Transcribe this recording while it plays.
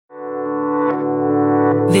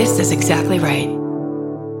This is exactly right.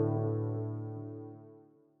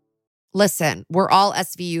 Listen, we're all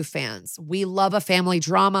SVU fans. We love a family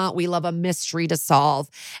drama. We love a mystery to solve.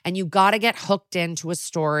 And you got to get hooked into a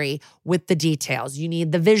story with the details. You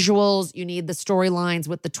need the visuals. You need the storylines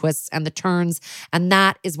with the twists and the turns. And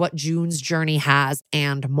that is what June's Journey has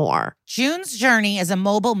and more. June's Journey is a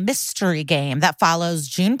mobile mystery game that follows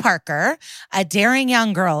June Parker, a daring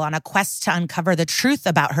young girl on a quest to uncover the truth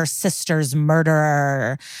about her sister's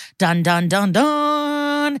murderer. Dun, dun, dun,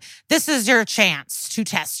 dun. This is your chance to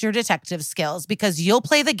test your detective skills because you'll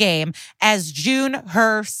play the game as June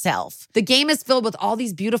herself. The game is filled with all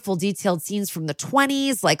these beautiful detailed scenes from the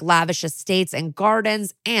 20s, like lavish estates and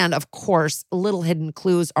gardens. And of course, little hidden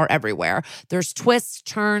clues are everywhere. There's twists,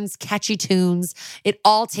 turns, catchy tunes. It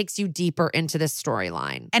all takes you deeper into this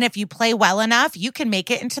storyline. And if you play well enough, you can make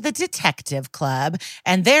it into the detective club.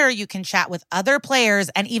 And there you can chat with other players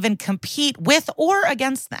and even compete with or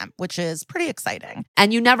against them, which is pretty exciting.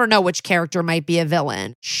 And you never know which character might be a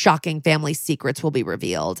villain. Shocking family secrets will be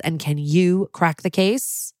revealed. And can you crack the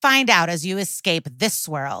case? Find out as you escape this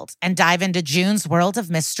world and dive into June's world of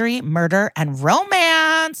mystery, murder, and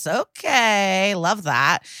romance. Okay, love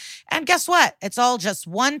that. And guess what? It's all just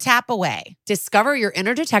one tap away. Discover your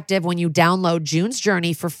inner detective when you download June's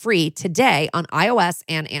Journey for free today on iOS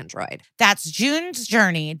and Android. That's June's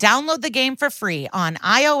Journey. Download the game for free on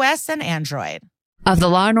iOS and Android. Of the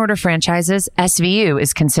Law & Order franchises, SVU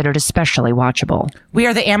is considered especially watchable. We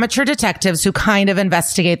are the amateur detectives who kind of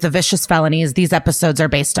investigate the vicious felonies these episodes are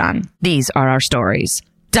based on. These are our stories.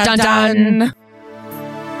 Dun, dun, dun.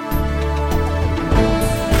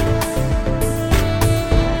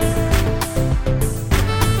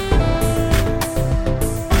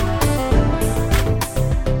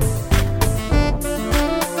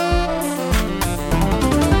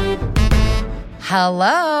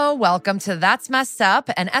 Hello, welcome to That's Messed Up,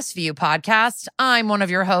 an SVU podcast. I'm one of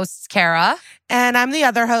your hosts, Kara. And I'm the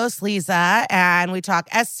other host, Lisa, and we talk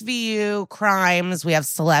SVU crimes. We have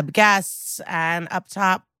celeb guests, and up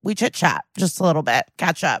top, we chit-chat just a little bit,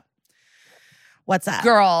 catch up. What's up?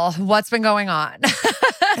 Girl, what's been going on?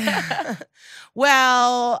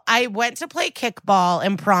 Well, I went to play kickball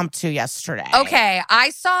impromptu yesterday. Okay, I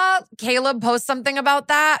saw Caleb post something about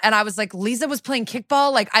that, and I was like, Lisa was playing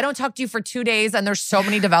kickball? Like, I don't talk to you for 2 days, and there's so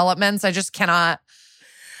many developments. I just cannot.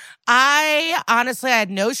 I had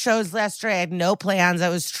no shows yesterday. I had no plans. I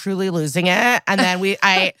was truly losing it. And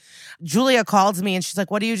then Julia called me and she's like,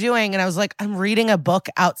 what are you doing? And I was like, I'm reading a book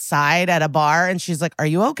outside at a bar. And she's like, are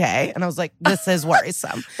you okay? And I was like, this is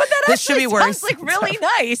worrisome. But that this should be worrisome. Sounds like really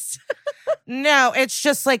nice. No, it's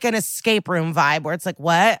just like an escape room vibe where it's like,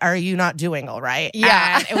 what are you not doing all right?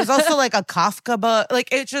 Yeah. And it was also like a Kafka book.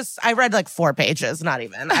 Like I read like 4 pages, not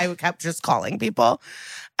even. I kept just calling people.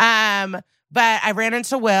 But I ran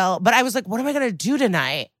into Will, but I was like, what am I going to do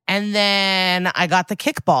tonight? And then I got the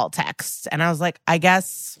kickball text and I was like, I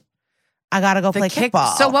guess I got to go play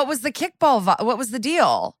kickball. So what was the kickball? What was the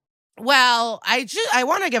deal? Well, I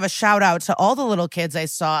want to give a shout out to all the little kids I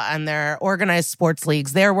saw on their organized sports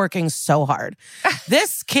leagues. They're working so hard.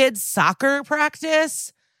 This kid's soccer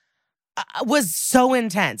practice was so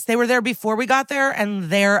intense. They were there before we got there and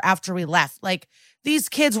there after we left. Like, these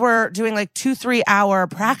kids were doing like 2-3 hour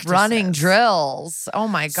practices. Running drills. Oh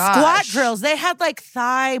my gosh. Squat drills. They had like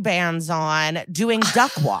thigh bands on doing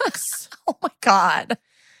duck walks. Oh my God.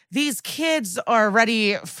 These kids are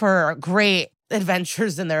ready for great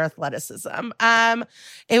adventures in their athleticism.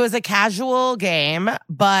 It was a casual game,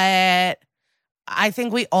 but I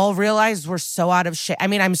think we all realized we're so out of shape. I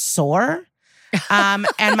mean, I'm sore.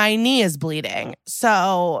 And my knee is bleeding.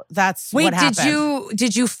 So that's what happened.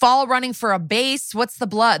 Did you fall running for a base? What's the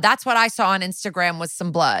blood? That's what I saw on Instagram was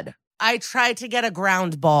some blood. I tried to get a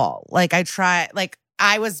ground ball.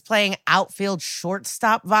 I was playing outfield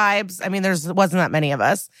shortstop vibes. I mean, wasn't that many of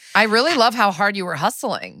us. I really love how hard you were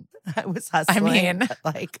hustling. I was hustling. I mean,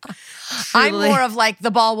 I'm truly. more of like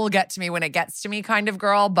the ball will get to me when it gets to me kind of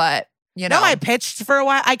girl, but you know. No, I pitched for a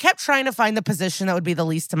while. I kept trying to find the position that would be the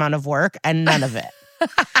least amount of work and none of it.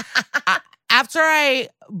 After I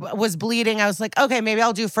was bleeding, I was like, okay, maybe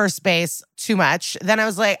I'll do first base. Too much. Then I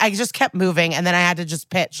was like, I just kept moving and then I had to just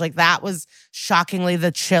pitch. Like that was shockingly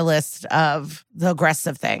the chillest of the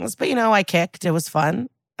aggressive things. But I kicked. It was fun.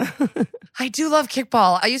 I do love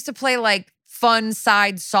kickball. I used to play like fun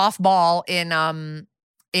side softball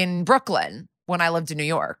in Brooklyn when I lived in New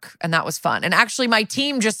York, and that was fun. And actually, my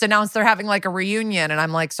team just announced they're having like a reunion, and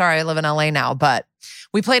I'm like, sorry, I live in LA now, but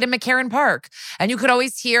we played in McCarran Park, and you could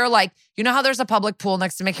always hear like, you know how there's a public pool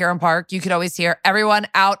next to McCarran Park? You could always hear everyone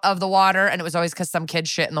out of the water, and it was always because some kid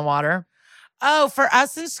shit in the water. Oh, for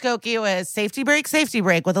us in Skokie, it was safety break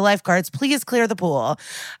with the lifeguards. Please clear the pool.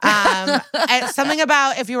 And something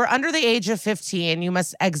about if you were under the age of 15, you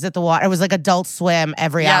must exit the water. It was like adult swim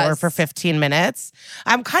every hour for 15 minutes.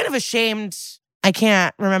 I'm kind of ashamed. I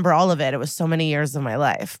can't remember all of it. It was so many years of my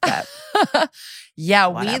life. But yeah,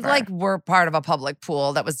 whatever. we were part of a public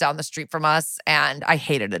pool that was down the street from us, and I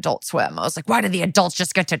hated adult swim. I was like, why do the adults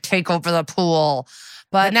just get to take over the pool?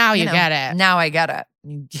 But now you get it. Now I get it.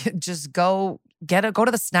 You just go to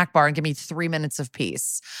the snack bar and give me 3 minutes of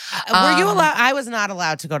peace. Were you allowed? I was not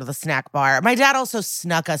allowed to go to the snack bar. My dad also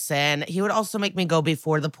snuck us in. He would also make me go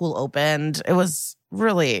before the pool opened. It was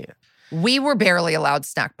really... We were barely allowed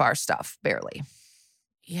snack bar stuff, barely.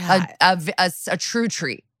 Yeah. A true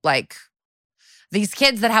treat. Like these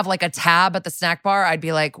kids that have like a tab at the snack bar, I'd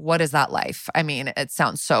be like, what is that life? I mean, it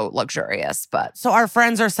sounds so luxurious, but. So our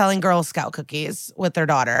friends are selling Girl Scout cookies with their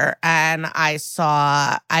daughter. And I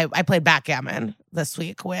played backgammon this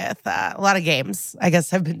week with a lot of games. I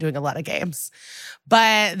guess I've been doing a lot of games.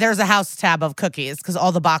 But there's a house tab of cookies because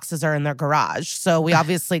all the boxes are in their garage. So we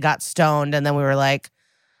obviously got stoned and then we were like,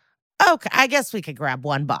 okay, I guess we could grab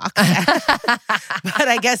one box. But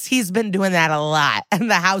I guess he's been doing that a lot. And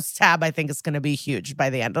the house tab, I think, is going to be huge by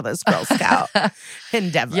the end of this Girl Scout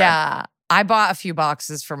endeavor. Yeah. I bought a few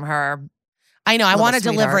boxes from her. I know. I want a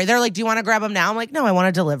sweetheart. delivery. They're like, do you want to grab them now? I'm like, no, I want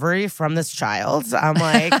a delivery from this child. I'm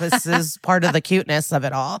like, this is part of the cuteness of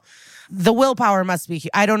it all. The willpower must be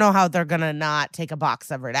I don't know how they're going to not take a box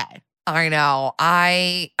every day. I know.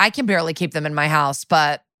 I can barely keep them in my house,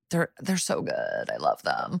 but they're so good. I love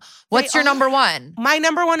them. What's your number one? My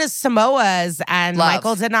number one is Samoas, and Love.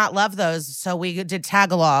 Michael did not love those, so we did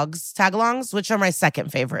tagalongs, which are my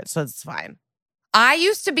second favorite, so it's fine. I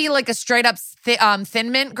used to be like a straight up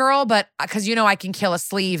Thin Mint girl, but because I can kill a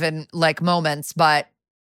sleeve in like moments, but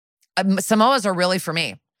Samoas are really for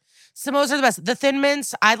me. Samoas are the best. The Thin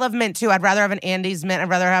Mints, I love mint too. I'd rather have an Andes mint. I'd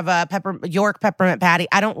rather have a York peppermint patty.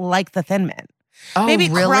 I don't like the Thin Mint. Oh, maybe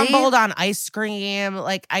really? crumbled on ice cream.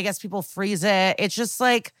 Like, I guess people freeze it. It's just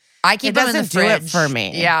like, I keep them in the fridge. It doesn't do it for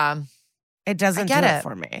me. Yeah. It doesn't do it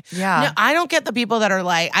for me. Yeah. No, I don't get the people that are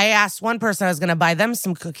like, I asked one person I was going to buy them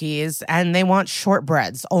some cookies and they want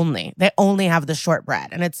shortbreads only. They only have the shortbread.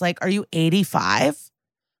 And it's like, are you 85?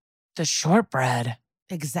 The shortbread.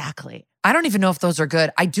 Exactly. I don't even know if those are good.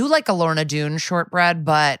 I do like a Lorna Doone shortbread,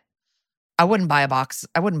 but I wouldn't buy a box.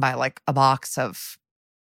 I wouldn't buy like a box of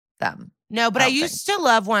them. No, but I used to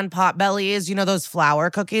love when Potbellies, those flour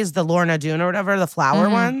cookies, the Lorna Doone or whatever, the flour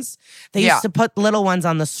ones. They used to put little ones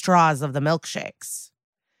on the straws of the milkshakes.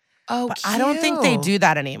 Oh, but cute. I don't think they do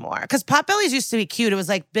that anymore. Because Potbellies used to be cute. It was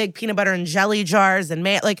like big peanut butter and jelly jars and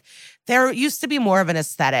like there used to be more of an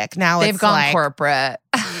aesthetic. Now they've it's gone like, corporate.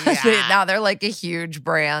 Yeah. Now they're like a huge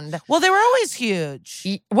brand. Well, they were always huge.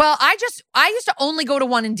 Well, I used to only go to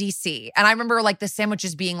one in DC. And I remember like the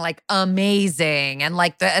sandwiches being like amazing and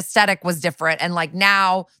like the aesthetic was different. And like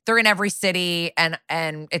now they're in every city and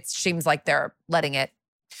it seems like they're letting it.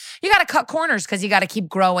 You got to cut corners because you got to keep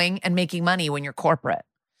growing and making money when you're corporate.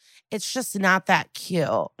 It's just not that cute.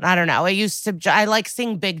 I don't know. I like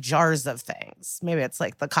seeing big jars of things. Maybe it's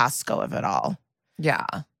like the Costco of it all. Yeah.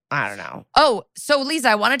 I don't know. Oh, so Lisa,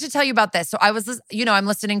 I wanted to tell you about this. So I'm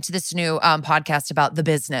listening to this new podcast about the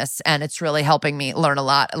business and it's really helping me learn a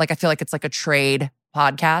lot. Like, I feel like it's like a trade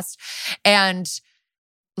podcast. And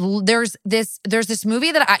there's this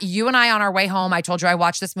movie that you and I on our way home, I told you I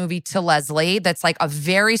watched this movie To Leslie. That's like a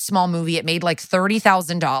very small movie. It made like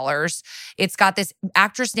 $30,000. It's got this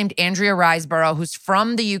actress named Andrea Riseborough who's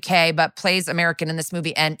from the UK but plays American in this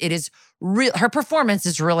movie, and it is real. Her performance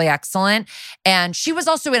is really excellent, and she was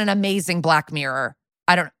also in an amazing Black Mirror.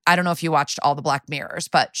 I don't know if you watched all the Black Mirrors,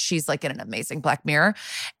 but she's like in an amazing Black Mirror,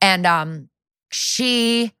 and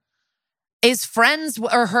she is friends,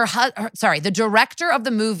 or the director of the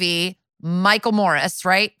movie, Michael Morris,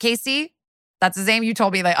 right, Casey? That's his name. You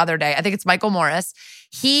told me the other day. I think it's Michael Morris.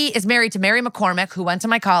 He is married to Mary McCormick, who went to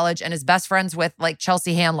my college and is best friends with like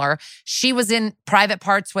Chelsea Handler. She was in Private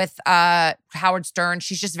Parts with Howard Stern.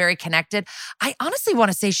 She's just very connected. I honestly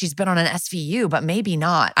want to say she's been on an SVU, but maybe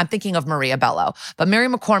not. I'm thinking of Maria Bello. But Mary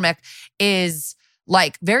McCormick is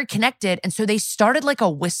like very connected. And so they started like a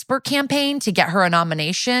whisper campaign to get her a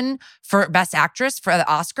nomination for Best Actress for the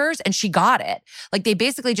Oscars. And she got it. Like they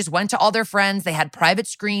basically just went to all their friends. They had private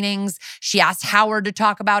screenings. She asked Howard to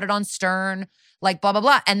talk about it on Stern, like blah, blah,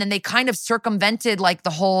 blah. And then they kind of circumvented like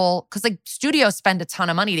the whole, because like studios spend a ton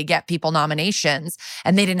of money to get people nominations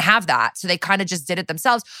and they didn't have that. So they kind of just did it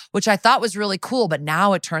themselves, which I thought was really cool. But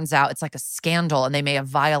now it turns out it's like a scandal and they may have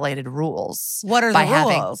violated rules. What are the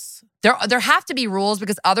rules? There have to be rules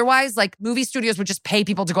because otherwise, like, movie studios would just pay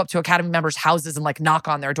people to go up to Academy members' houses and like knock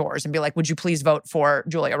on their doors and be like, would you please vote for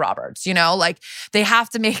Julia Roberts? You know, like they have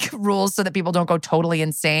to make rules so that people don't go totally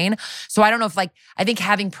insane. So I don't know if like, I think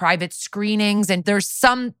having private screenings and there's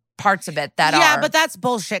some parts of it that are. Yeah, but that's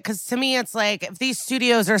bullshit. Because to me, it's like if these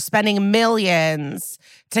studios are spending millions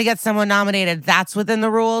to get someone nominated, that's within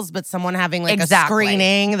the rules. But someone having like a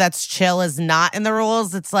screening that's chill is not in the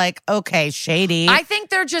rules. It's like, okay, shady. I think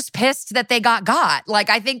they're just pissed that they got.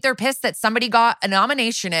 Like, I think they're pissed that somebody got a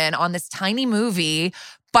nomination in on this tiny movie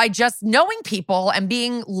by just knowing people and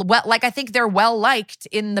being well, like, I think they're well liked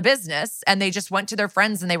in the business. And they just went to their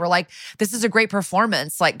friends and they were like, this is a great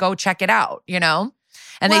performance. Like, go check it out, you know?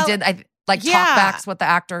 And they did talkbacks with the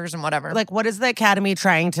actors and whatever. Like, what is the Academy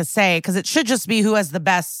trying to say? Because it should just be who has the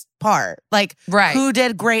best part. Like, who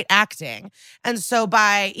did great acting. And so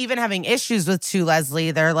by even having issues with To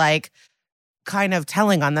Leslie, they're like kind of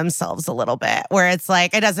telling on themselves a little bit. Where it's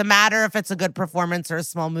like, it doesn't matter if it's a good performance or a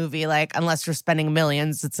small movie. Like, unless you're spending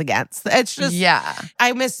millions, it's against. It's just,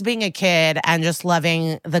 I miss being a kid and just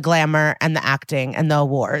loving the glamour and the acting and the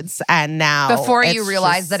awards. And now before you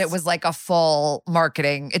realize that it was like a full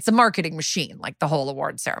marketing, it's a marketing machine, like the whole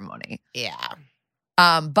award ceremony. Yeah.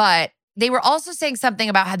 But they were also saying something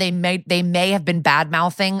about how they may have been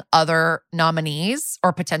bad-mouthing other nominees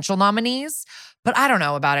or potential nominees. But I don't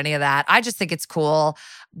know about any of that. I just think it's cool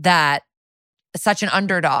that such an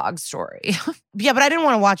underdog story. Yeah, but I didn't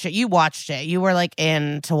want to watch it. You watched it. You were like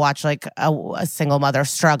in to watch like a single mother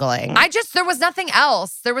struggling. There was nothing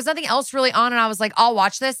else. There was nothing else really on. And I was like, I'll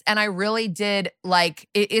watch this. And I really did like,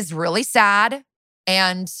 it is really sad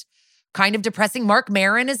and kind of depressing. Mark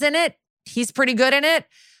Maron is in it. He's pretty good in it.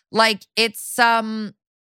 Like it's,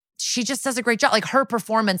 she just does a great job. Like her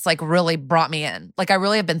performance like really brought me in. Like I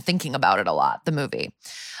really have been thinking about it a lot, the movie.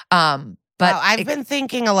 But I've been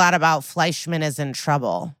thinking a lot about Fleischman is in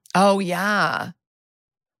Trouble. Oh yeah.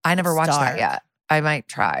 I never watched that yet. I might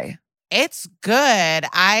try. It's good.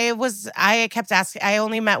 I kept asking, I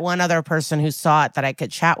only met one other person who saw it that I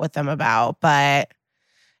could chat with them about, but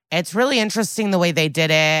it's really interesting the way they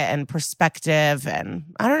did it and perspective. And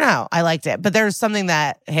I don't know, I liked it. But there's something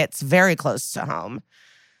that hits very close to home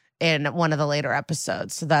in one of the later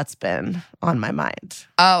episodes. So that's been on my mind.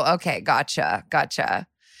 Oh, okay. Gotcha.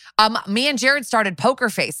 Me and Jared started Poker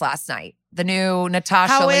Face last night. The new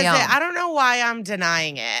Natasha How Lyonne. is it? I don't know why I'm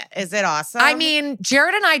denying it. Is it awesome? I mean,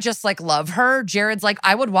 Jared and I just like love her. Jared's like,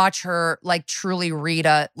 I would watch her like truly read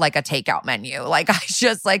a takeout menu. Like I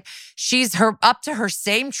just like, she's up to her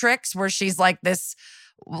same tricks where she's like this,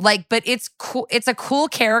 like, but it's cool. It's a cool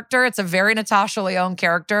character. It's a very Natasha Lyonne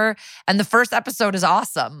character. And the first episode is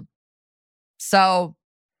awesome. So.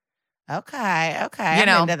 Okay.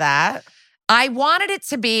 I'm into that. I wanted it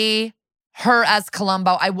to be her as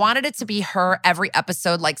Columbo. I wanted it to be her every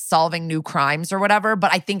episode, like solving new crimes or whatever.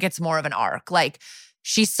 But I think it's more of an arc. Like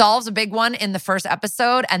she solves a big one in the first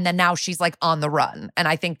episode and then now she's like on the run. And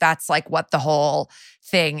I think that's like what the whole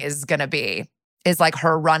thing is going to be, is like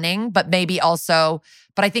her running, but maybe also,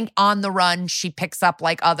 but I think on the run, she picks up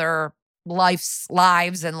like other lives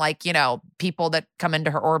and like, you know, people that come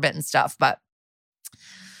into her orbit and stuff. But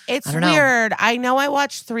it's weird. I know I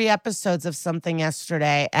watched 3 episodes of something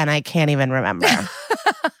yesterday and I can't even remember.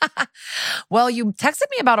 Well, you texted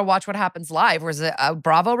me about a Watch What Happens Live. Was it a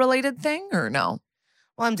Bravo related thing or no?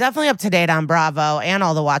 Well, I'm definitely up to date on Bravo and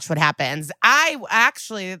all the Watch What Happens.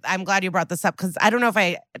 I'm glad you brought this up because I don't know if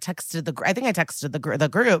I texted the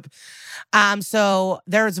group. So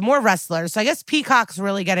there's more wrestlers. So I guess Peacock's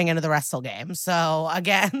really getting into the wrestle game. So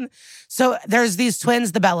again, there's these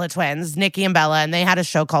twins, the Bella twins, Nikki and Bella, and they had a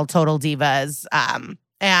show called Total Divas.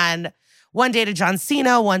 And one dated John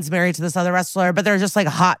Cena, one's married to this other wrestler, but they're just like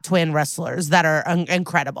hot twin wrestlers that are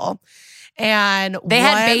incredible. And they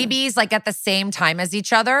had babies like at the same time as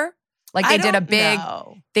each other. Like they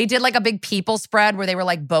did like a big people spread where they were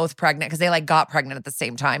like both pregnant because they like got pregnant at the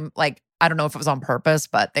same time. Like, I don't know if it was on purpose,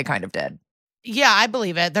 but they kind of did. Yeah, I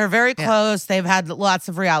believe it. They're very close. They've had lots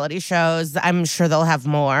of reality shows. I'm sure they'll have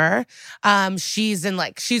more.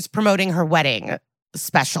 She's promoting her wedding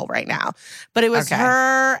special right now. But it was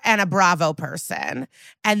her and a Bravo person.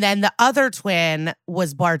 And then the other twin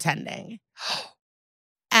was bartending.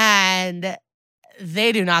 And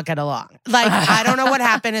they do not get along. Like, I don't know what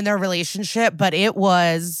happened in their relationship, but it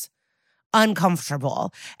was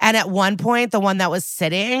uncomfortable. And at one point, the one that was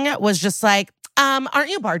sitting was just like, aren't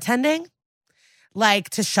you bartending? Like,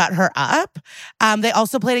 to shut her up. They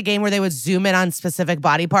also played a game where they would zoom in on specific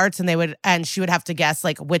body parts and she would have to guess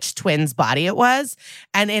like which twin's body it was.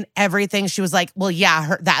 And in everything, she was like, well,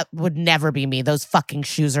 yeah, that would never be me. Those fucking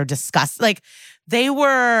shoes are disgusting. Like,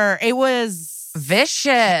 It was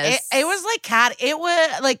vicious. It was like it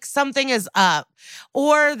was like something is up.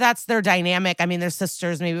 Or that's their dynamic. I mean, they're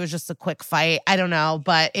sisters. Maybe it was just a quick fight. I don't know.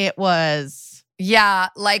 But it was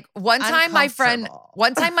like one time my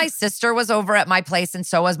sister was over at my place and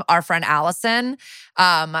so was our friend Allison.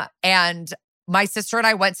 And my sister and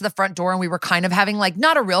I went to the front door and we were kind of having like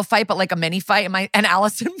not a real fight, but like a mini fight. And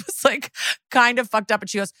Allison was like kind of fucked up. And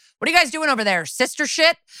she goes, "What are you guys doing over there? Sister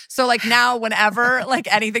shit?" So like now whenever like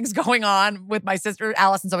anything's going on with my sister,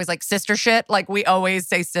 Allison's always like, "Sister shit." Like we always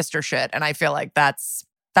say sister shit. And I feel like that's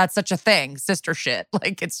such a thing, sister shit.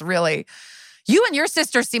 Like it's really, you and your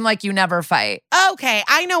sister seem like you never fight. Okay,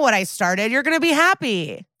 I know what I started. You're going to be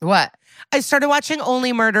happy. What? I started watching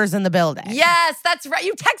Only Murders in the Building. Yes, that's right.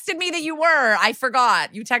 You texted me that you were. I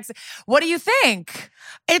forgot. You texted. What do you think?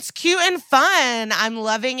 It's cute and fun. I'm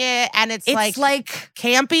loving it. And it's like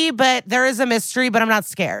campy, but there is a mystery, but I'm not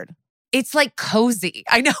scared. It's like cozy.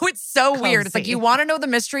 I know it's so weird. It's like you want to know the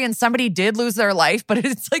mystery and somebody did lose their life, but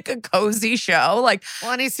it's like a cozy show. Like,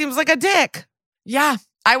 well, and he seems like a dick. Yeah.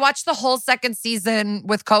 I watched the whole second season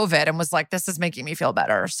with COVID and was like, this is making me feel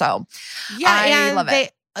better. So yeah, I love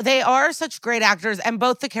it. They are such great actors, and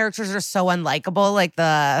both the characters are so unlikable, like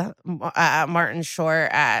the Martin Short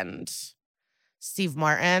and Steve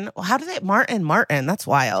Martin. How do they Martin? That's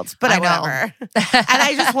wild. But whatever. And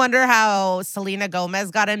I just wonder how Selena Gomez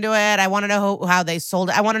got into it. I want to know how they sold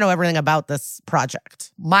it. I want to know everything about this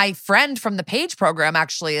project. My friend from the Page program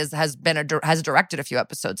actually has directed a few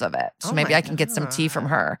episodes of it. So maybe I can get some tea from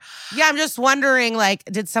her. Yeah, I'm just wondering, like,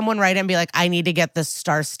 did someone write and be like, I need to get this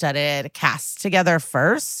star-studded cast together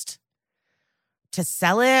first to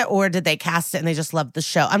sell it? Or did they cast it and they just loved the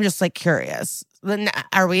show? I'm just like curious.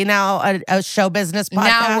 Are we now a show business podcast?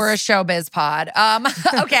 Now we're a showbiz pod.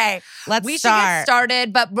 Okay, we should get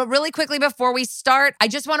started. But really quickly before we start, I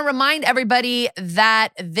just want to remind everybody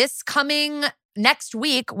that this coming next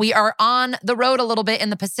week, we are on the road a little bit in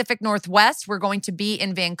the Pacific Northwest. We're going to be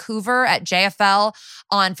in Vancouver at JFL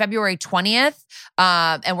on February 20th.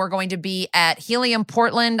 And we're going to be at Helium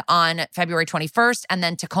Portland on February 21st. And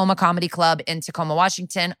then Tacoma Comedy Club in Tacoma,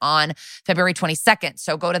 Washington on February 22nd.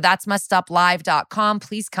 So go to that'smesseduplive.com.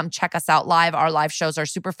 Please come check us out live. Our live shows are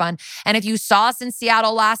super fun. And if you saw us in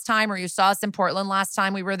Seattle last time or you saw us in Portland last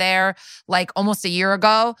time, we were there like almost a year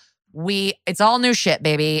ago. It's all new shit,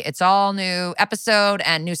 baby. It's all new episode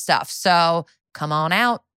and new stuff. So come on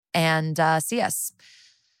out and see us.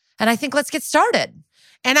 And I think let's get started.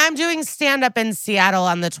 And I'm doing stand-up in Seattle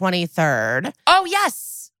on the 23rd. Oh,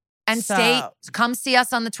 yes. And come see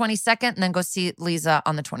us on the 22nd and then go see Lisa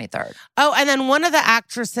on the 23rd. Oh, and then one of the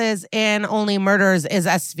actresses in Only Murders is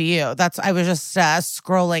SVU. I was just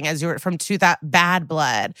scrolling as you were from Bad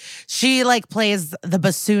Blood. She like plays the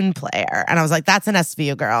bassoon player. And I was like, that's an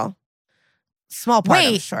SVU girl. Small part,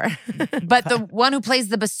 I'm sure. But the one who plays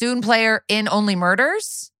the bassoon player in Only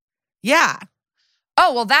Murders? Yeah.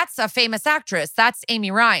 Oh, well, that's a famous actress. That's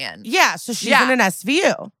Amy Ryan. Yeah, so she's in an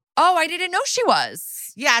SVU. Oh, I didn't know she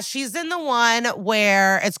was. Yeah, she's in the one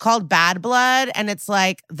where it's called Bad Blood, and it's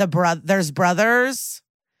like there's brothers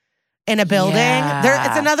in a building. Yeah.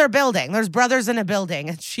 It's another building. There's brothers in a building,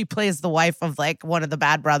 and she plays the wife of like one of the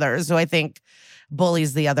bad brothers who I think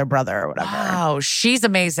bullies the other brother or whatever. Wow, she's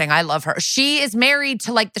amazing. I love her. She is married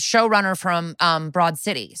to like the showrunner from Broad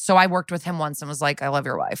City. So I worked with him once and was like, I love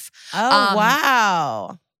your wife. Oh,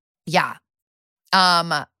 wow. Yeah.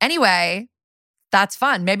 Anyway, that's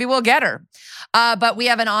fun. Maybe we'll get her. But we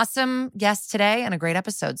have an awesome guest today and a great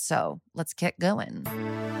episode. So let's get going.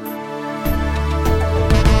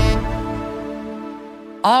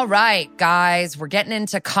 All right, guys, we're getting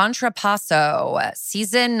into Contrapasso,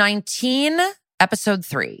 season 19, episode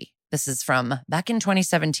 3. This is from back in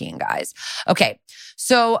 2017, guys. Okay,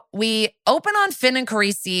 so we open on Finn and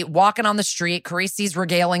Carisi walking on the street. Carisi's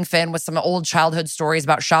regaling Finn with some old childhood stories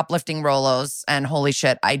about shoplifting Rolos. And holy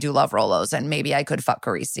shit, I do love Rolos. And maybe I could fuck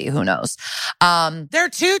Carisi. Who knows? They're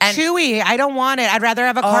too chewy. I don't want it. I'd rather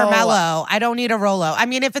have a Carmelo. I don't need a Rolo. I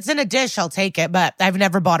mean, if it's in a dish, I'll take it. But I've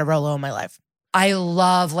never bought a Rolo in my life. I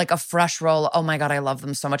love like a fresh roll. Oh my God, I love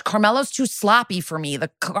them so much. Carmelo's too sloppy for me. The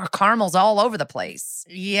caramel's all over the place.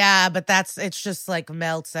 Yeah, but it's just like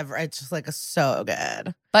melts. It's just like so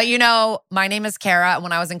good. But you know, my name is Kara.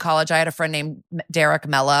 When I was in college, I had a friend named Derek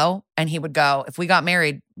Mello, and he would go, if we got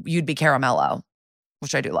married, you'd be Caramello,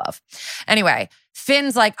 which I do love. Anyway,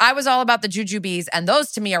 Finn's like, I was all about the jujubes, and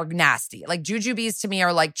those to me are nasty. Like jujubes to me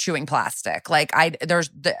are like chewing plastic. Like I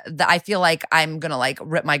feel like I'm gonna like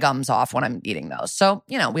rip my gums off when I'm eating those. So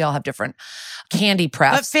you know, we all have different candy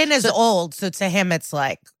preps. But Finn is old, so to him, it's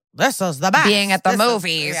like this is the best. Being at the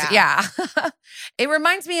movies, yeah. It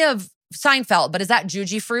reminds me of Seinfeld, but is that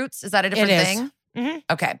Juji Fruits? Is that a different thing? Mm-hmm.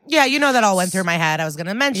 Okay. Yeah, you know that all went through my head. I was going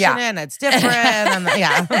to mention it, and it's different.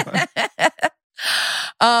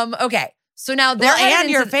 Okay. So now they're and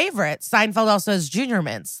your favorite, Seinfeld also has junior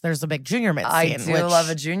mints. There's a big junior mint scene. I do love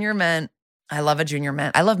a junior mint. I love a junior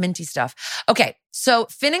mint. I love minty stuff. Okay, so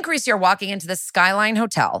Finn and Carisi are walking into the Skyline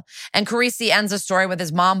Hotel, and Carisi ends the story with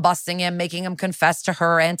his mom busting him, making him confess to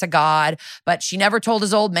her and to God, but she never told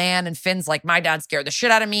his old man, and Finn's like, my dad scared the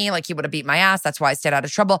shit out of me, like he would have beat my ass, that's why I stayed out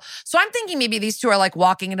of trouble. So I'm thinking maybe these two are like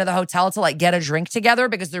walking into the hotel to like get a drink together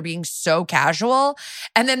because they're being so casual,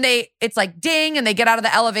 and then it's like ding, and they get out of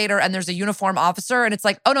the elevator, and there's a uniform officer, and it's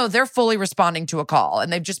like, oh no, they're fully responding to a call,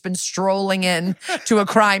 and they've just been strolling in to a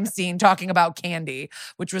crime scene talking about candy,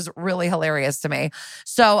 which was really hilarious to me.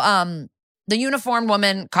 So the uniformed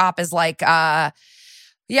woman cop is like, yeah,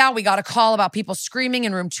 we got a call about people screaming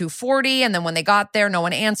in room 240. And then when they got there, no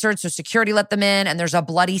one answered. So security let them in, and there's a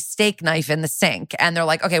bloody steak knife in the sink. And they're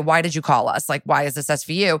like, okay, why did you call us? Like, why is this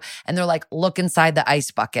SVU? And they're like, look inside the ice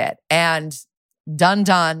bucket. And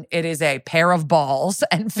done. It is a pair of balls.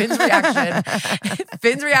 And Finn's reaction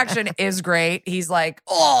is great. He's like,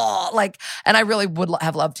 oh, like, and I really would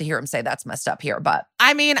have loved to hear him say that's messed up here. But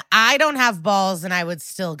I mean, I don't have balls and I would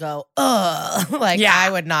still go, ugh. Like, yeah. I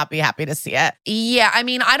would not be happy to see it. Yeah. I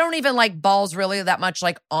mean, I don't even like balls really that much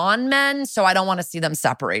like on men. So I don't want to see them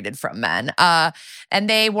separated from men. And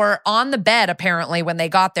they were on the bed apparently when they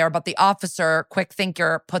got there, but the officer, quick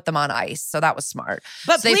thinker, put them on ice. So that was smart.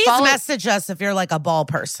 But so please message us if you're like a ball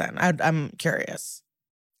person. I'm curious.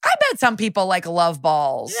 I bet some people like love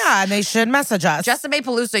balls. Yeah, and they should message us. Jessimae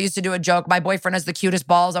Peluso used to do a joke. My boyfriend has the cutest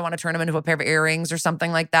balls. I want to turn him into a pair of earrings or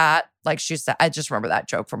something like that. Like she said, I just remember that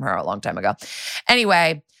joke from her a long time ago.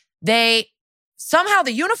 Anyway, somehow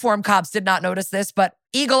the uniform cops did not notice this, but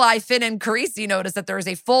Eagle Eye Finn and Carisi noticed that there is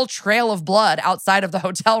a full trail of blood outside of the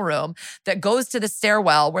hotel room that goes to the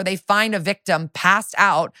stairwell where they find a victim passed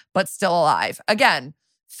out but still alive. Again,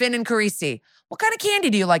 Finn and Carisi. What kind of candy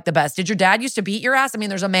do you like the best? Did your dad used to beat your ass? I mean,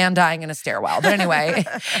 there's a man dying in a stairwell. But anyway,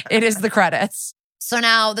 it is the credits. So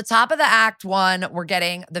now the top of the act one, we're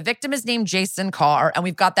getting, the victim is named Jason Carr. And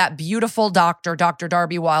we've got that beautiful doctor, Dr.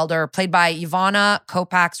 Darby Wilder, played by Ivana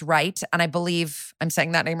Kopax-Wright. And I believe I'm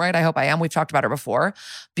saying that name right. I hope I am. We've talked about her before.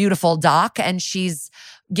 Beautiful doc. And she's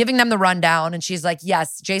giving them the rundown. And she's like,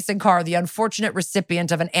 yes, Jason Carr, the unfortunate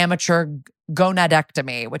recipient of an amateur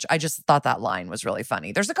gonadectomy, which I just thought that line was really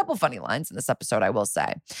funny. There's a couple funny lines in this episode, I will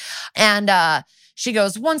say. And she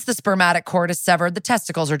goes, once the spermatic cord is severed, the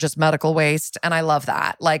testicles are just medical waste. And I love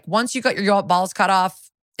that. Like once you got your balls cut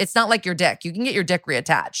off, it's not like your dick. You can get your dick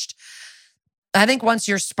reattached. I think once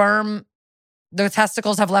your the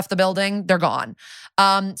testicles have left the building, they're gone.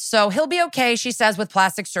 So he'll be okay, she says, with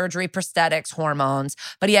plastic surgery, prosthetics, hormones,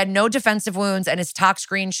 but he had no defensive wounds and his tox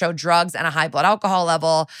screen showed drugs and a high blood alcohol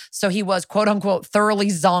level. So he was, quote unquote, thoroughly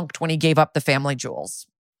zonked when he gave up the family jewels.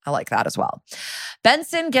 I like that as well.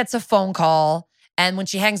 Benson gets a phone call, and when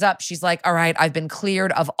she hangs up, she's like, all right, I've been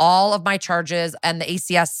cleared of all of my charges and the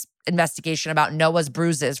ACS investigation about Noah's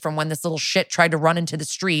bruises from when this little shit tried to run into the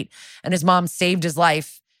street and his mom saved his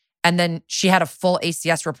life. And then she had a full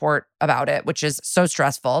ACS report about it, which is so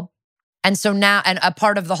stressful. And so now, and a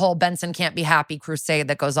part of the whole Benson can't be happy crusade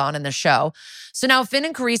that goes on in the show. So now Finn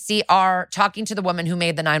and Carisi are talking to the woman who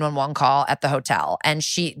made the 911 call at the hotel. And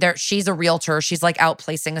she's a realtor. She's like out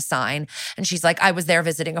placing a sign. And she's like, I was there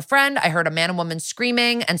visiting a friend. I heard a man and woman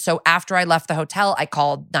screaming. And so after I left the hotel, I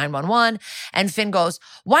called 911. And Finn goes,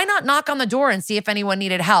 why not knock on the door and see if anyone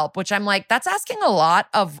needed help? Which I'm like, that's asking a lot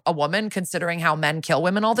of a woman considering how men kill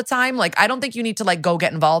women all the time. Like, I don't think you need to like go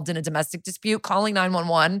get involved in a domestic dispute. Calling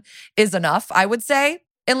 911 is enough, I would say,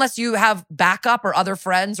 unless you have backup or other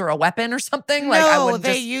friends or a weapon or something. Like, I would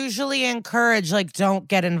they usually encourage like, don't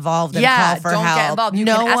get involved and call for don't help. Get involved. You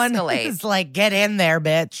no can one escalate. is like, get in there,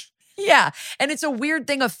 bitch. Yeah. And it's a weird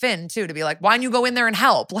thing of Finn, too, to be like, why don't you go in there and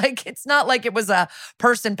help? Like, it's not like it was a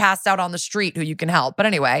person passed out on the street who you can help. But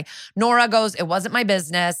anyway, Nora goes, it wasn't my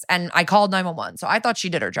business. And I called 911. So I thought she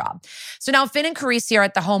did her job. So now Finn and Carisi are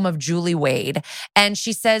at the home of Julie Wade. And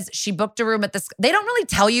she says she booked a room at this. They don't really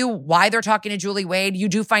tell you why they're talking to Julie Wade. You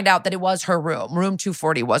do find out that it was her room. Room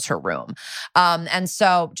 240 was her room. And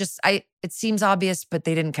so it seems obvious, but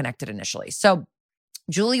they didn't connect it initially. So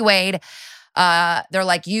Julie Wade, they're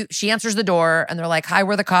like, she answers the door and they're like, hi,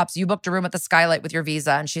 we're the cops. You booked a room at the Skylight with your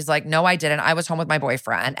visa. And she's like, no, I didn't. I was home with my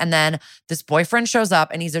boyfriend. And then this boyfriend shows up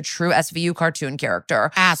and he's a true SVU cartoon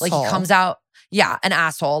character. Asshole. Like he comes out. Yeah, an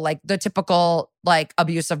asshole, like the typical like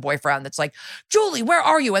abusive boyfriend that's like, Julie, where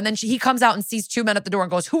are you? And then he comes out and sees two men at the door and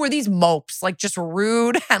goes, who are these mopes? Like just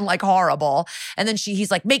rude and like horrible. And then he's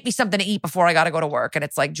like, make me something to eat before I got to go to work. And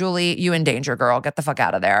it's like, Julie, you in danger, girl. Get the fuck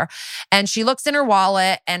out of there. And she looks in her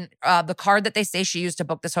wallet and the card that they say she used to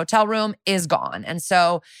book this hotel room is gone. And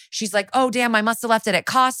so she's like, oh, damn, I must have left it at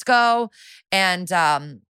Costco.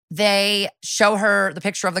 And they show her the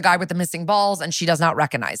picture of the guy with the missing balls and she does not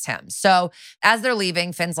recognize him. So as they're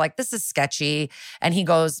leaving, Finn's like, this is sketchy. And he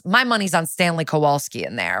goes, my money's on Stanley Kowalski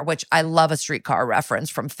in there, which I love a streetcar reference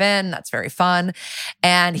from Finn. That's very fun.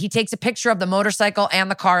 And he takes a picture of the motorcycle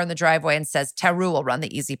and the car in the driveway and says, Teru will run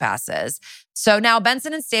the easy passes. So now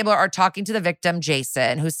Benson and Stabler are talking to the victim,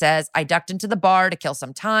 Jason, who says, I ducked into the bar to kill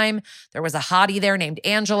some time. There was a hottie there named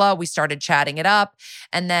Angela. We started chatting it up.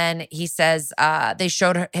 And then he says, they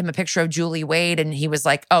showed him a picture of Julie Wade and he was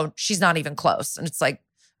like, oh, she's not even close. And it's like,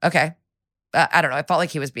 okay. I don't know. I felt like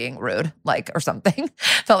he was being rude, like, or something.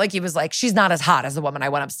 Felt like he was like, she's not as hot as the woman I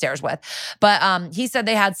went upstairs with. But he said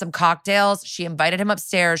they had some cocktails. She invited him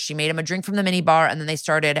upstairs. She made him a drink from the minibar. And then they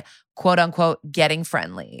started, quote unquote, getting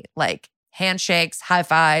friendly. Like handshakes, high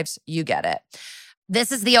fives, you get it.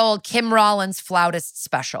 This is the old Kim Rollins flautist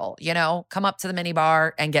special, you know, come up to the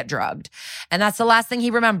minibar and get drugged. And that's the last thing he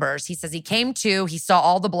remembers. He says he came to, he saw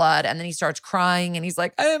all the blood, and then he starts crying and he's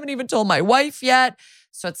like, I haven't even told my wife yet.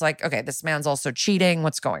 So it's like, okay, this man's also cheating.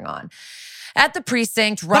 What's going on? At the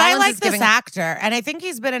precinct, Rollins but I like is this actor, and I think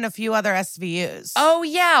he's been in a few other SVUs. Oh,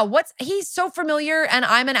 yeah. He's so familiar, and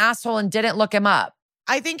I'm an asshole and didn't look him up.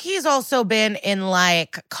 I think he's also been in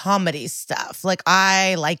like comedy stuff. Like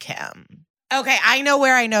I like him. Okay, I know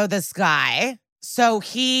where I know this guy. So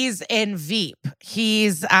he's in Veep.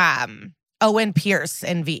 He's Owen Pierce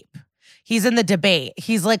in Veep. He's in the debate.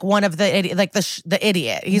 He's like one of the the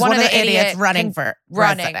idiot. He's one of the idiots running for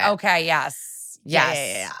president. Okay, yes.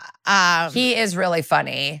 Yes. Yeah. He is really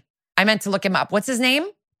funny. I meant to look him up. What's his name?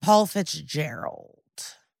 Paul Fitzgerald.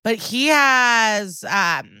 But he has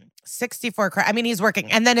 64 I mean, he's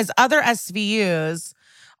working. And then his other SVUs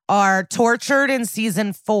are Tortured in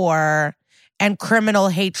season 4 and Criminal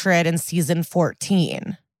Hatred in season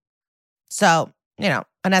 14. So, you know,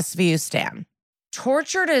 an SVU stan.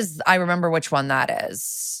 Tortured is, I remember which one that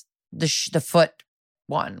is. The foot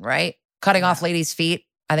one, right? Cutting off ladies' feet.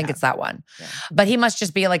 I think it's that one. Yeah. But he must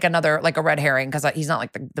just be like another, like a red herring because he's not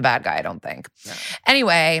like the bad guy, I don't think. Yeah.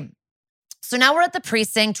 Anyway, so now we're at the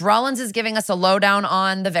precinct. Rollins is giving us a lowdown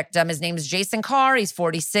on the victim. His name is Jason Carr. He's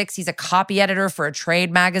 46. He's a copy editor for a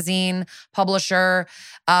trade magazine publisher.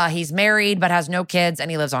 He's married but has no kids, and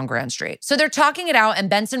he lives on Grand Street. So they're talking it out, and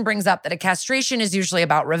Benson brings up that a castration is usually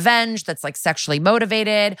about revenge that's like sexually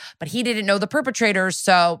motivated, but he didn't know the perpetrators.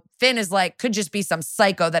 So Finn is like, could just be some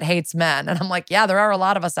psycho that hates men. And I'm like, yeah, there are a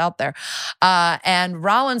lot of us out there. And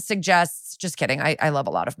Rollins suggests, just kidding, I love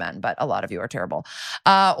a lot of men, but a lot of you are terrible.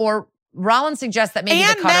 Or Rollins suggests that maybe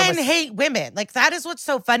the cutter men hate women. Like, that is what's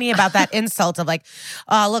so funny about that insult of like,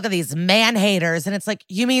 oh, look at these man haters. And it's like,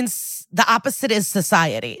 you mean the opposite is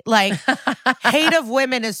society. Like, hate of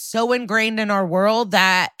women is so ingrained in our world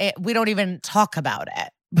that we don't even talk about it.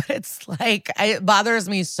 But it's like, it bothers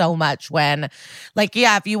me so much when, like,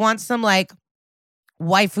 yeah, if you want some like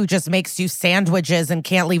wife who just makes you sandwiches and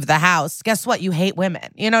can't leave the house, guess what? You hate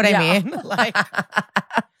women. You know what I mean? Like,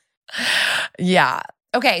 yeah.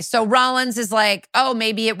 Okay, so Rollins is like, oh,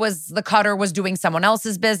 maybe it was the cutter was doing someone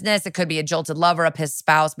else's business. It could be a jilted lover, a pissed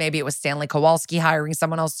spouse. Maybe it was Stanley Kowalski hiring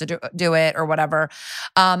someone else to do it or whatever.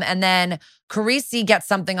 And then Carisi gets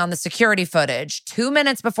something on the security footage. 2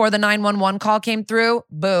 minutes before the 911 call came through,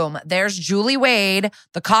 boom, there's Julie Wade,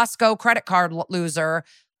 the Costco credit card loser,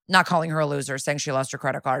 not calling her a loser, saying she lost her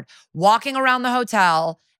credit card, walking around the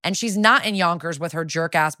hotel. And she's not in Yonkers with her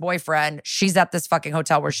jerk-ass boyfriend. She's at this fucking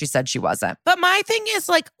hotel where she said she wasn't. But my thing is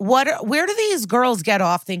like, where do these girls get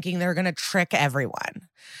off thinking they're going to trick everyone?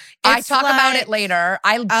 I talk about it later.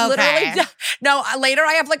 Literally, no, later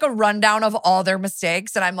I have like a rundown of all their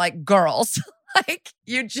mistakes. And I'm like, girls, like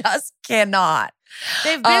you just cannot.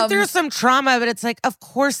 They've been through some trauma, but it's like, of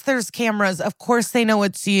course there's cameras. Of course they know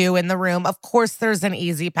it's you in the room. Of course there's an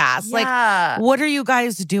easy pass. Yeah. Like, what are you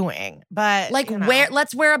guys doing? But like,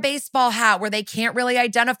 let's wear a baseball hat where they can't really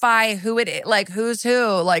identify who it is, like who's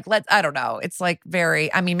who. Like, I don't know. It's like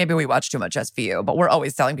very, I mean, maybe we watch too much SVU, but we're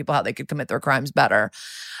always telling people how they could commit their crimes better.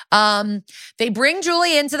 They bring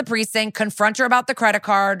Julie into the precinct, confront her about the credit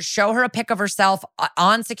card, show her a pic of herself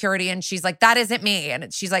on security. And she's like, that isn't me.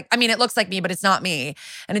 And she's like, I mean, it looks like me, but it's not me.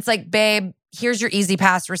 And it's like, babe, here's your Easy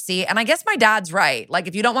Pass receipt. And I guess my dad's right. Like,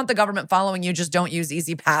 if you don't want the government following you, just don't use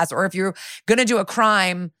Easy Pass. Or if you're going to do a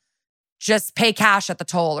crime, just pay cash at the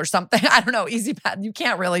toll or something. I don't know. Easy path. You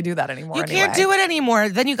can't really do that anymore. You can't do it anymore.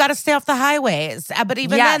 Then you got to stay off the highways. But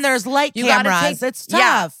even then, there's light cameras. It's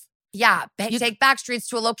tough. Yeah. Take back streets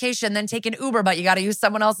to a location, then take an Uber, but you got to use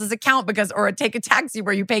someone else's account or take a taxi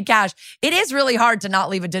where you pay cash. It is really hard to not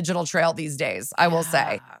leave a digital trail these days, I will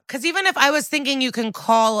say. Because even if I was thinking you can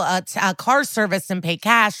call a car service and pay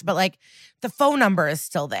cash, but like the phone number is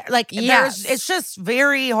still there. Like it's just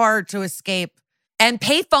very hard to escape. And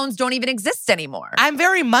payphones don't even exist anymore. I'm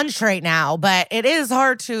very munch right now, but it is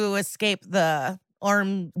hard to escape the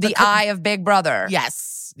eye of Big Brother.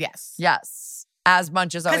 Yes. As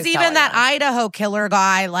Munch is always because even that Idaho killer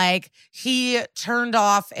guy, like he turned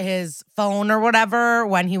off his phone or whatever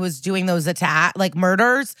when he was doing those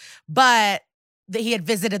murders, but he had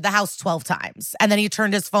visited the house 12 times and then he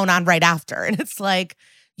turned his phone on right after. And it's like,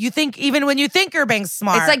 you think even when you think you're being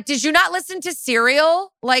smart. It's like, did you not listen to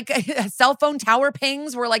Serial? Like cell phone tower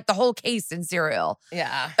pings were like the whole case in Serial.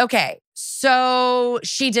 Yeah. Okay. So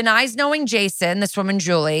she denies knowing Jason, this woman,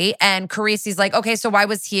 Julie, and Carisi's like, okay, so why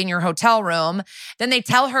was he in your hotel room? Then they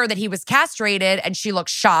tell her that he was castrated and she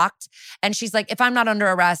looks shocked. And she's like, if I'm not under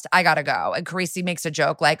arrest, I gotta go. And Carisi makes a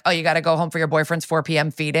joke like, oh, you gotta go home for your boyfriend's 4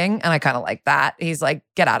 p.m. feeding. And I kind of like that. He's like,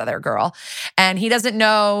 get out of there, girl. And he doesn't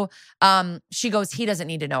know. She goes, he doesn't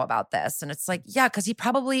need to know about this. And it's like, yeah, because he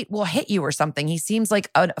probably will hit you or something. He seems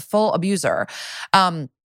like a full abuser.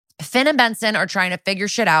 Finn and Benson are trying to figure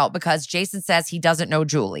shit out because Jason says he doesn't know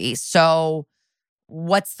Julie. So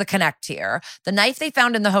what's the connect here? The knife they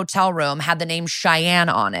found in the hotel room had the name Cheyenne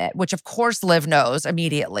on it, which of course Liv knows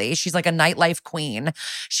immediately. She's like a nightlife queen.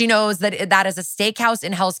 She knows that that is a steakhouse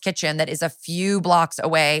in Hell's Kitchen that is a few blocks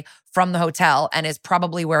away from the hotel and is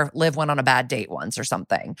probably where Liv went on a bad date once or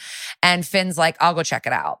something. And Finn's like, I'll go check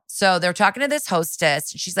it out. So they're talking to this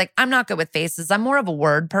hostess. She's like, I'm not good with faces. I'm more of a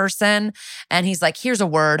word person. And he's like, here's a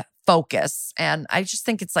word. Focus. And I just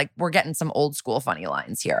think it's like we're getting some old school funny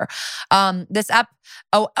lines here. And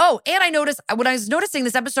I noticed when I was noticing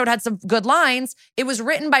this episode had some good lines, it was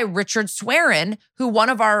written by Richard Swearin, who one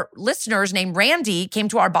of our listeners named Randy came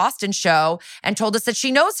to our Boston show and told us that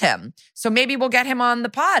she knows him. So maybe we'll get him on the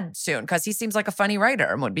pod soon because he seems like a funny writer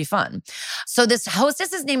and would be fun. So this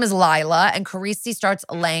hostess's name is Lila and Carisi starts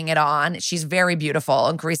laying it on. She's very beautiful.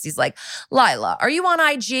 And Carisi's like, Lila, are you on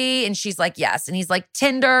IG? And she's like, yes. And he's like,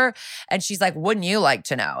 Tinder. And she's like, wouldn't you like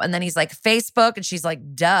to know? And then he's like, Facebook. And she's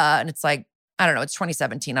like, duh. And it's like, I don't know. It's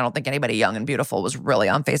 2017. I don't think anybody young and beautiful was really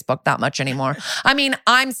on Facebook that much anymore. I mean,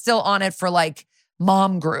 I'm still on it for like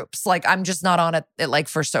mom groups. Like I'm just not on it like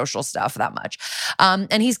for social stuff that much.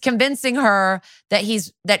 And he's convincing her that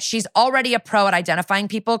she's already a pro at identifying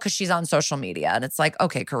people because she's on social media. And it's like,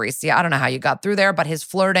 okay, Carisi, I don't know how you got through there, but his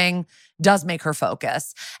flirting does make her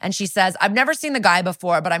focus. And she says, I've never seen the guy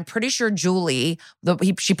before, but I'm pretty sure Julie,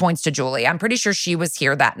 she points to Julie. I'm pretty sure she was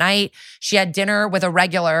here that night. She had dinner with a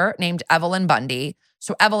regular named Evelyn Bundy.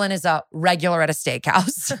 So Evelyn is a regular at a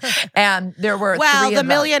steakhouse. And there were three the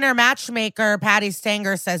millionaire matchmaker, Patty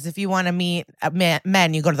Stanger, says if you want to meet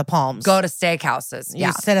men, you go to the Palms. Go to steakhouses.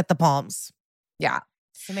 You sit at the Palms. Yeah.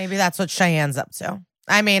 So maybe that's what Cheyenne's up to.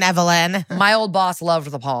 I mean, Evelyn. My old boss loved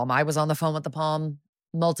the Palm. I was on the phone with the Palm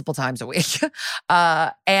multiple times a week.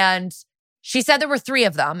 And she said there were 3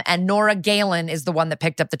 of them, and Nora Galen is the one that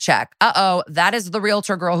picked up the check. That is the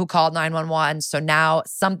realtor girl who called 911. So now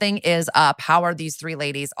something is up. How are these 3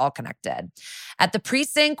 ladies all connected? At the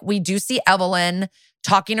precinct, we do see Evelyn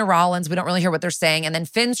talking to Rollins. We don't really hear what they're saying. And then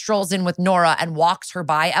Finn strolls in with Nora and walks her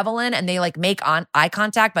by Evelyn, and they like make eye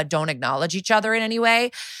contact, but don't acknowledge each other in any way.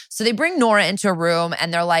 So they bring Nora into a room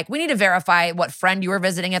and they're like, we need to verify what friend you were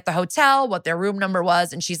visiting at the hotel, what their room number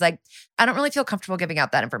was. And she's like, I don't really feel comfortable giving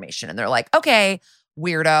out that information. And they're like, okay,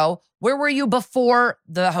 weirdo, where were you before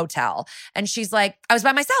the hotel? And she's like, I was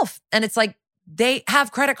by myself. And it's like, they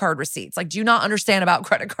have credit card receipts. Like, do you not understand about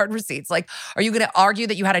credit card receipts? Like, are you going to argue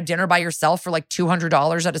that you had a dinner by yourself for like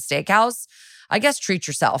 $200 at a steakhouse? I guess treat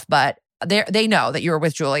yourself, but they know that you were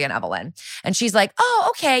with Julie and Evelyn. And she's like,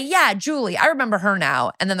 oh, okay, yeah, Julie, I remember her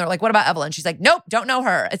now. And then they're like, what about Evelyn? She's like, nope, don't know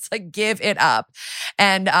her. It's like, give it up.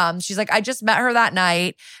 And she's like, I just met her that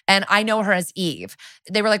night and I know her as Eve.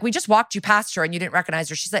 They were like, we just walked you past her and you didn't recognize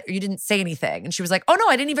her. She's like, you didn't say anything. And she was like, oh no,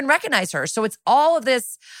 I didn't even recognize her. So it's all of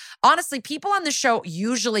this. Honestly, people on the show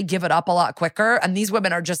usually give it up a lot quicker. And these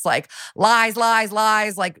women are just like, lies, lies,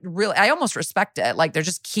 lies. Like really, I almost respect it. Like they're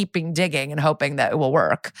just keeping digging and hoping that it will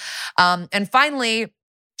work. And finally,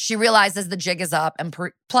 she realizes the jig is up and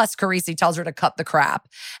plus Carisi tells her to cut the crap.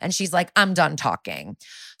 And she's like, I'm done talking.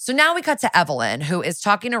 So now we cut to Evelyn, who is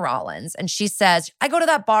talking to Rollins. And she says, I go to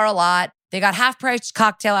that bar a lot. They got half-price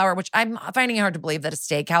cocktail hour, which I'm finding it hard to believe that a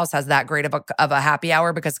steakhouse has that great of a happy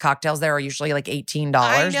hour because cocktails there are usually like $18.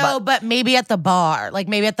 I know, but maybe at the bar. Like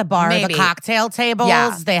maybe at the bar, the cocktail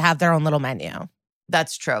tables, they have their own little menu.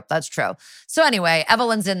 That's true. That's true. So anyway,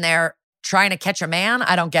 Evelyn's in there trying to catch a man.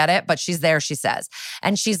 I don't get it, but she's there, she says.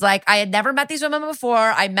 And she's like, I had never met these women before.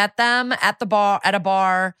 I met them at a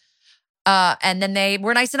bar. And then they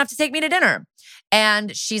were nice enough to take me to dinner.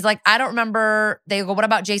 And she's like, I don't remember. They go, what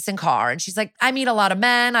about Jason Carr? And she's like, I meet a lot of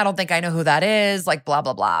men. I don't think I know who that is. Like, blah,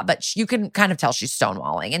 blah, blah. But you can kind of tell she's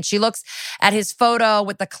stonewalling. And she looks at his photo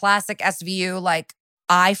with the classic SVU, like,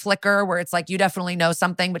 eye flicker, where it's like, you definitely know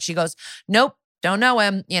something. But she goes, nope. Don't know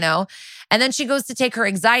him, And then she goes to take her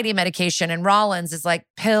anxiety medication and Rollins is like,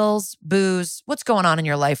 pills, booze, what's going on in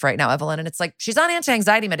your life right now, Evelyn? And it's like, she's on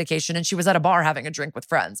anti-anxiety medication and she was at a bar having a drink with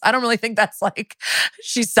friends. I don't really think that's like,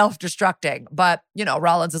 she's self-destructing, but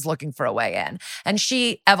Rollins is looking for a way in. And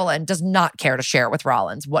Evelyn, does not care to share with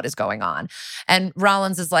Rollins what is going on. And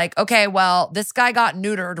Rollins is like, okay, well, this guy got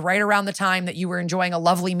neutered right around the time that you were enjoying a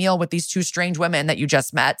lovely meal with these two strange women that you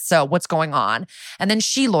just met. So what's going on? And then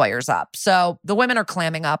she lawyers up. So the women are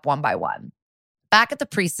clamming up one by one. Back at the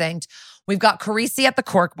precinct, we've got Carisi at the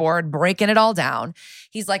corkboard breaking it all down.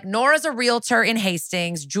 He's like, Nora's a realtor in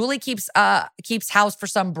Hastings. Julie keeps house for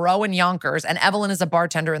some bro in Yonkers, and Evelyn is a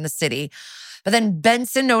bartender in the city. But then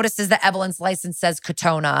Benson notices that Evelyn's license says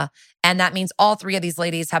Katona, and that means all three of these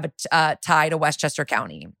ladies have a tie to Westchester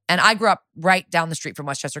County. And I grew up right down the street from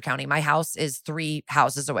Westchester County. My house is 3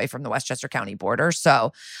 houses away from the Westchester County border.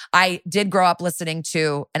 So I did grow up listening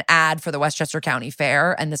to an ad for the Westchester County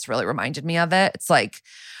Fair, and this really reminded me of it. It's like,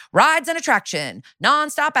 rides and attraction,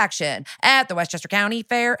 nonstop action at the Westchester County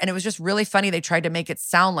Fair. And it was just really funny. They tried to make it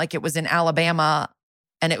sound like it was in Alabama,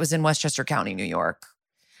 and it was in Westchester County, New York.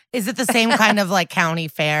 Is it the same kind of like county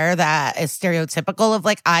fair that is stereotypical of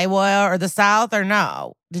like Iowa or the South or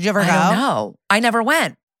no? Did you ever go? I don't know. I never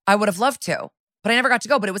went. I would have loved to, but I never got to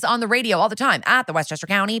go. But it was on the radio all the time at the Westchester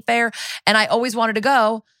County Fair. And I always wanted to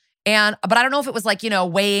go. But I don't know if it was like,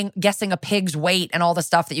 guessing a pig's weight and all the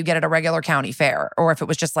stuff that you get at a regular county fair, or if it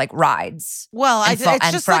was just like rides. Well, it's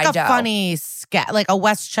just like a funny sketch. Like a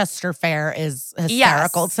Westchester Fair is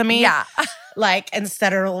hysterical to me. Yeah. Like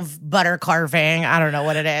instead of butter carving, I don't know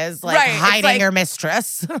what it is. Like hiding like, your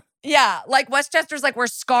mistress. Yeah. Like Westchester's like where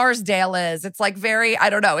Scarsdale is. It's like very, I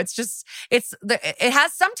don't know. It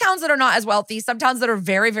has some towns that are not as wealthy, some towns that are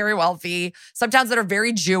very, very wealthy, some towns that are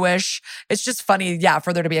very Jewish. It's just funny,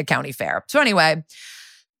 for there to be a county fair. So anyway,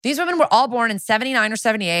 these women were all born in 79 or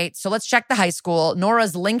 78. So let's check the high school.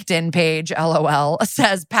 Nora's LinkedIn page, LOL,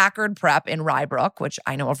 says Packard Prep in Rybrook, which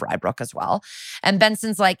I know of Rybrook as well. And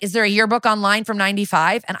Benson's like, is there a yearbook online from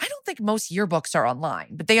 95? And I don't think most yearbooks are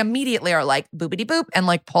online, but they immediately are like boopity boop and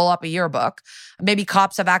like pull up a yearbook. Maybe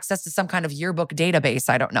cops have access to some kind of yearbook database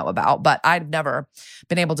I don't know about, but I've never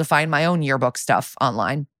been able to find my own yearbook stuff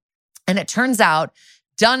online. And it turns out,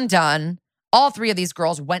 done. All 3 of these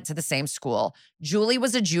girls went to the same school. Julie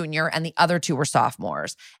was a junior and the other 2 were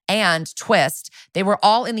sophomores. And twist, they were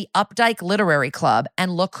all in the Updike Literary Club.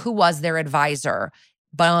 And look who was their advisor.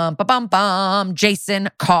 Jason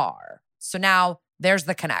Carr. So now there's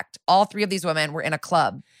the connect. All 3 of these women were in a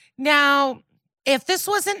club. Now, if this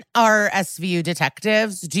wasn't our SVU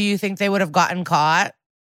detectives, do you think they would have gotten caught?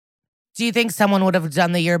 Do you think someone would have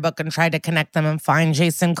done the yearbook and tried to connect them and find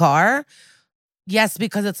Jason Carr? Yes,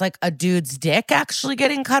 because it's like a dude's dick actually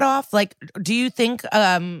getting cut off. Like, do you think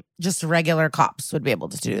just regular cops would be able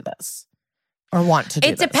to do this or want to do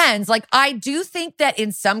this? It depends. Like, I do think that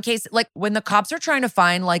in some cases, like when the cops are trying to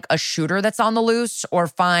find like a shooter that's on the loose or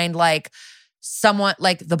find like someone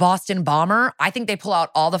like the Boston bomber, I think they pull out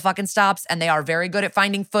all the fucking stops and they are very good at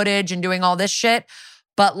finding footage and doing all this shit.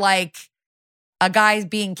 But like a guy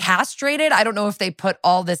being castrated, I don't know if they put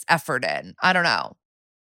all this effort in. I don't know.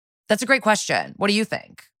 That's a great question. What do you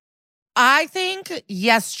think? I think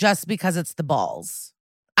yes, just because it's the balls.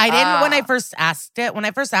 I didn't when I first asked it. When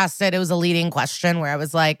I first asked it, it was a leading question where I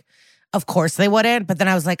was like, of course they wouldn't. But then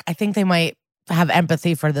I was like, I think they might have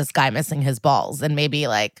empathy for this guy missing his balls and maybe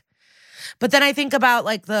like. But then I think about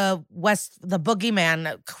like the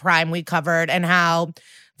boogeyman crime we covered and how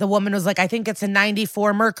the woman was like, I think it's a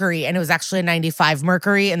 94 Mercury. And it was actually a 95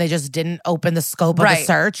 Mercury. And they just didn't open the scope of the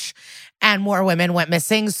search. And more women went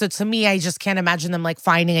missing. So to me, I just can't imagine them like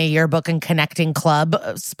finding a yearbook and connecting club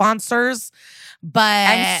sponsors.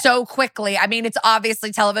 And so quickly. I mean, it's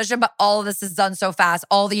obviously television, but all of this is done so fast.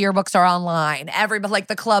 All the yearbooks are online. Like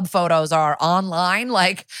the club photos are online.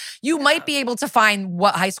 Like you might be able to find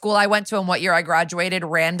what high school I went to and what year I graduated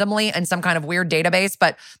randomly in some kind of weird database,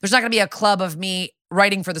 but there's not going to be a club of me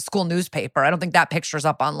writing for the school newspaper. I don't think that picture's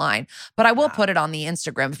up online, but I will put it on the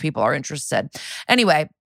Instagram if people are interested. Anyway,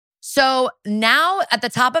 so now at the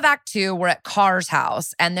top of Act 2, we're at Carr's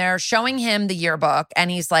house and they're showing him the yearbook.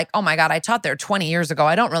 And he's like, oh my God, I taught there 20 years ago.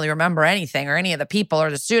 I don't really remember anything or any of the people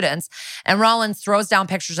or the students. And Rollins throws down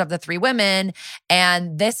pictures of the 3 women.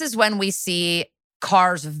 And this is when we see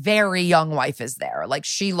Carr's very young wife is there. Like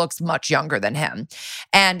she looks much younger than him.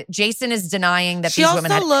 And Jason is denying that these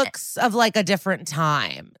women She also looks of like a different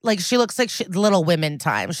time. Like she looks like Little Women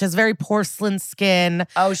time. She has very porcelain skin.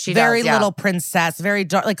 Oh, she very does, yeah. Little Princess, very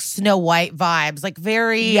dark, like Snow White vibes, like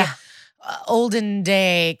very olden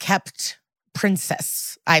day kept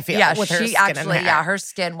princess, I feel. Yeah, with her she skin actually, and hair. her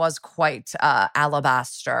skin was quite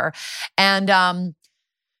alabaster. And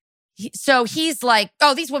so he's like,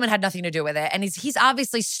 oh, these women had nothing to do with it. And he's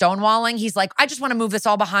obviously stonewalling. He's like, I just want to move this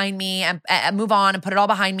all behind me and move on and put it all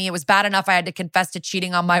behind me. It was bad enough I had to confess to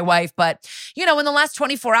cheating on my wife. But, in the last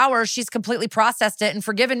 24 hours, she's completely processed it and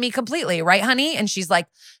forgiven me completely. Right, honey? And she's like,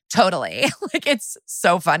 totally. Like, it's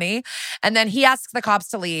so funny. And then he asks the cops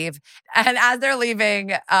to leave. And as they're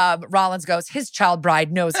leaving, Rollins goes, his child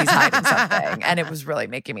bride knows he's hiding something. And it was really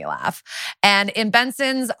making me laugh. And in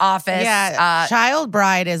Benson's office. Yeah, child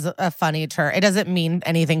bride is a funny term. It doesn't mean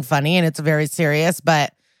anything funny and it's very serious,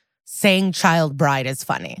 but saying child bride is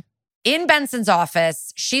funny. In Benson's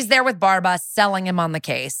office, she's there with Barba selling him on the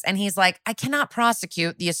case. And he's like, I cannot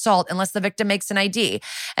prosecute the assault unless the victim makes an ID.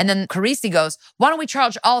 And then Carisi goes, why don't we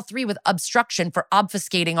charge all 3 with obstruction for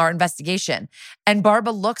obfuscating our investigation? And Barba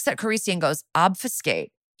looks at Carisi and goes,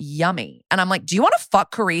 obfuscate. Yummy. And I'm like, do you want to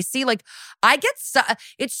fuck Carisi? Like,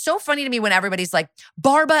 it's so funny to me when everybody's like,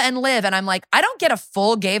 Barba and Liv. And I'm like, I don't get a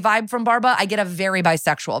full gay vibe from Barba. I get a very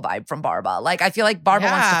bisexual vibe from Barba. Like, I feel like Barba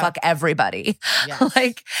wants to fuck everybody.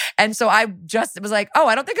 Yes. And so I just was like, oh,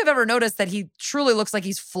 I don't think I've ever noticed that he truly looks like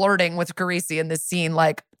he's flirting with Carisi in this scene,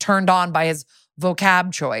 like turned on by his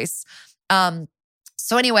vocab choice.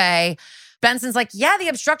 So anyway, Benson's like, yeah, the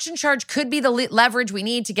obstruction charge could be the leverage we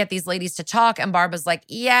need to get these ladies to talk. And Barba's like,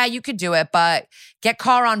 yeah, you could do it, but get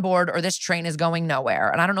Carr on board or this train is going nowhere.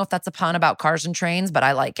 And I don't know if that's a pun about cars and trains, but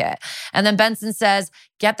I like it. And then Benson says,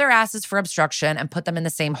 get their asses for obstruction and put them in the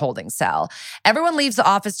same holding cell. Everyone leaves the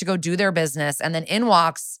office to go do their business. And then in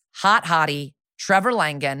walks hot hottie Trevor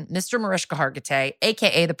Langan, Mr. Mariska Hargitay,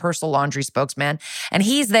 aka the personal laundry spokesman. And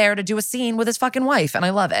he's there to do a scene with his fucking wife. And I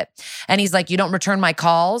love it. And he's like, you don't return my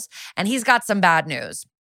calls. And he's got some bad news.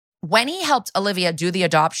 When he helped Olivia do the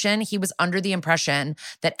adoption, he was under the impression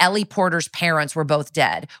that Ellie Porter's parents were both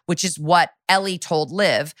dead, which is what Ellie told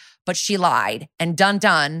Liv, but she lied. And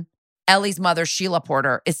dun, Ellie's mother, Sheila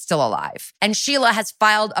Porter, is still alive. And Sheila has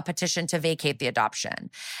filed a petition to vacate the adoption.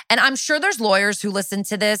 And I'm sure there's lawyers who listen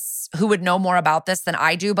to this who would know more about this than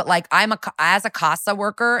I do. But like as a CASA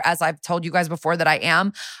worker, as I've told you guys before that I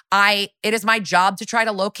am, it is my job to try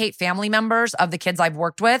to locate family members of the kids I've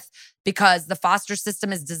worked with because the foster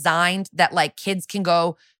system is designed that like kids can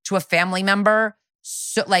go to a family member,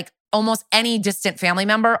 so like almost any distant family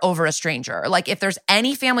member over a stranger. Like if there's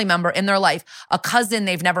any family member in their life, a cousin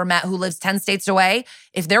they've never met who lives 10 states away,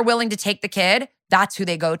 if they're willing to take the kid, that's who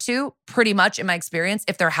they go to, pretty much in my experience,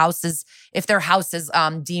 if their house is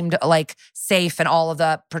deemed like safe and all of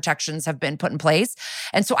the protections have been put in place.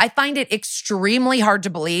 And so I find it extremely hard to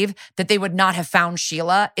believe that they would not have found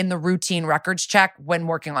Sheila in the routine records check when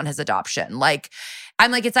working on his adoption. Like,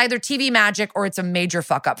 I'm like, it's either TV magic or it's a major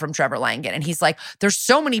fuck up from Trevor Langan. And he's like, there's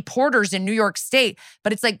so many Porters in New York State,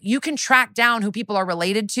 but it's like you can track down who people are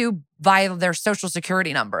related to via their social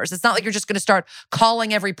security numbers. It's not like you're just going to start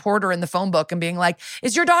calling every Porter in the phone book and being like,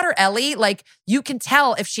 is your daughter Ellie? Like you can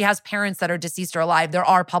tell if she has parents that are deceased or alive. There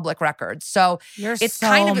are public records. So it's so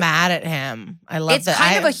kind of mad at him. I love that. It's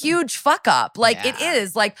kind of a huge fuck up. Like it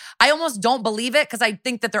is. Like I almost don't believe it because I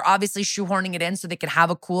think that they're obviously shoehorning it in so they can have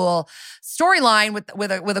a cool storyline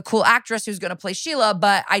with a cool actress who's going to play Sheila.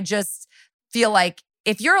 But I just feel like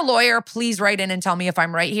if you're a lawyer, please write in and tell me if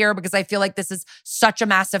I'm right here because I feel like this is such a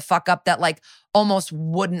massive fuck up that like almost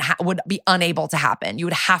would be unable to happen. You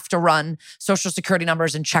would have to run social security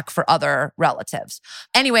numbers and check for other relatives.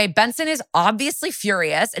 Anyway, Benson is obviously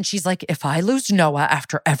furious and she's like, if I lose Noah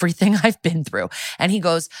after everything I've been through, and he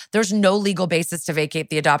goes, there's no legal basis to vacate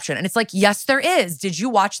the adoption. And it's like, yes, there is. Did you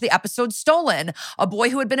watch the episode Stolen? A boy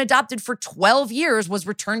who had been adopted for 12 years was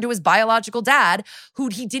returned to his biological dad, who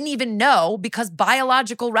he didn't even know because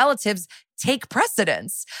biological relatives take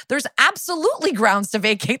precedence. There's absolutely grounds to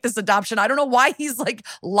vacate this adoption. I don't know why he's like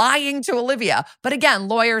lying to Olivia. But again,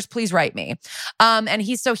 lawyers, please write me. And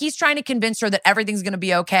he's trying to convince her that everything's going to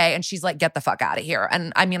be okay. And she's like, get the fuck out of here.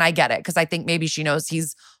 And I mean, I get it because I think maybe she knows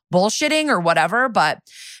he's bullshitting or whatever. But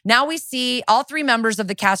now we see all 3 members of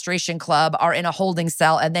the castration club are in a holding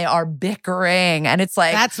cell and they are bickering. And it's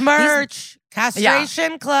like, that's merch.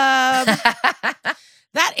 Castration club.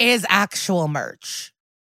 That is actual merch.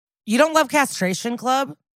 You don't love castration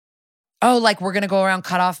club? Oh, like we're going to go around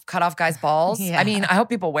cut off guys' balls? Yeah. I mean, I hope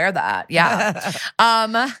people wear that. Yeah.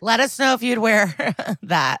 Let us know if you'd wear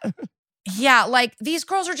that. Yeah, like these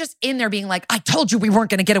girls are just in there being like, I told you we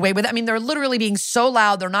weren't going to get away with it. I mean, they're literally being so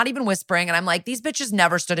loud. They're not even whispering. And I'm like, these bitches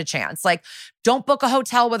never stood a chance. Like, don't book a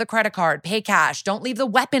hotel with a credit card. Pay cash. Don't leave the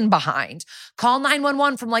weapon behind. Call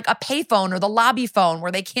 911 from like a payphone or the lobby phone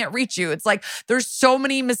where they can't reach you. It's like, there's so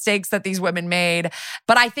many mistakes that these women made.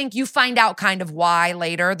 But I think you find out kind of why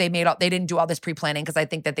later they didn't do all this pre-planning, because I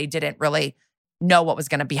think that they didn't really know what was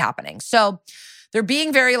going to be happening. So they're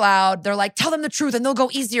being very loud. They're like, tell them the truth and they'll go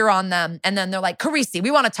easier on them. And then they're like, Carisi,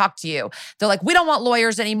 we want to talk to you. They're like, we don't want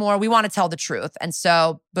lawyers anymore. We want to tell the truth. And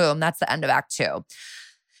so, boom, that's the end of Act 2.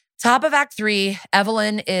 Top of Act 3,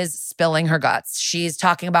 Evelyn is spilling her guts. She's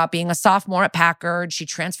talking about being a sophomore at Packard. She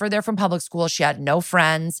transferred there from public school. She had no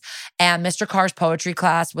friends. And Mr. Carr's poetry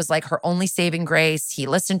class was like her only saving grace. He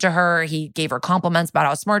listened to her. He gave her compliments about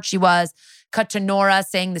how smart she was. Cut to Nora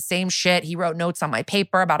saying the same shit. He wrote notes on my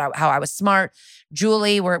paper about how I was smart.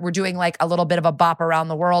 Julie, we're doing like a little bit of a bop around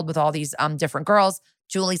the world with all these different girls.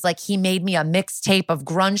 Julie's like, he made me a mixtape of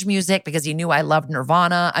grunge music because he knew I loved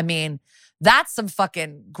Nirvana. I mean, that's some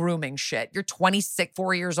fucking grooming shit. You're 26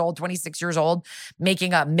 years old,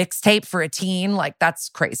 making a mixtape for a teen. Like, that's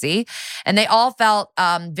crazy. And they all felt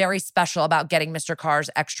very special about getting Mr. Carr's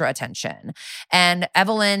extra attention. And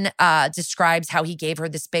Evelyn describes how he gave her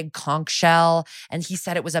this big conch shell. And he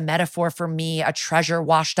said it was a metaphor for me, a treasure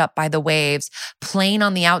washed up by the waves, plain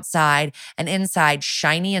on the outside and inside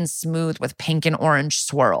shiny and smooth with pink and orange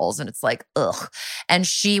swirls. And it's like, ugh. And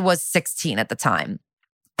she was 16 at the time.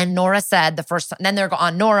 And Nora said then they're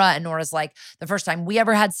on Nora, and Nora's like, the first time we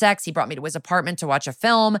ever had sex, he brought me to his apartment to watch a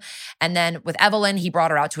film. And then with Evelyn, he brought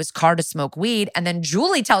her out to his car to smoke weed. And then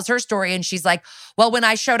Julie tells her story, and she's like, well, when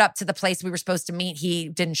I showed up to the place we were supposed to meet, he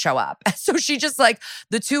didn't show up. So she just like,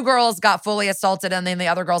 the 2 girls got fully assaulted, and then the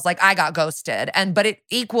other girl's like, I got ghosted. But it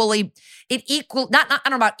not I don't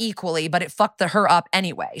know about equally, but it fucked her up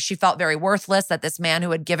anyway. She felt very worthless that this man who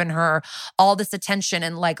had given her all this attention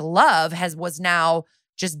and like love was now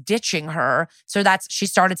just ditching her. So she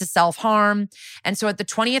started to self-harm. And so at the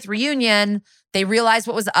 20th reunion, they realized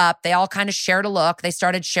what was up. They all kind of shared a look. They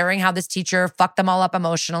started sharing how this teacher fucked them all up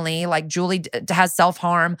emotionally. Like Julie has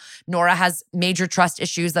self-harm. Nora has major trust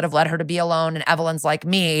issues that have led her to be alone. And Evelyn's like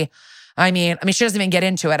me. I mean, she doesn't even get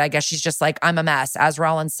into it. I guess she's just like, I'm a mess. As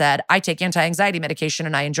Rollins said, I take anti-anxiety medication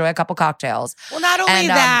and I enjoy a couple cocktails. Well, not only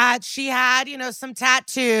that, she had, some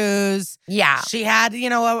tattoos. Yeah. She had,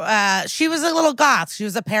 she was a little goth. She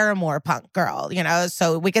was a Paramore punk girl,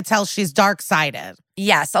 so we could tell she's dark-sided.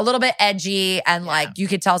 Yes, a little bit edgy and like you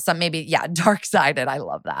could tell some dark-sided. I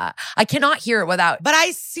love that. I cannot hear it without. But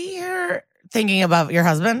I see her thinking about your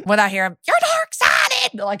husband. Without hearing, you're dark-sided.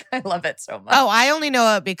 Like, I love it so much. Oh, I only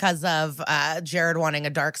know it because of Jared wanting a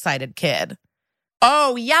dark-sided kid.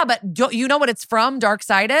 Oh, yeah, but do you know what it's from,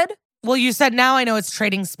 dark-sided? Well, you said now I know it's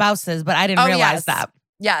trading spouses, but I didn't realize that.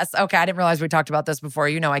 Yes. Okay. I didn't realize we talked about this before.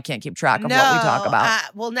 I can't keep track of what we talk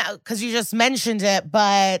about. Well, no, because you just mentioned it,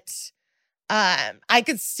 but I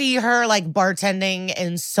could see her like bartending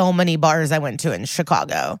in so many bars I went to in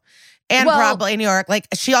Chicago. And probably New York. Like,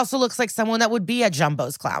 she also looks like someone that would be at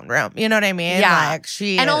Jumbo's Clown Room. You know what I mean? Yeah.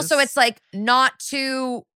 Like, also, it's like not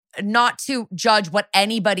to judge what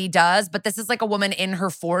anybody does, but this is like a woman in her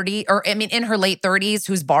in her late 30s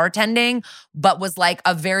who's bartending, but was like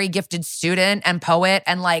a very gifted student and poet.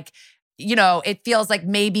 And like, it feels like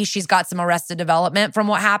maybe she's got some Arrested Development from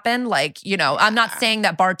what happened. Like, I'm not saying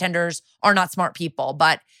that bartenders are not smart people,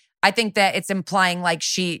 but I think that it's implying like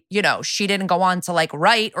she didn't go on to like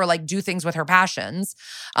write or like do things with her passions,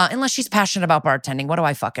 unless she's passionate about bartending. What do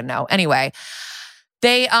I fucking know? Anyway,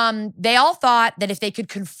 they all thought that if they could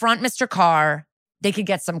confront Mr. Carr, they could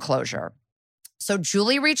get some closure. So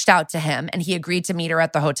Julie reached out to him and he agreed to meet her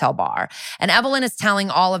at the hotel bar. And Evelyn is telling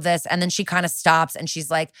all of this. And then she kind of stops and she's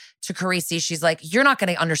like, to Carisi, she's like, you're not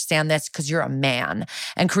going to understand this because you're a man.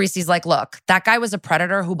 And Carisi's like, look, that guy was a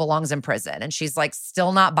predator who belongs in prison. And she's like,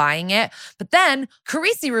 still not buying it. But then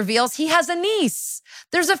Carisi reveals he has a niece.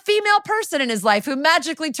 There's a female person in his life who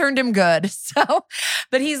magically turned him good.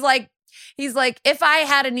 But he's like, He's like, if I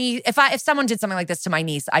had a niece, if someone did something like this to my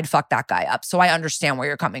niece, I'd fuck that guy up. So I understand where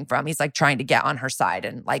you're coming from. He's like trying to get on her side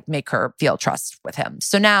and like make her feel trust with him.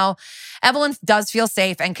 So now Evelyn does feel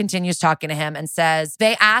safe and continues talking to him and says,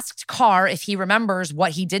 they asked Carr if he remembers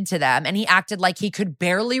what he did to them. And he acted like he could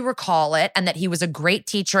barely recall it and that he was a great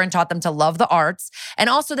teacher and taught them to love the arts. And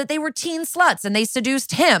also that they were teen sluts and they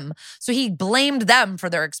seduced him. So he blamed them for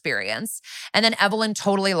their experience. And then Evelyn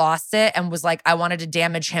totally lost it and was like, I wanted to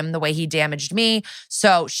damage him the way he damaged me.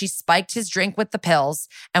 So she spiked his drink with the pills.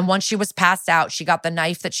 And once she was passed out, she got the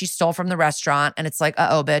knife that she stole from the restaurant. And it's like,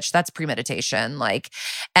 uh-oh, bitch, that's premeditation.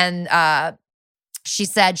 She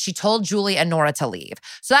said she told Julie and Nora to leave.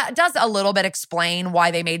 So that does a little bit explain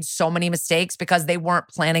wwhy they made so many mistakes, because they weren't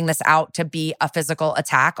planning this out to be a physical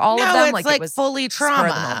attack, all of them. It's like it was fully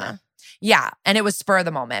trauma. Yeah, and it was spur of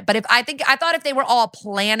the moment. But I thought if they were all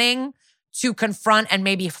planning to confront and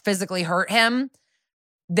maybe physically hurt him,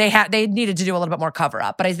 they needed to do a little bit more cover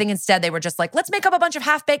up. But I think instead they were just like, let's make up a bunch of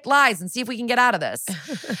half-baked lies and see if we can get out of this.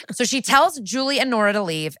 So she tells Julie and Nora to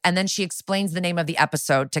leave, and then she explains the name of the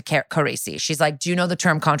episode to Carisi. She's like, do you know the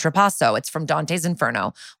term Contrapasso? It's from Dante's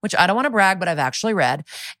Inferno, which I don't want to brag, but I've actually read.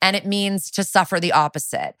 And it means to suffer the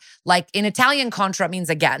opposite. Like in Italian, contra means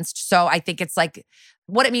against. So I think it's like,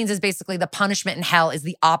 what it means is basically the punishment in hell is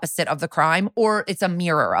the opposite of the crime, or it's a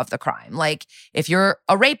mirror of the crime. Like if you're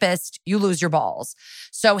a rapist, you lose your balls.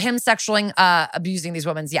 So him sexually abusing these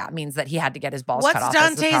women, means that he had to get his balls cut off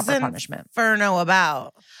as the proper punishment. What's Dante's Inferno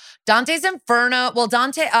about? Dante's Inferno. Well,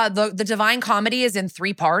 Dante, the Divine Comedy is in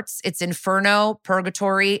 3 parts. It's Inferno,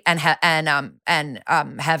 Purgatory, and Heaven,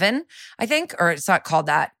 I think, or it's not called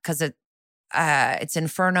that because it's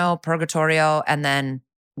Inferno, Purgatorio, and then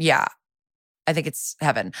I think it's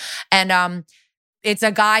Heaven. And it's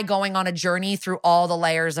a guy going on a journey through all the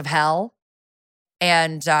layers of hell.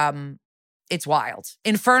 And it's wild.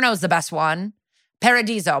 Inferno is the best one.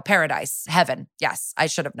 Paradiso, paradise, heaven. Yes, I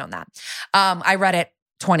should have known that. I read it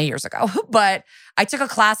 20 years ago, but I took a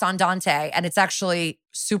class on Dante and it's actually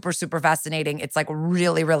super, super fascinating. It's like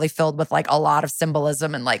really, really filled with like a lot of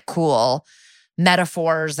symbolism and like cool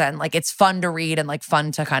metaphors, and like it's fun to read and like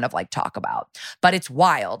fun to kind of like talk about. But it's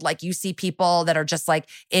wild. Like you see people that are just like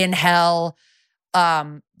in hell.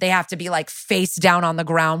 They have to be like face down on the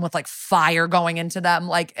ground with like fire going into them.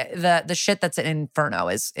 Like the shit that's in Inferno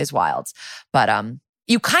is wild. But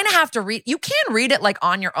you kind of have to read. You can read it like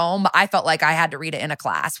on your own, but I felt like I had to read it in a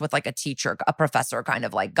class with like a teacher, a professor kind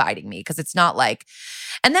of like guiding me, because it's not like.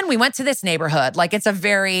 And then we went to this neighborhood. Like it's a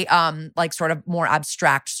very like sort of more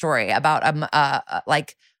abstract story about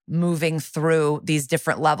like moving through these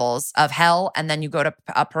different levels of hell, and then you go to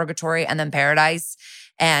purgatory and then paradise,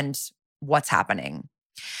 and what's happening.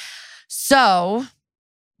 So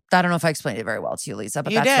I don't know if I explained it very well to you, Lisa,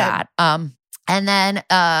 but that's that. And then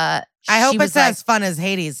I hope it's as fun as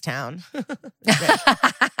Hades Town.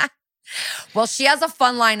 Well, she has a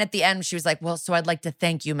fun line at the end. She was like, well, so I'd like to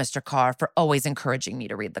thank you, Mr. Carr, for always encouraging me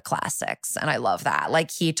to read the classics. And I love that.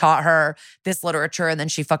 Like he taught her this literature and then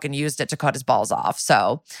she fucking used it to cut his balls off.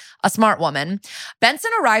 So a smart woman.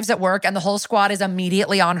 Benson arrives at work and the whole squad is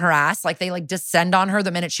immediately on her ass. Like they like descend on her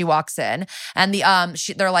the minute she walks in. And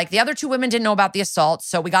they're like, the other 2 women didn't know about the assault,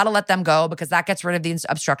 so we got to let them go because that gets rid of the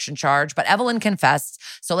obstruction charge. But Evelyn confessed,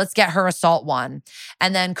 so let's get her assault 1.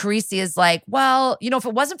 And then Carisi is like, well, you know, if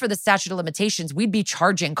it wasn't for the statute of limitations, we'd be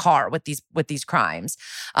charging Carr with these crimes.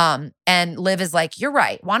 And Liv is like, you're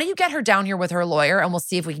right. Why don't you get her down here with her lawyer and we'll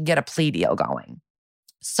see if we can get a plea deal going.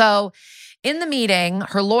 So in the meeting,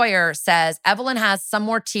 her lawyer says, Evelyn has some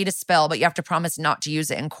more tea to spill, but you have to promise not to use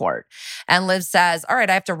it in court. And Liv says, all right,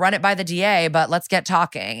 I have to run it by the DA, but let's get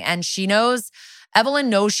talking. And Evelyn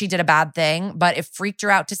knows she did a bad thing, but it freaked her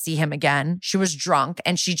out to see him again. She was drunk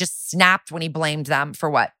and she just snapped when he blamed them for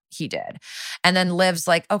what he did. And then Liv's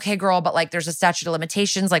like, okay, girl, but like there's a statute of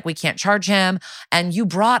limitations, like we can't charge him. And you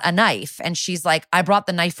brought a knife. And she's like, I brought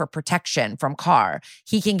the knife for protection from Carr.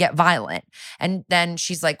 He can get violent. And then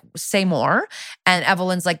she's like, say more. And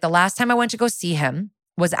Evelyn's like, the last time I went to go see him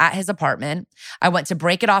was at his apartment. I went to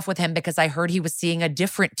break it off with him because I heard he was seeing a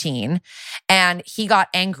different teen and he got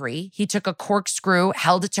angry. He took a corkscrew,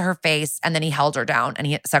 held it to her face, and then he held her down and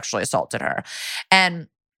he sexually assaulted her. And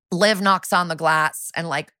Liv knocks on the glass and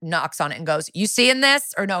like knocks on it and goes, you seeing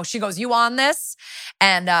this? Or no, she goes, you on this?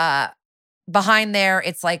 And behind there,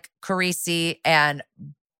 it's like Carisi and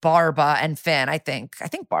Barba and Finn, I think. I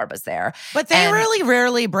think Barba's there. But they really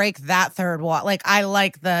rarely break that third wall. Like, I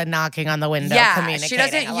like the knocking on the window communicating. She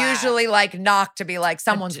doesn't usually like knock to be like,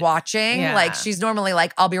 someone's watching. Yeah. Like, she's normally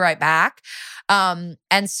like, I'll be right back. And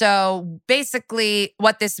so basically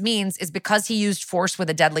what this means is because he used force with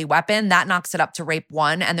a deadly weapon, that knocks it up to rape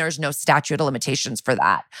 1, and there's no statute of limitations for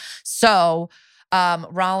that. So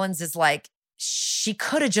Rollins is like, she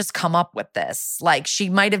could have just come up with this. Like, she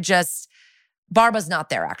might have just... Barba's not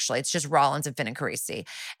there, actually. It's just Rollins and Finn and Carisi.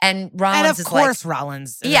 And Rollins is like... And of course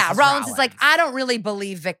Rollins. Yeah, Rollins is like, I don't really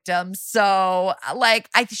believe victims. So, like,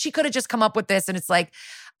 she could have just come up with this. And it's like,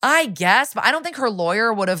 I guess, but I don't think her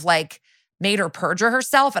lawyer would have, like, made her perjure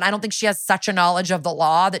herself. And I don't think she has such a knowledge of the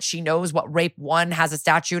law that she knows what rape 1 has a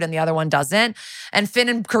statute and the other one doesn't. And Finn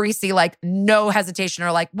and Carisi, like, no hesitation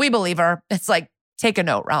are like, we believe her. It's like, take a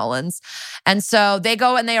note, Rollins. And so they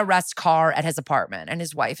go and they arrest Carr at his apartment. And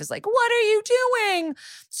his wife is like, what are you doing?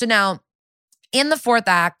 So now in the 4th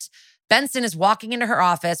act, Benson is walking into her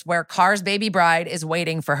office where Carr's baby bride is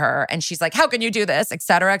waiting for her. And she's like, how can you do this? Et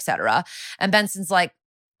cetera, et cetera. And Benson's like,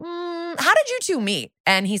 how did you two meet?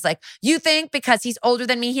 And he's like, you think because he's older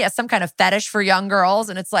than me, he has some kind of fetish for young girls?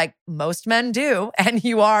 And it's like, most men do. And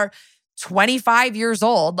you are 25 years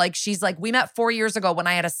old. Like, she's like, we met 4 years ago when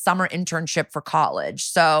I had a summer internship for college.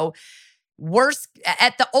 So worst,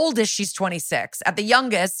 at the oldest, she's 26. At the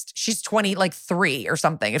youngest, she's 23 or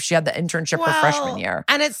something if she had the internship for freshman year.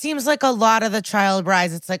 And it seems like a lot of the child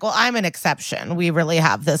brides, it's like, well, I'm an exception. We really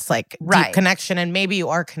have this like deep connection, and maybe you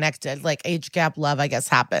are connected. Like, age gap love, I guess,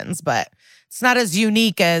 happens, but it's not as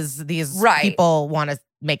unique as these people want to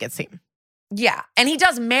make it seem. Yeah. And he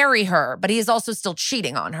does marry her, but he is also still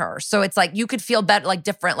cheating on her. So it's like, you could feel better, like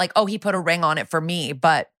different, like, oh, he put a ring on it for me,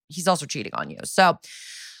 but he's also cheating on you. So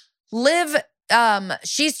Liv,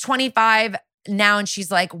 she's 25 now, and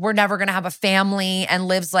she's like, we're never going to have a family. And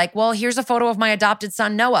Liv's like, well, here's a photo of my adopted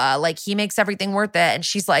son, Noah. Like, he makes everything worth it. And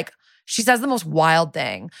she's like, she says the most wild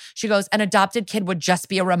thing. She goes, an adopted kid would just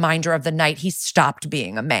be a reminder of the night he stopped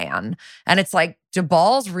being a man. And it's like, do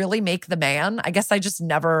balls really make the man? I guess I just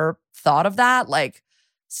never thought of that. Like,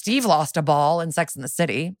 Steve lost a ball in Sex and the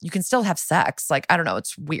City. You can still have sex. Like, I don't know.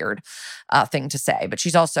 It's weird thing to say, but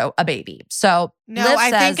she's also a baby. So no, Liv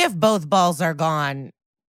I think if both balls are gone,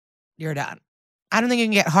 you're done. I don't think you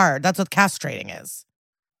can get hard. That's what castrating is.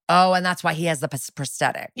 Oh, and that's why he has the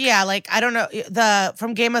prosthetic. Yeah, like, I don't know,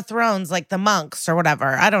 from Game of Thrones, like the monks or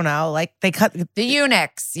whatever. I don't know. Like, they cut the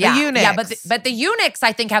eunuchs. Yeah, the eunuchs. Yeah, but the eunuchs,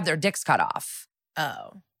 I think, have their dicks cut off.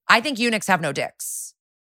 Oh, I think eunuchs have no dicks.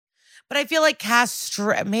 But I feel like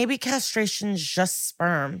maybe castration's just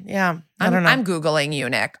sperm. Yeah, I don't know. I'm Googling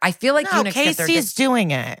eunuch. I feel like eunuchs get their Casey's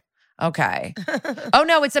doing it. Okay. Oh,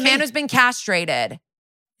 no, it's a man who's been castrated.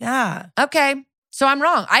 Yeah. Okay. So I'm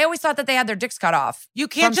wrong. I always thought that they had their dicks cut off. You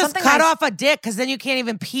can't just cut off a dick because then you can't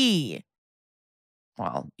even pee.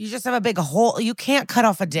 Well, you just have a big hole. You can't cut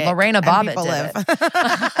off a dick. Lorena Bobbitt did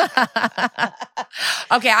it.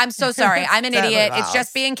 Okay, I'm so sorry. I'm an idiot. It's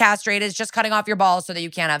just being castrated. It's just cutting off your balls so that you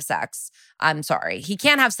can't have sex. I'm sorry. He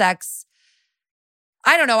can't have sex.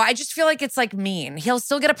 I don't know. I just feel like it's like mean. He'll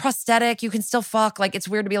still get a prosthetic. You can still fuck. Like, it's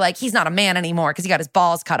weird to be like, he's not a man anymore because he got his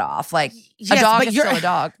balls cut off. Like, yes, a dog is still a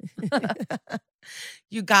dog.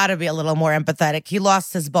 You got to be a little more empathetic. He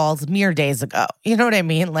lost his balls mere days ago. You know what I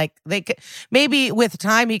mean? Like, maybe with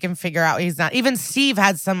time he can figure out he's not. Even Steve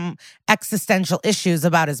had some existential issues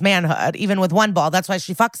about his manhood, even with one ball. That's why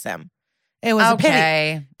she fucks him. It was a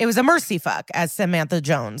pity. It was a mercy fuck, as Samantha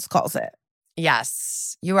Jones calls it.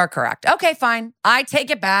 Yes, you are correct. Okay, fine. I take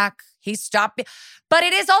it back. He stopped. But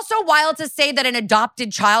it is also wild to say that an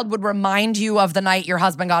adopted child would remind you of the night your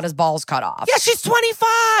husband got his balls cut off. Yeah, she's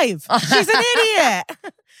 25. She's an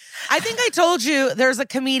idiot. I think I told you there's a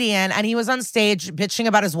comedian and he was on stage bitching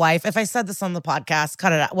about his wife. If I said this on the podcast,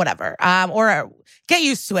 cut it out, whatever. Or get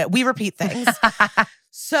used to it. We repeat things.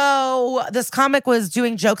 So this comic was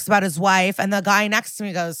doing jokes about his wife, and the guy next to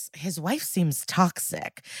me goes, his wife seems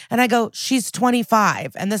toxic. And I go, she's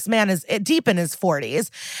 25, and this man is deep in his 40s.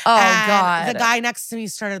 Oh, and God. The guy next to me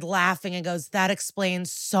started laughing and goes, that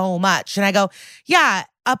explains so much. And I go, yeah,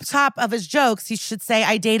 up top of his jokes, he should say,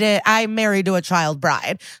 I'm married to a child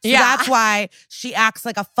bride. So that's why she acts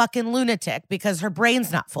like a fucking lunatic, because her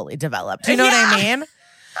brain's not fully developed. Do you know what I mean?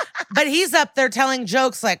 But he's up there telling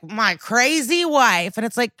jokes like, my crazy wife. And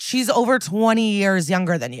it's like, she's over 20 years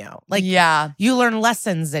younger than you. Like, you learn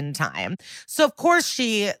lessons in time. So, of course,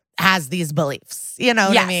 she has these beliefs. You know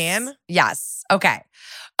what I mean? Yes. Okay.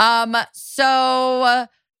 So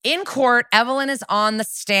In court, Evelyn is on the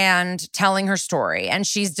stand telling her story, and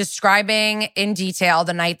she's describing in detail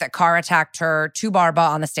the night that Carr attacked her to Barba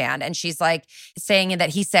on the stand. And she's like saying that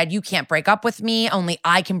he said, "You can't break up with me. Only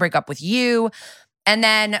I can break up with you." And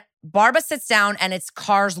then Barba sits down and it's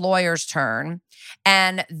Carr's lawyer's turn.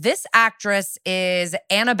 And this actress is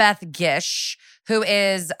Annabeth Gish, who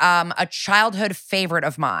is a childhood favorite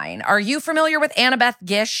of mine. Are you familiar with Annabeth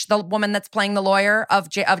Gish, the woman that's playing the lawyer of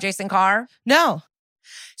Jason Carr? No.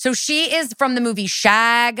 So she is from the movie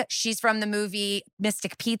Shag. She's from the movie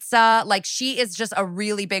Mystic Pizza. Like, she is just a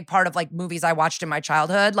really big part of like movies I watched in my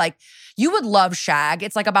childhood. Like, you would love Shag.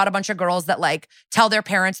 It's like about a bunch of girls that like tell their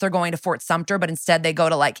parents they're going to Fort Sumter, but instead they go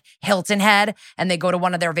to like Hilton Head and they go to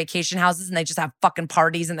one of their vacation houses and they just have fucking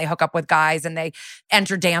parties and they hook up with guys and they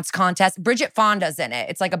enter dance contests. Bridget Fonda's in it.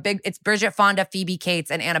 It's Bridget Fonda, Phoebe Cates,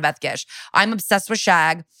 and Annabeth Gish. I'm obsessed with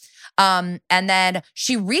Shag. And then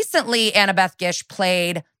she recently, Annabeth Gish,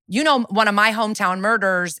 played, one of my hometown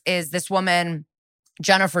murders is this woman,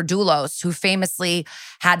 Jennifer Doulos, who famously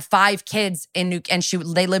had 5 kids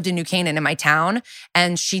they lived in New Canaan in my town,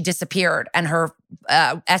 and she disappeared. And her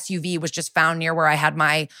SUV was just found near where I had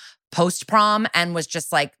my post-prom and was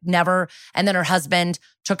just like never. And then her husband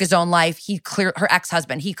took his own life. Her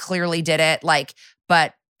ex-husband, he clearly did it. Like,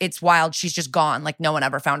 but it's wild. She's just gone. Like, no one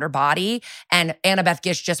ever found her body. And Annabeth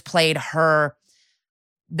Gish just played her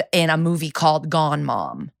in a movie called Gone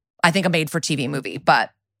Mom. I think a made-for-TV movie.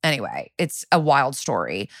 But anyway, it's a wild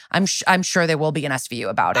story. I'm sure there will be an SVU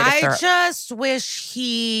about it. I just wish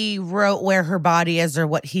he wrote where her body is or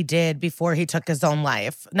what he did before he took his own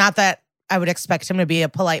life. Not that I would expect him to be a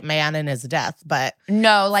polite man in his death, but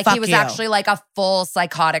no, like he was you. actually like a full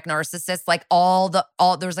psychotic narcissist. Like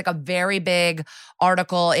there's like a very big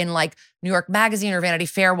article in like New York Magazine or Vanity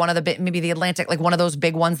Fair, maybe the Atlantic, like one of those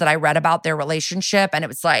big ones that I read about their relationship. And it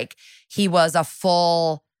was like, he was a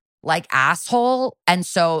full like asshole. And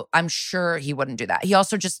so I'm sure he wouldn't do that. He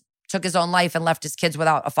also just took his own life and left his kids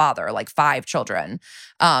without a father, like 5 children,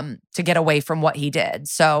 to get away from what he did.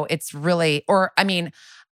 So it's really,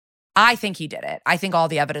 I think he did it. I think all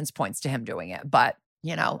the evidence points to him doing it, but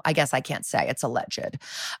I guess I can't say. It's alleged.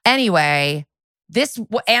 Anyway,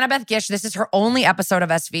 Annabeth Gish, this is her only episode of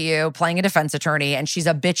SVU, playing a defense attorney, and she's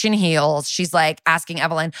a bitch in heels. She's like asking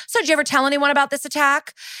Evelyn, "So did you ever tell anyone about this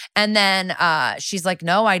attack?" And then she's like,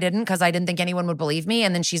 "No, I didn't, because I didn't think anyone would believe me."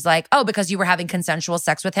 And then she's like, "Oh, because you were having consensual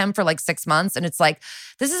sex with him for like 6 months." And it's like,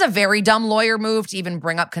 this is a very dumb lawyer move to even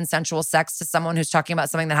bring up consensual sex to someone who's talking about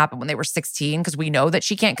something that happened when they were 16, because we know that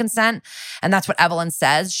she can't consent. And that's what Evelyn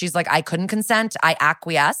says. She's like, "I couldn't consent. I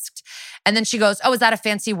acquiesced." And then she goes, "Oh, is that a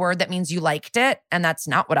fancy word that means you liked it?" And that's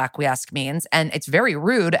not what acquiesce means. And it's very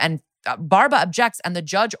rude. And Barba objects and the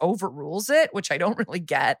judge overrules it, which I don't really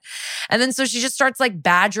get. And then so she just starts like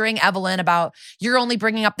badgering Evelyn about, "You're only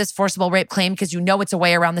bringing up this forcible rape claim because you know it's a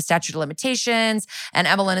way around the statute of limitations." And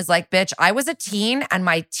Evelyn is like, "Bitch, I was a teen and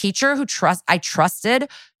my teacher who I trusted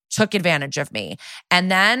took advantage of me."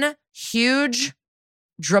 And then huge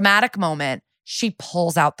dramatic moment, she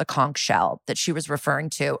pulls out the conch shell that she was referring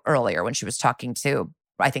to earlier when she was talking to,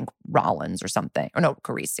 I think, Rollins or something, or no,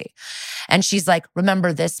 Carisi. And she's like,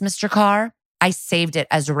 "Remember this, Mr. Carr? I saved it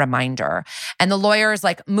as a reminder." And the lawyer is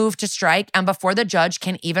like, moved to strike. And before the judge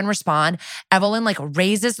can even respond, Evelyn like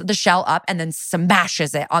raises the shell up and then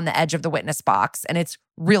smashes it on the edge of the witness box. And it's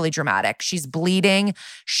really dramatic. She's bleeding,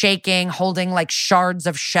 shaking, holding like shards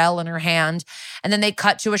of shell in her hand. And then they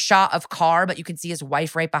cut to a shot of Carr, but you can see his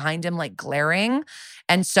wife right behind him, like glaring.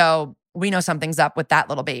 And so we know something's up with that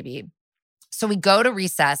little baby. So we go to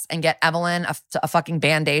recess and get Evelyn a fucking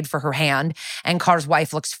Band-Aid for her hand. And Carr's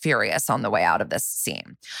wife looks furious on the way out of this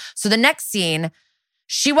scene. So the next scene,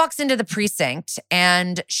 she walks into the precinct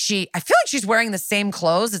and I feel like she's wearing the same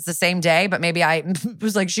clothes. It's the same day, but maybe it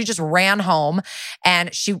was like she just ran home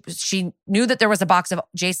and she knew that there was a box of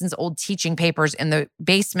Jason's old teaching papers in the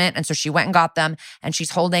basement. And so she went and got them, and she's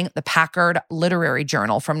holding the Packard Literary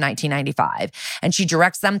Journal from 1995. And she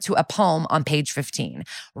directs them to a poem on page 15.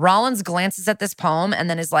 Rollins glances at this poem and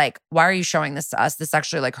then is like, "Why are you showing this to us? This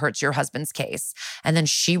actually like hurts your husband's case." And then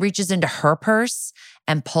she reaches into her purse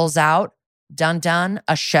and pulls out, dun,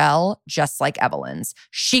 a shell just like Evelyn's.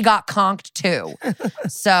 She got conked too.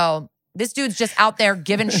 So this dude's just out there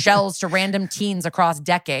giving shells to random teens across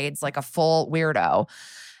decades like a full weirdo.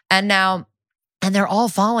 And they're all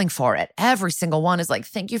falling for it. Every single one is like,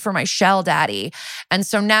 "Thank you for my shell, daddy." And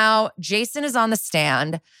so now Jason is on the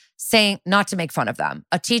stand saying, not to make fun of them,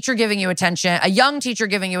 a teacher giving you attention, a young teacher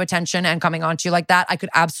giving you attention and coming on to you like that. I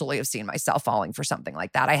could absolutely have seen myself falling for something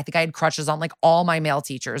like that. I think I had crushes on like all my male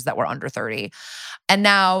teachers that were under 30. And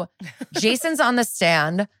now Jason's on the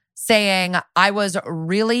stand saying, I was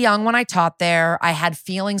really young when I taught there. I had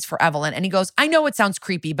feelings for Evelyn. And he goes, I know it sounds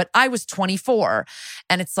creepy, but I was 24.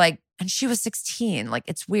 And it's like, and she was 16. Like,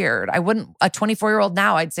 it's weird. I wouldn't, a 24-year-old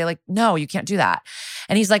now, I'd say like, no, you can't do that.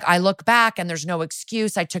 And he's like, I look back and there's no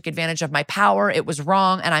excuse. I took advantage of my power. It was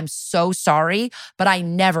wrong. And I'm so sorry, but I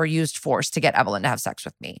never used force to get Evelyn to have sex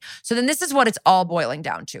with me. So then this is what it's all boiling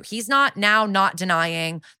down to. He's not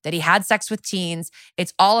denying that he had sex with teens.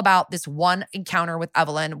 It's all about this one encounter with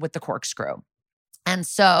Evelyn with the corkscrew. And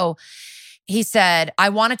so he said, I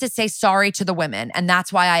wanted to say sorry to the women, and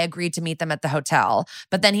that's why I agreed to meet them at the hotel.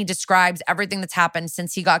 But then he describes everything that's happened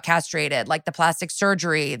since he got castrated, like the plastic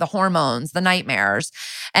surgery, the hormones, the nightmares.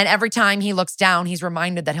 And every time he looks down, he's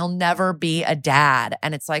reminded that he'll never be a dad.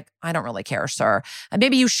 And it's like, I don't really care, sir. And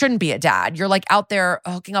maybe you shouldn't be a dad. You're like out there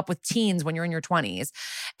hooking up with teens when you're in your 20s.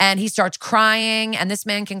 And he starts crying, and this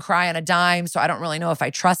man can cry on a dime. So I don't really know if I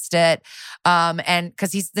trust it. And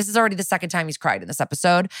because this is already the second time he's cried in this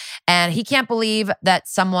episode. And he can't believe that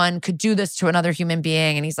someone could do this to another human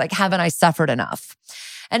being. And he's like, haven't I suffered enough?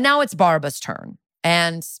 And now it's Barbara's turn.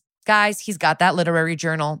 And guys, he's got that literary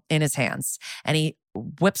journal in his hands. And he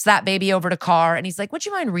whips that baby over to Carr. And he's like, would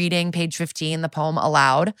you mind reading page 15, the poem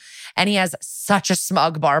aloud? And he has such a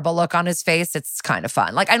smug Barbara look on his face. It's kind of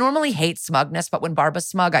fun. Like, I normally hate smugness, but when Barbara's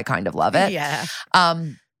smug, I kind of love it. Yeah.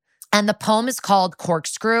 And the poem is called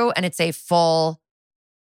Corkscrew, and it's a full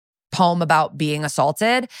poem about being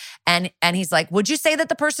assaulted. And he's like, would you say that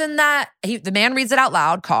the man reads it out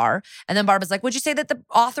loud, Carr. And then Barbara's like, would you say that the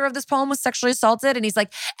author of this poem was sexually assaulted? And he's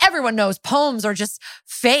like, everyone knows poems are just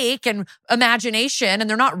fake and imagination and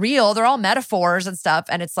they're not real. They're all metaphors and stuff.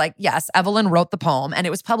 And it's like, yes, Evelyn wrote the poem and it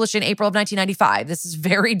was published in April of 1995. This is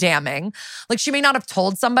very damning. Like, she may not have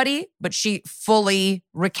told somebody, but she fully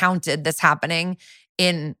recounted this happening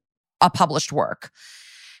in a published work.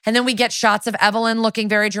 And then we get shots of Evelyn looking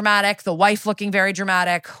very dramatic, the wife looking very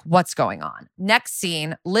dramatic. What's going on? Next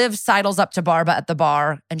scene, Liv sidles up to Barbara at the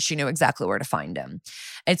bar, and she knew exactly where to find him.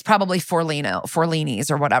 It's probably Forlini's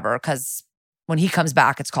or whatever, because when he comes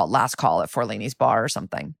back, it's called Last Call at Forlini's bar or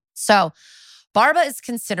something. So Barbara is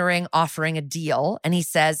considering offering a deal, and he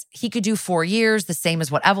says he could do 4 years, the same as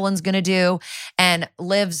what Evelyn's going to do. And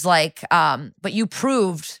Liv's like, but you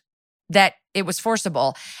proved that it was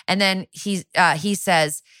forcible. And then he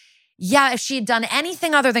says, yeah, if she had done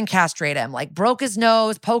anything other than castrate him, like broke his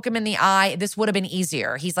nose, poke him in the eye, this would have been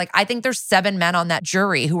easier. He's like, I think there's 7 men on that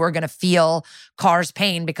jury who are going to feel Carr's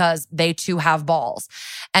pain because they too have balls.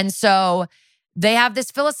 And so they have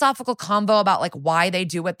this philosophical convo about like why they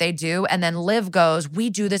do what they do. And then Liv goes, we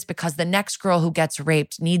do this because the next girl who gets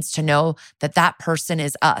raped needs to know that that person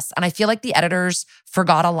is us. And I feel like the editors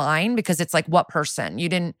forgot a line because it's like, what person? You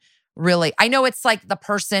didn't really. I know it's like the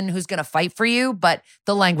person who's going to fight for you, but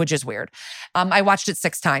the language is weird. I watched it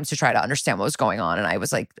 6 times to try to understand what was going on. And I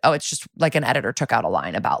was like, oh, it's just like an editor took out a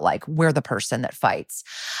line about like, we're the person that fights.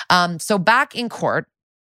 So back in court,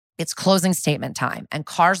 it's closing statement time. And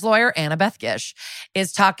Carr's lawyer, Annabeth Gish,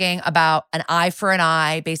 is talking about an eye for an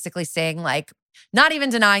eye, basically saying like, not even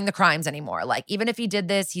denying the crimes anymore. Like, even if he did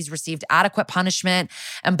this, he's received adequate punishment.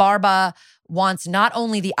 And Barbara wants not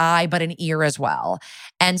only the eye, but an ear as well.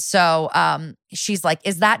 And so she's like,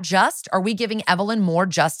 is that just? Are we giving Evelyn more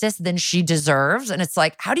justice than she deserves? And it's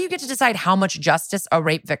like, how do you get to decide how much justice a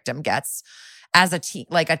rape victim gets as a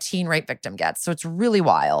teen rape victim gets? So it's really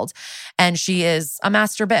wild. And she is a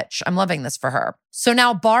master bitch. I'm loving this for her. So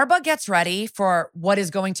now Barbara gets ready for what is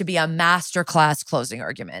going to be a masterclass closing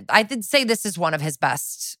argument. I did say this is one of his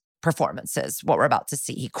best performances, what we're about to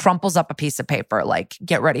see. He crumples up a piece of paper, like,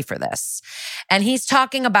 get ready for this. And he's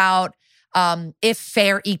talking about if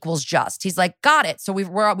fair equals just. He's like, got it. So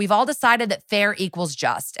we've all decided that fair equals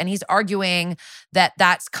just. And he's arguing that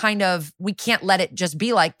that's kind of, we can't let it just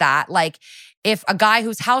be like that. Like, if a guy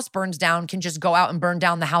whose house burns down can just go out and burn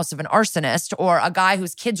down the house of an arsonist, or a guy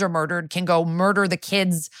whose kids are murdered can go murder the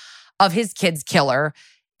kids of his kid's killer,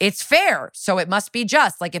 it's fair. So it must be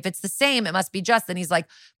just. Like, if it's the same, it must be just. And he's like,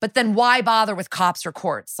 but then why bother with cops or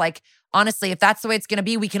courts? Like, honestly, if that's the way it's going to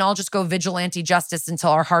be, we can all just go vigilante justice until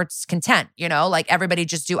our heart's content, you know? Like, everybody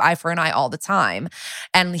just do eye for an eye all the time.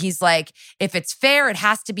 And he's like, if it's fair, it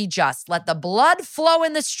has to be just. Let the blood flow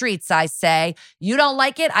in the streets, I say. You don't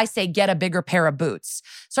like it? I say get a bigger pair of boots.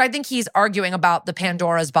 So I think he's arguing about the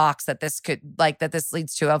Pandora's box that this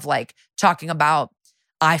leads to, of like talking about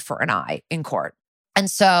eye for an eye in court. And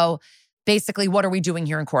so basically, what are we doing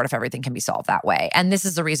here in court if everything can be solved that way? And this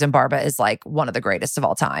is the reason Barba is like one of the greatest of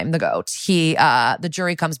all time, the GOAT. The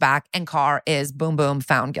jury comes back and Carr is boom, boom,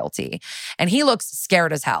 found guilty. And he looks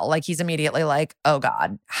scared as hell. Like he's immediately like, oh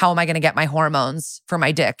God, how am I going to get my hormones for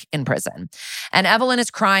my dick in prison? And Evelyn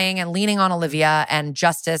is crying and leaning on Olivia, and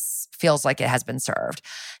justice feels like it has been served.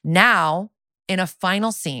 Now, in a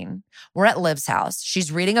final scene, we're at Liv's house.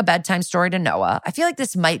 She's reading a bedtime story to Noah. I feel like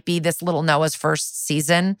this might be this little Noah's first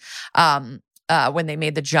season when they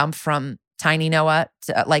made the jump from tiny Noah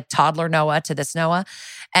to like toddler Noah to this Noah.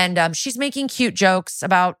 And she's making cute jokes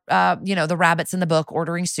about, the rabbits in the book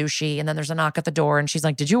ordering sushi. And then there's a knock at the door and she's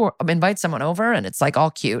like, did you invite someone over? And it's like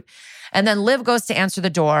all cute. And then Liv goes to answer the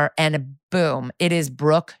door and boom, it is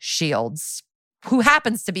Brooke Shields, who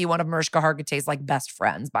happens to be one of Mariska Hargitay's like best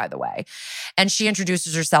friends, by the way. And she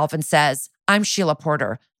introduces herself and says, I'm Sheila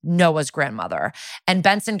Porter, Noah's grandmother. And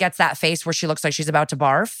Benson gets that face where she looks like she's about to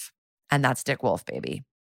barf. And that's Dick Wolf, baby.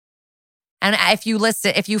 And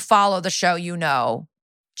if you follow the show, you know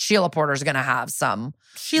Sheila Porter's going to have some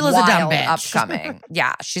Sheila's a dumb bitch. Upcoming.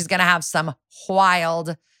 Yeah, she's going to have some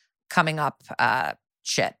wild coming up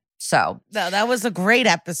shit. So that was a great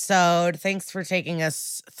episode. Thanks for taking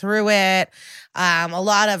us through it. A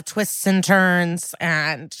lot of twists and turns,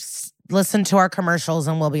 and just listen to our commercials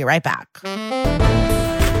and we'll be right back.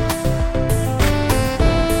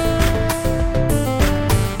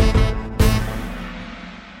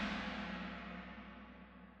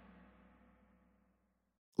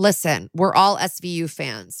 Listen, we're all SVU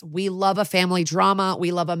fans. We love a family drama.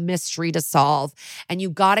 We love a mystery to solve. And you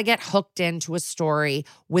got to get hooked into a story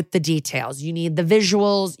with the details. You need the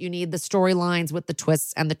visuals. You need the storylines with the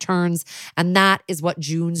twists and the turns. And that is what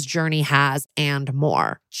June's Journey has and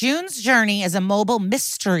more. June's Journey is a mobile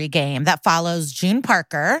mystery game that follows June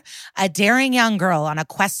Parker, a daring young girl on a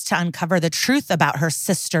quest to uncover the truth about her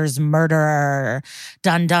sister's murderer.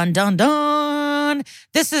 Dun, dun, dun, dun.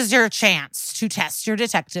 This is your chance to test your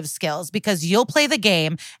detective skills because you'll play the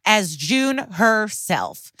game as June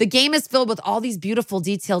herself. The game is filled with all these beautiful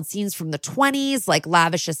detailed scenes from the 20s, like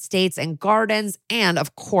lavish estates and gardens. And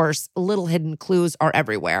of course, little hidden clues are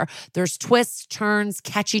everywhere. There's twists, turns,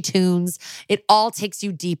 catchy tunes. It all takes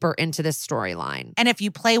you deeper into this storyline. And if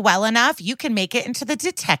you play well enough, you can make it into the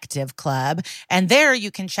detective club. And there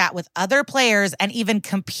you can chat with other players and even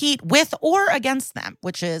compete with or against them,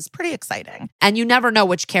 which is pretty exciting. And you never know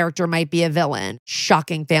which character might be a villain.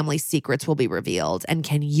 Shocking family secrets will be revealed. And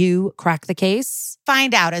can you crack the case?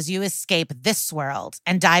 Find out as you escape this world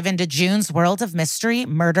and dive into June's world of mystery,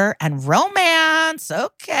 murder, and romance.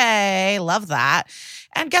 Okay, love that.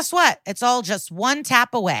 And guess what? It's all just one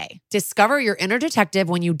tap away. Discover your inner detective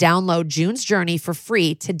when you download June's Journey for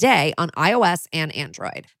free today on iOS and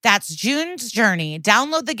Android. That's June's Journey.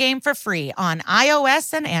 Download the game for free on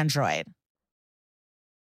iOS and Android.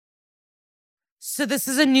 So this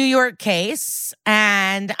is a New York case,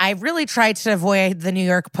 and I really tried to avoid the New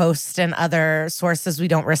York Post and other sources we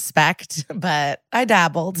don't respect, but I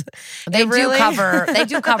dabbled. They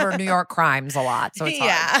do cover New York crimes a lot, so it's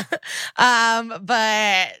hard. Yeah.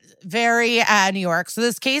 But very New York. So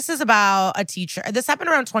this case is about a teacher. This happened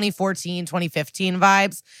around 2014, 2015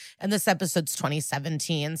 vibes, and this episode's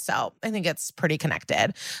 2017, so I think it's pretty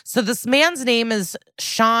connected. So this man's name is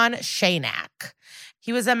Sean Shanak.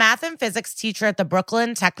 He was a math and physics teacher at the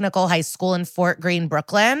Brooklyn Technical High School in Fort Greene,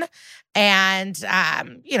 Brooklyn. And,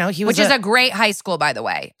 he was— Which is a great high school, by the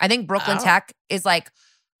way. I think Brooklyn Tech is like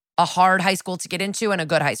a hard high school to get into and a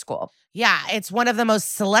good high school. Yeah, it's one of the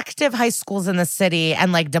most selective high schools in the city.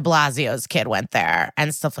 And like de Blasio's kid went there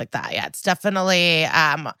and stuff like that. Yeah, it's definitely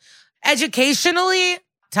educationally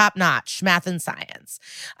top notch, math and science.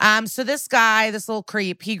 So this guy, this little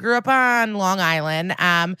creep, he grew up on Long Island.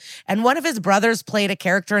 And one of his brothers played a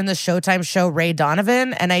character in the Showtime show Ray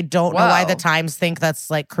Donovan. And I don't know why the Times think that's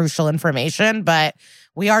like crucial information, but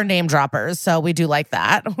we are name droppers. So we do like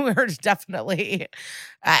that. We're definitely,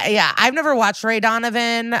 I've never watched Ray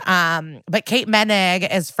Donovan. But Kate Menig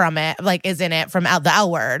is in it from the L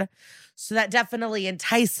Word. So that definitely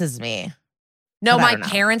entices me. No, my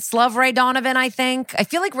parents love Ray Donovan, I think. I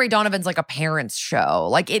feel like Ray Donovan's like a parents show.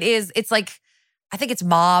 Like it's like, I think it's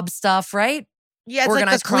mob stuff, right? Yeah, it's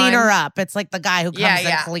organized like the cleaner crime. up. It's like the guy who comes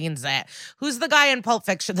and cleans it. Who's the guy in Pulp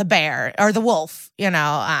Fiction? The bear or the wolf,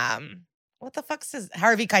 what the fuck's his—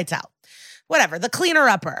 Harvey Keitel. Whatever, the cleaner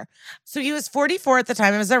upper. So he was 44 at the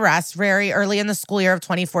time of his arrest, very early in the school year of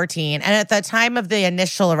 2014. And at the time of the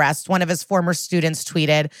initial arrest, one of his former students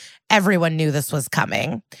tweeted, everyone knew this was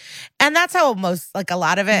coming. And that's how a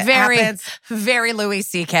lot of it happens. Very Louis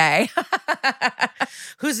C.K.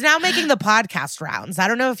 Who's now making the podcast rounds. I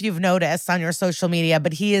don't know if you've noticed on your social media,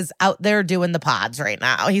 but he is out there doing the pods right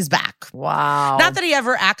now. He's back. Wow. Not that he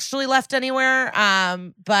ever actually left anywhere,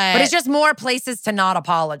 but it's just more places to not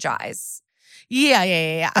apologize.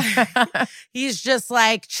 Yeah. He's just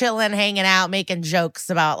like chilling, hanging out, making jokes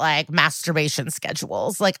about like masturbation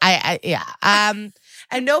schedules. Like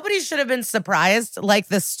and nobody should have been surprised like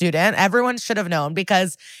this student. Everyone should have known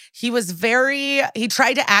because he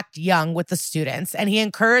tried to act young with the students and he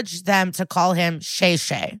encouraged them to call him Shay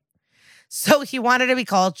Shay. So he wanted to be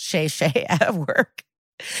called Shay Shay at work.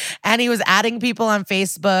 And he was adding people on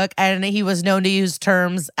Facebook and he was known to use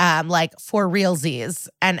terms like for realsies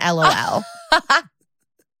and LOL.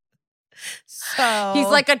 So he's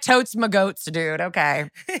like a totes my goats dude. Okay.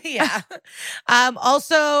 Yeah.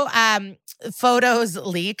 Also, photos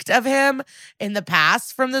leaked of him in the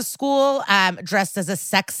past from the school dressed as a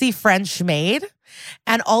sexy French maid.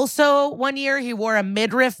 And also one year he wore a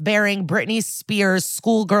midriff-bearing Britney Spears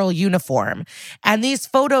schoolgirl uniform. And these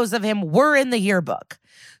photos of him were in the yearbook.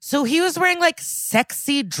 So he was wearing like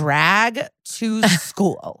sexy drag to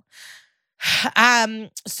school. He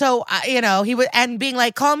would, and being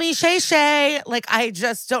like, call me Shay Shay. Like, I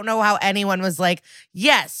just don't know how anyone was like,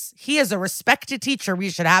 yes, he is a respected teacher we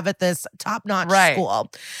should have at this top-notch school.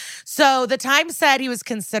 So the Times said he was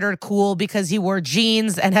considered cool because he wore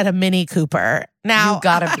jeans and had a Mini Cooper. Now, you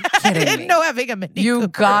gotta be kidding me. I didn't know having a Mini Cooper. You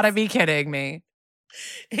gotta be kidding me.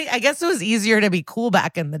 I guess it was easier to be cool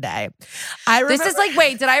back in the day. This is like,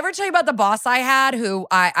 wait, did I ever tell you about the boss I had who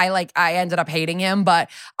I ended up hating him, but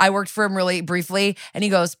I worked for him really briefly and he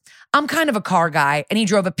goes, I'm kind of a car guy. And he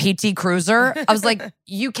drove a PT Cruiser. I was like,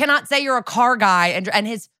 you cannot say you're a car guy. And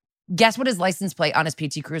guess what his license plate on his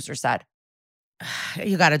PT Cruiser said?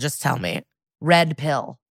 You got to just tell me. Red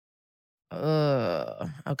pill.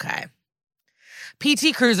 Okay.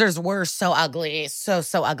 PT Cruisers were so ugly, so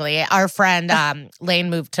ugly. Our friend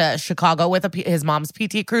Lane moved to Chicago with his mom's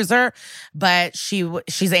PT Cruiser, but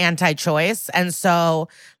she's anti-choice, and so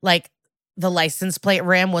like the license plate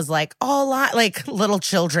rim was like like little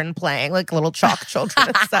children playing, like little chalk children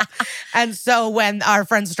and stuff. And so when our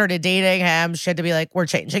friends started dating him, she had to be like, we're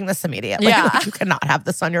changing this immediately. Yeah. Like, you cannot have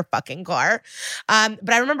this on your fucking car. But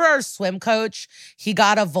I remember our swim coach, he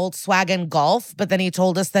got a Volkswagen Golf, but then he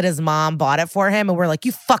told us that his mom bought it for him. And we're like,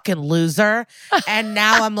 you fucking loser. And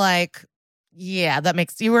now I'm like, yeah,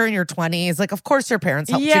 you were in your 20s. Like, of course your parents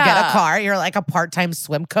helped you get a car. You're like a part-time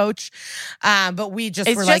swim coach. But we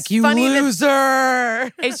just were like, you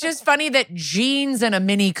loser. It's just funny that jeans and a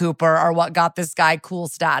Mini Cooper are what got this guy cool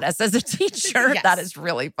status as a teacher. Yes. That is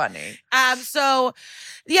really funny.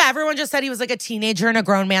 Everyone just said he was like a teenager in a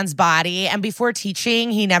grown man's body. And before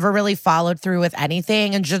teaching, he never really followed through with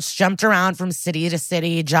anything and just jumped around from city to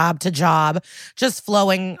city, job to job, just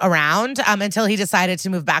flowing around until he decided to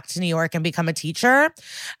move back to New York and become a teacher.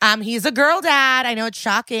 He's a girl dad. I know it's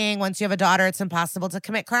shocking. Once you have a daughter, it's impossible to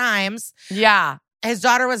commit crimes. Yeah. His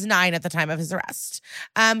daughter was 9 at the time of his arrest.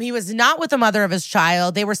 He was not with the mother of his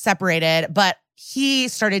child. They were separated, but he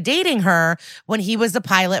started dating her when he was a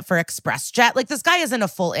pilot for ExpressJet. Like, this guy isn't a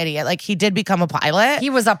full idiot. Like, he did become a pilot. He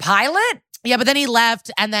was a pilot? Yeah, but then he left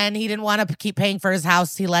and then he didn't want to keep paying for his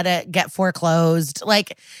house. He let it get foreclosed.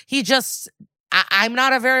 Like, he just... I'm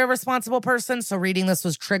not a very responsible person, so reading this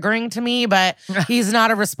was triggering to me, but he's not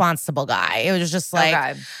a responsible guy. It was just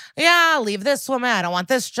like, yeah, I'll leave this woman. I don't want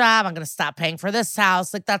this job. I'm going to stop paying for this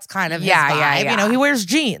house. Like, that's kind of his vibe. Yeah. You know, he wears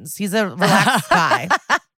jeans. He's a relaxed guy.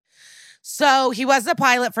 So he was a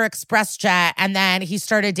pilot for ExpressJet, and then he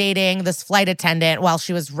started dating this flight attendant while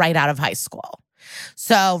she was right out of high school.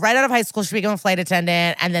 So right out of high school, she became a flight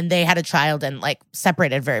attendant, and then they had a child and like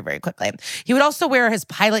separated very, very quickly. He would also wear his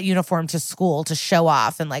pilot uniform to school to show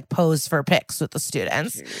off and like pose for pics with the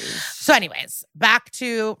students. Jeez. So anyways, back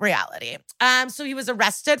to reality. So he was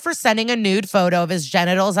arrested for sending a nude photo of his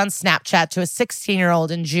genitals on Snapchat to a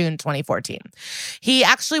 16-year-old in June 2014. He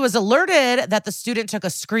actually was alerted that the student took a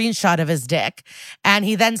screenshot of his dick, and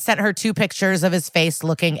he then sent her 2 pictures of his face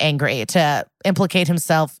looking angry to implicate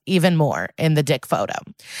himself even more in the dick photo.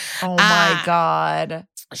 Oh my God.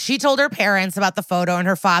 She told her parents about the photo and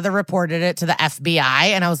her father reported it to the FBI.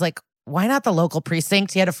 And I was like, why not the local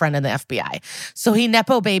precinct? He had a friend in the FBI. So he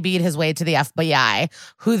Nepo babied his way to the FBI,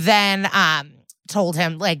 who then told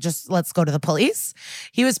him, like, just let's go to the police.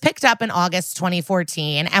 He was picked up in August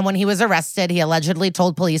 2014. And when he was arrested, he allegedly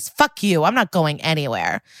told police, fuck you, I'm not going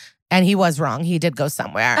anywhere. And he was wrong. He did go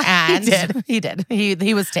somewhere. And he did.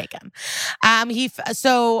 He was taken.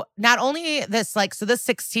 So not only this, so this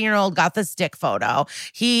 16-year-old got this dick photo.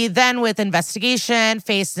 He then, with investigation,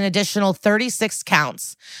 faced an additional 36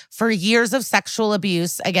 counts for years of sexual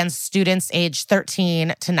abuse against students aged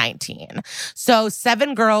 13 to 19. So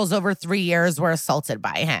 7 girls over 3 years were assaulted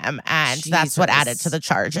by him. And that's what added to the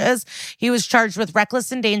charges. He was charged with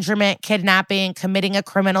reckless endangerment, kidnapping, committing a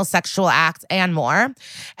criminal sexual act, and more.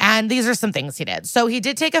 And these are some things he did. So he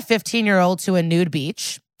did take a 15-year-old to a nude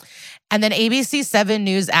beach. And then ABC 7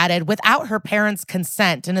 News added, without her parents'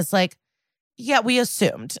 consent. And it's like, yeah, we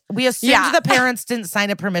assumed. The parents didn't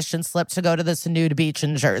sign a permission slip to go to this nude beach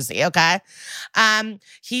in Jersey, okay?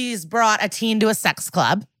 He's brought a teen to a sex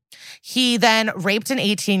club. He then raped an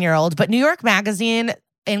 18-year-old. But New York Magazine,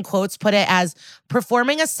 in quotes, put it as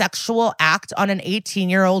performing a sexual act on an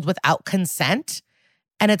 18-year-old without consent.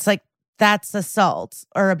 And it's like, that's assault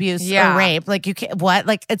or abuse or rape. Like, you can't, what?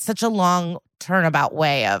 Like, it's such a long turnabout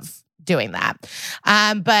way of doing that.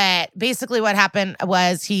 But basically what happened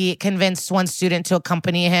was he convinced one student to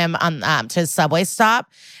accompany him on to his subway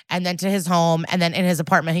stop and then to his home. And then in his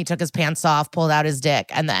apartment, he took his pants off, pulled out his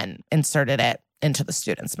dick, and then inserted it into the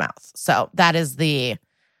student's mouth. So that is the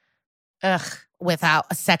without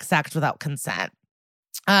a sex act without consent.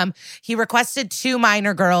 He requested 2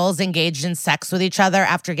 minor girls engaged in sex with each other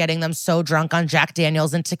after getting them so drunk on Jack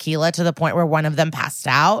Daniels and tequila to the point where one of them passed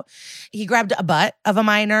out. He grabbed a butt of a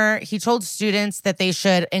minor. He told students that they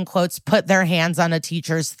should, in quotes, put their hands on a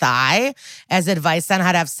teacher's thigh as advice on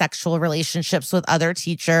how to have sexual relationships with other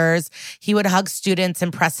teachers. He would hug students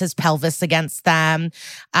and press his pelvis against them.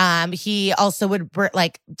 He also would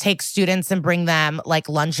take students and bring them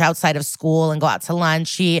lunch outside of school and go out to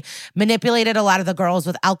lunch. He manipulated a lot of the girls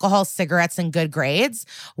with alcohol, cigarettes, and good grades.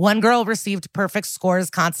 One girl received perfect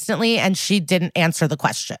scores constantly, and she didn't answer the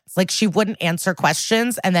questions. She wouldn't answer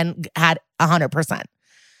questions and then had 100%.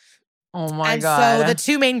 Oh my God. So the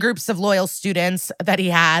 2 main groups of loyal students that he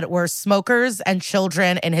had were smokers and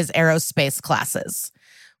children in his aerospace classes,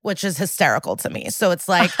 which is hysterical to me. So it's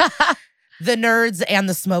like the nerds and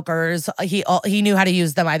the smokers, he knew how to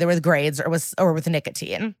use them either with grades or with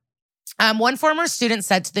nicotine. One former student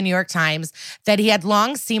said to the New York Times that he had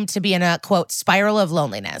long seemed to be in a, quote, spiral of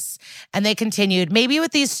loneliness. And they continued, maybe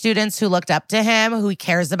with these students who looked up to him, who he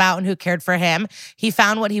cares about and who cared for him, he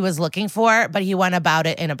found what he was looking for, but he went about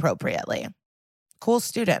it inappropriately. Cool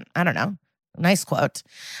student. I don't know. Nice quote.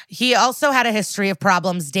 He also had a history of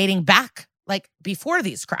problems dating back before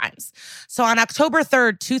these crimes. So on October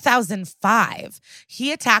 3rd, 2005,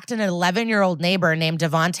 he attacked an 11-year-old neighbor named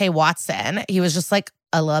Devontae Watson. He was just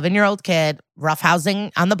 11-year-old kid,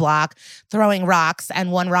 roughhousing on the block, throwing rocks,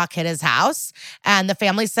 and one rock hit his house. And the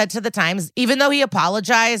family said to the Times, even though he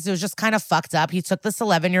apologized, it was just kind of fucked up. He took this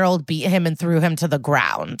 11-year-old, beat him, and threw him to the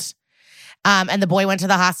ground. And the boy went to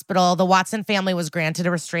the hospital. The Watson family was granted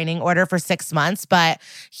a restraining order for 6 months, but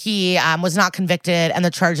he was not convicted, and the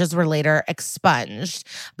charges were later expunged.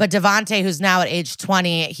 But Devontae, who's now at age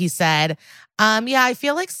 20, he said, I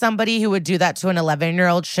feel like somebody who would do that to an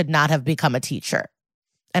 11-year-old should not have become a teacher.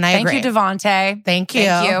 And I agree. Thank you, Devontae. Thank you.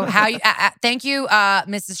 Thank you,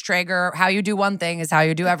 Mrs. Traeger. How you do one thing is how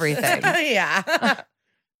you do everything. Yeah.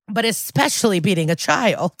 But especially beating a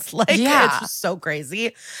child. It's just so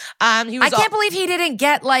crazy. I can't believe he didn't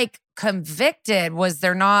get convicted. Was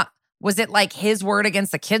it his word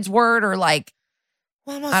against the kid's word or Well,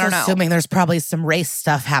 I'm also I don't know. assuming there's probably some race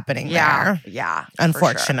stuff happening there. Yeah.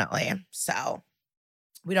 Unfortunately. Sure. So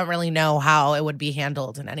we don't really know how it would be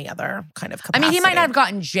handled in any other kind of capacity. He might not have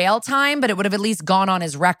gotten jail time, but it would have at least gone on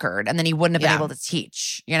his record, and then he wouldn't have been able to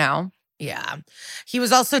teach, Yeah. He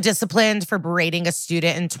was also disciplined for berating a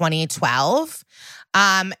student in 2012.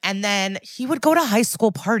 And then he would go to high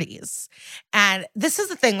school parties. And this is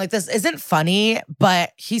the thing, this isn't funny,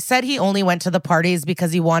 but he said he only went to the parties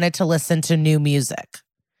because he wanted to listen to new music.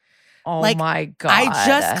 Oh my God. I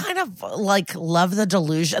just kind of love the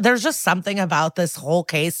delusion. There's just something about this whole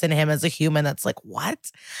case and him as a human that's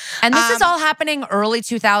what? And this is all happening early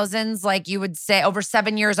 2000s, you would say over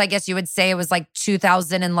 7 years, I guess you would say it was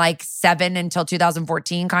 2007 until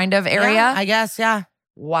 2014 kind of area. Yeah, I guess, yeah.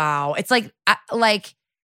 Wow. It's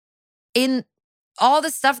in all the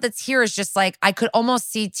stuff that's here is just I could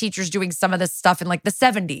almost see teachers doing some of this stuff in the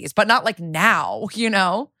 70s, but not now,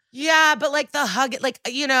 Yeah, but the hug,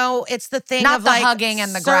 it's the thing not of the hugging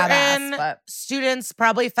and the grab ass, but students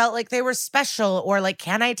probably felt like they were special or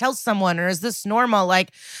can I tell someone or is this normal?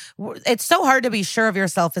 It's so hard to be sure of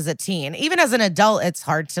yourself as a teen. Even as an adult, it's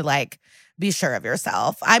hard to be sure of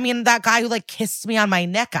yourself. I mean, that guy who like kissed me on my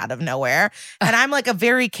neck out of nowhere. And I'm like a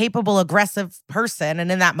very capable, aggressive person.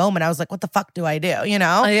 And in that moment, I was like, what the fuck do I do? You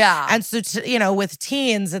know? Yeah. And so, with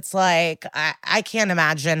teens, it's like, I can't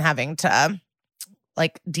imagine having to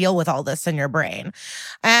like deal with all this in your brain.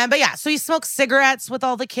 But yeah, so he smoked cigarettes with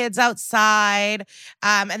all the kids outside.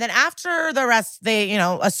 And then after the rest,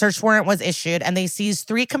 a search warrant was issued and they seized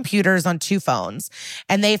 3 computers on 2 phones.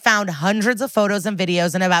 And they found hundreds of photos and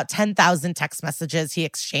videos and about 10,000 text messages he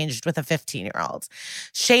exchanged with a 15-year-old.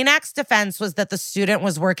 Shanak's defense was that the student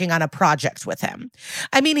was working on a project with him.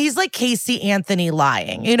 I mean, he's like Casey Anthony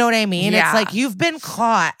lying. You know what I mean? Yeah. It's like you've been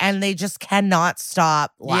caught and they just cannot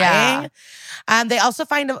stop lying. Yeah.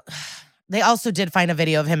 They also did find a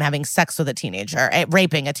video of him having sex with a teenager,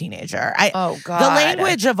 raping a teenager. Oh, God. The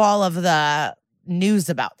language of all of the news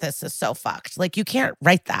about this is so fucked. Like, you can't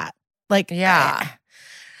write that. Like, yeah.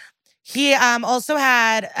 He also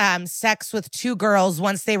had sex with 2 girls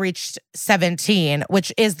once they reached 17,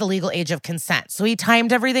 which is the legal age of consent. So he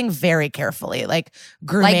timed everything very carefully, like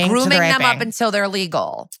grooming them up until they're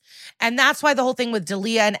legal. And that's why the whole thing with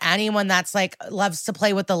Dalia and anyone that's like loves to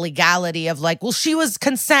play with the legality of like, well, she was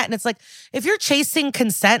consent. And it's like, if you're chasing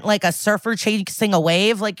consent like a surfer chasing a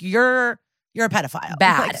wave, like you're a pedophile.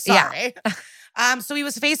 Bad. Like, sorry. Yeah. So he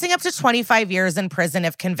was facing up to 25 years in prison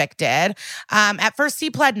if convicted. At first, he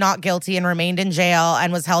pled not guilty and remained in jail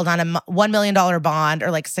and was held on a $1 million bond or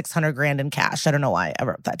like $600,000 in cash. I don't know why I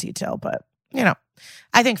wrote that detail, but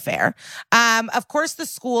I think fair. Of course, the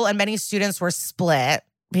school and many students were split,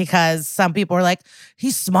 because some people were like,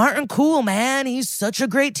 he's smart and cool, man. He's such a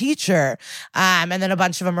great teacher. And then a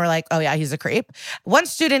bunch of them were like, oh, yeah, he's a creep. One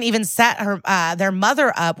student even set their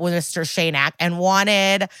mother up with Mr. Shanak and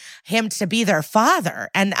wanted him to be their father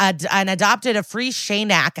and adopted a free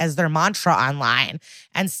Shanak as their mantra online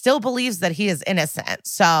and still believes that he is innocent.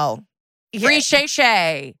 So, Free Shay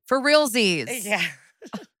Shay for realsies. Yeah.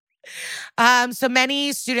 So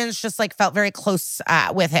many students just like felt very close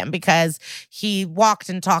with him because he walked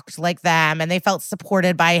and talked like them and they felt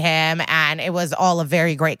supported by him. And it was all a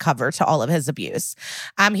very great cover to all of his abuse.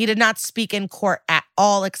 He did not speak in court at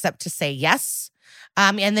all except to say yes.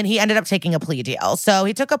 And then he ended up taking a plea deal. So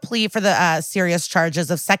he took a plea for the serious charges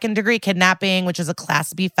of second-degree kidnapping, which is a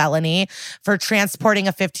Class B felony, for transporting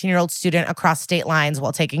a 15-year-old student across state lines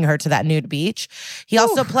while taking her to that nude beach. He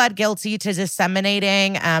also pled guilty to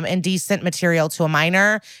disseminating indecent material to a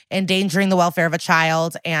minor, endangering the welfare of a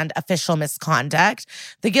child, and official misconduct.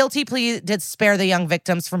 The guilty plea did spare the young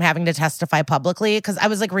victims from having to testify publicly, because I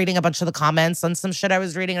was like reading a bunch of the comments on some shit I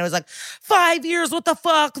was reading, and I was like, 5 years, what the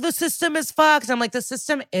fuck? The system is fucked. I'm like, the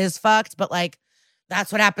system is fucked, but like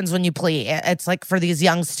that's what happens when you plea. It's like for these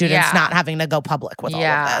young students not having to go public with all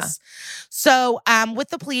of this. So with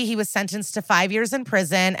the plea, he was sentenced to 5 years in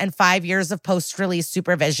prison and 5 years of post-release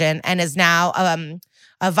supervision and is now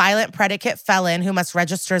a violent predicate felon who must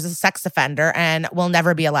register as a sex offender and will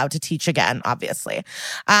never be allowed to teach again, obviously.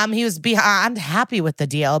 He was beyond happy with the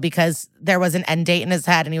deal because there was an end date in his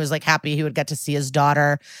head and he was like happy he would get to see his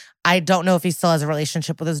daughter. I don't know if he still has a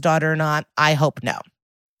relationship with his daughter or not. I hope no.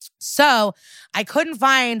 So I couldn't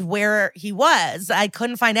find where he was. I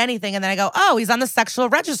couldn't find anything. And then I go, oh, he's on the sexual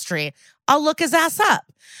registry. I'll look his ass up.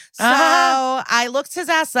 So I looked his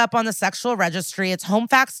ass up on the sexual registry. It's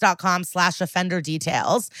homefacts.com/offender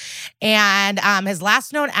details. And his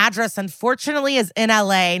last known address, unfortunately, is in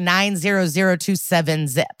LA 90027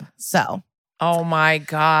 zip. So. Oh my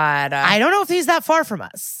God. I don't know if he's that far from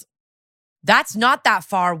us. That's not that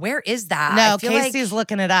far. Where is that? No, Casey's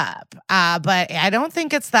looking it up. But I don't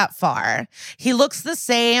think it's that far. He looks the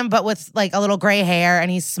same, but with like a little gray hair and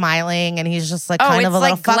he's smiling and he's just like kind of a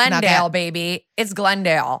little fuck nugget. It's Glendale, baby. It's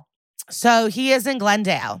Glendale. So he is in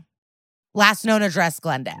Glendale. Last known address,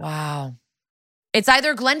 Glendale. Wow. It's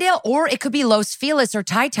either Glendale or it could be Los Feliz or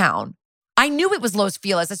Ty-Town. I knew it was Los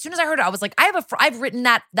Feliz. As soon as I heard it, I was like, I've written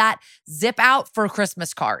that zip out for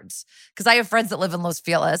Christmas cards because I have friends that live in Los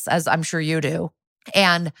Feliz, as I'm sure you do.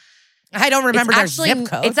 And I don't remember their zip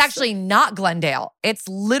codes. It's actually not Glendale. It's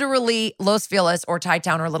literally Los Feliz or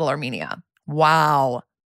Ty-Town or Little Armenia. Wow.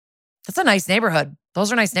 That's a nice neighborhood.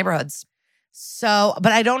 Those are nice neighborhoods. So,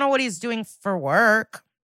 but I don't know what he's doing for work.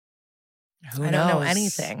 Who I knows? don't know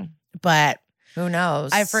anything, but who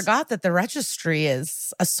knows? I forgot that the registry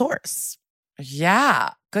is a source.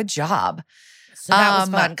 Yeah. Good job. So that was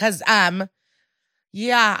fun because,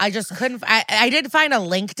 yeah, I just couldn't. I did find a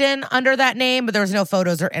LinkedIn under that name, but there was no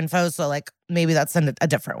photos or info. So like maybe that's a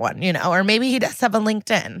different one, or maybe he does have a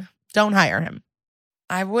LinkedIn. Don't hire him.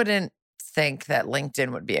 I wouldn't think that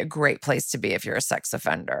LinkedIn would be a great place to be if you're a sex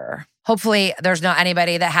offender. Hopefully there's not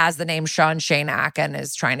anybody that has the name Sean Shanak and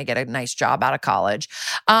is trying to get a nice job out of college.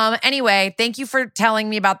 Anyway, thank you for telling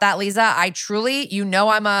me about that, Lisa. I truly,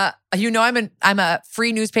 I'm a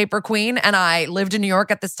free newspaper queen, and I lived in New York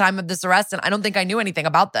at this time of this arrest, and I don't think I knew anything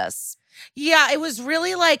about this. Yeah, it was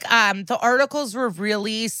really like the articles were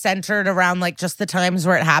really centered around like just the times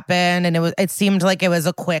where it happened, and it seemed like it was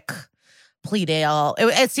a quick plea deal.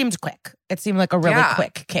 It seemed quick. It seemed like a really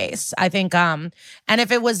quick case. I think and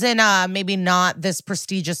if it was in maybe not this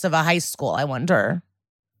prestigious of a high school, I wonder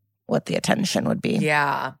what the attention would be.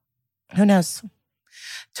 Yeah. Who knows?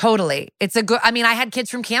 Totally. It's a good, I mean, I had kids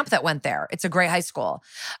from camp that went there. It's a great high school.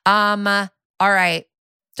 All right.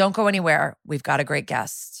 Don't go anywhere. We've got a great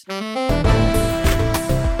guest.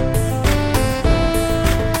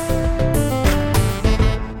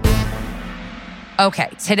 Okay,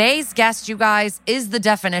 today's guest, you guys, is the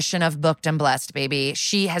definition of booked and blessed, baby.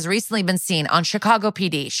 She has recently been seen on Chicago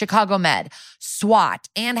PD, Chicago Med, SWAT,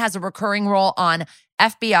 and has a recurring role on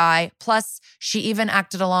FBI. Plus, she even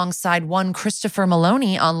acted alongside one Christopher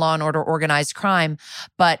Maloney on Law & Order Organized Crime.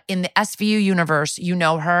 But in the SVU universe, you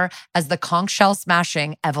know her as the conch shell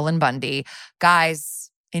smashing Evelyn Bundy.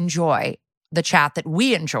 Guys, enjoy the chat that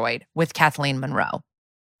we enjoyed with Kathleen Munroe.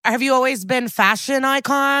 Have you always been fashion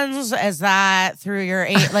icons? Is that through your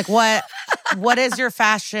like what is your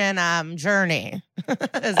fashion journey?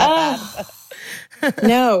 Is that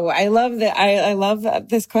No, I love that. I love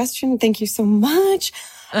this question. Thank you so much.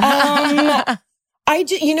 You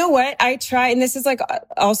know what? I try, and this is like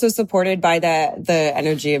also supported by the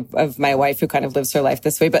energy of my wife, who kind of lives her life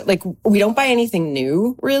this way, but like we don't buy anything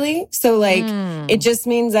new really. So like it just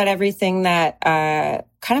means that everything that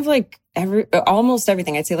kind of like almost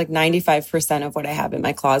everything, I'd say like 95% of what I have in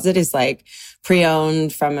my closet is like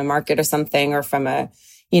pre-owned from a market or something, or from a,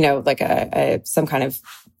 like some kind of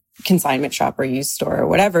consignment shop or used store or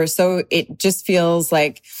whatever. So it just feels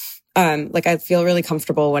like I feel really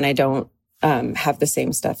comfortable when I don't have the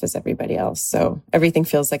same stuff as everybody else. So everything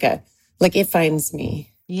feels like it finds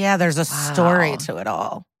me. Yeah, there's a story to it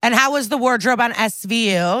all. And how was the wardrobe on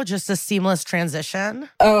SVU? Just a seamless transition?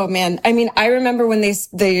 Oh man. I mean, I remember when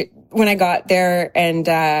when I got there and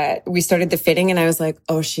we started the fitting, and I was like,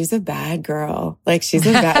 oh, she's a bad girl. Like she's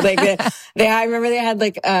a bad, like I remember they had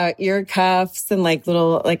like ear cuffs and like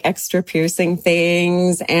little like extra piercing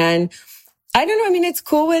things. And I don't know. I mean, it's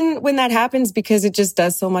cool when that happens, because it just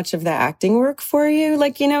does so much of the acting work for you.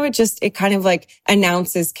 Like, it kind of like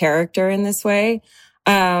announces character in this way.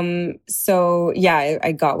 So yeah,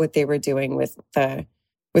 I got what they were doing with the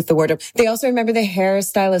wardrobe. They also, remember, the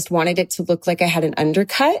hairstylist wanted it to look like I had an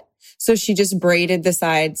undercut. So she just braided the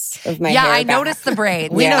sides of my hair. Yeah, I noticed the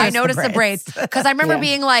braids. I noticed the braids. Because I remember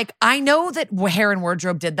being like, I know that hair and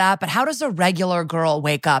wardrobe did that, but how does a regular girl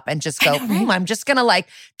wake up and just go, I'm just going to like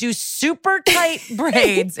do super tight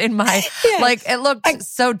braids in my, like, it looked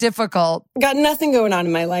so difficult. Got nothing going on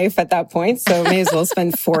in my life at that point. So may as well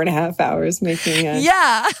spend 4.5 hours making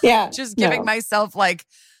just giving myself like,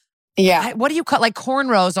 yeah. What do you call, like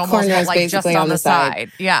cornrows almost, but like just on the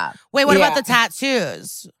side. Yeah. Wait, what about the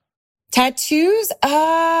tattoos? Tattoos?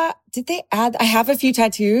 Did they add? I have a few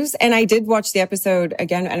tattoos, and I did watch the episode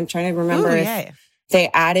again, and I'm trying to remember if they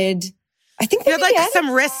added. I think they had like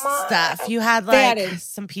some wrist stuff. You had like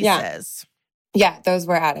some pieces. Yeah, those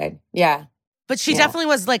were added. Yeah. But she definitely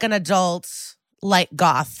was like an adult, light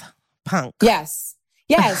goth punk. Yes.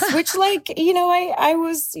 Which like, I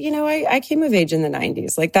was, I came of age in the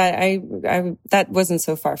 90s. Like that, I that wasn't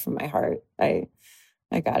so far from my heart.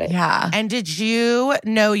 I got it. Yeah. And did you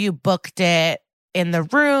know you booked it in the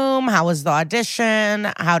room? How was the audition?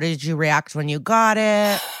 How did you react when you got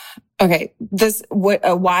it? Okay. What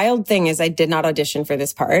a wild thing is, I did not audition for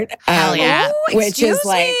this part. Hell yeah. Which is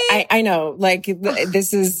like, I know, like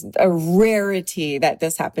this is a rarity that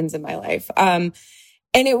this happens in my life. And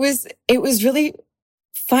it was really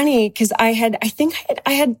funny, because I had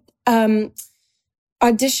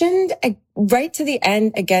auditioned right to the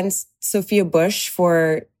end against Sophia Bush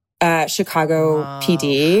for Chicago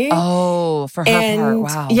PD. Oh, for her part.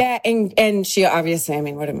 Wow. Yeah, and she obviously, I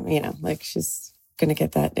mean, like she's gonna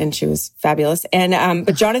get that, and she was fabulous. And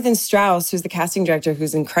but Jonathan Strauss, who's the casting director,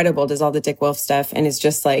 who's incredible, does all the Dick Wolf stuff, and is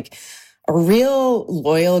just like a real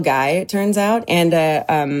loyal guy, it turns out. And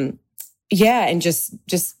and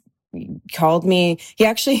just called me.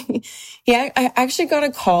 I actually got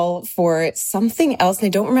a call for something else, and I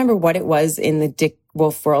don't remember what it was in the Dick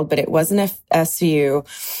Wolf world, but it wasn't SVU.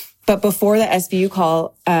 But before the SVU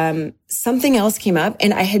call, something else came up,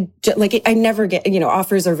 and I had I never get,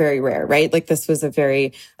 offers are very rare, right? Like this was a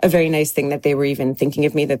very nice thing that they were even thinking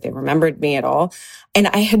of me, that they remembered me at all. And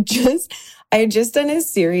I had just done a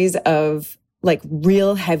series of like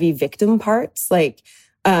real heavy victim parts,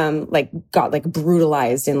 got like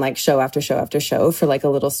brutalized in like show after show after show for like a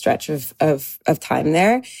little stretch of time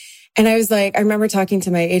there. And I was like, I remember talking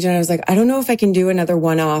to my agent, I was like, I don't know if I can do another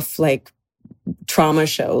one-off like trauma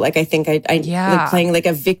show. Like I think I like playing like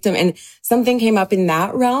a victim, and something came up in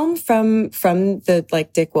that realm from the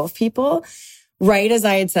like Dick Wolf people, right as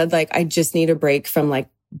I had said, like, I just need a break from like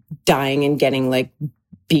dying and getting like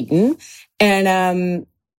beaten.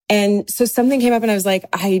 And so something came up, and I was like,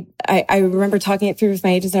 I remember talking it through with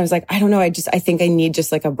my agents, and I was like, I don't know. I think I need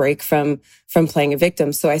just like a break from playing a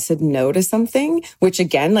victim. So I said no to something, which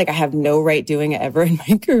again, like I have no right doing it ever in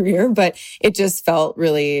my career, but it just felt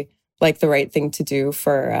really like the right thing to do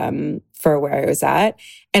for where I was at.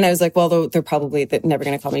 And I was like, well, they're probably never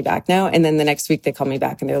going to call me back now. And then the next week they called me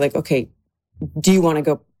back, and they're like, okay, do you want to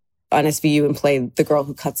go on SVU and play the girl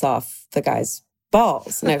who cuts off the guy's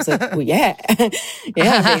balls? And I was like, well, yeah,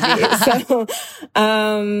 yeah, baby.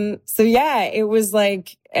 So yeah, it was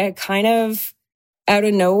like a kind of out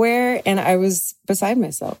of nowhere, and I was beside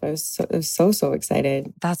myself. I was so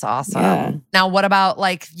excited. That's awesome. Yeah. Now, what about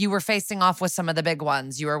like you were facing off with some of the big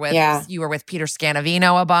ones? You were with Peter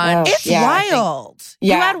Scanavino a bunch. It's wild.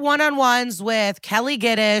 Yeah. You had one-on-ones with Kelly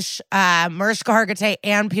Giddish, Mariska Hargitay,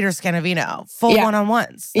 and Peter Scanavino. Full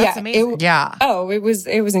one-on-ones. That's amazing. It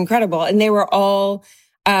was incredible, and they were all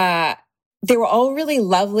really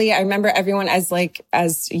lovely. I remember everyone as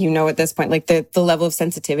you know, at this point, like the level of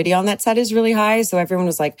sensitivity on that set is really high. So everyone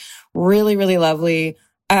was like really, really lovely.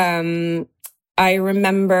 I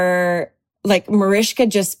remember like Mariska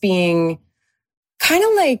just being kind of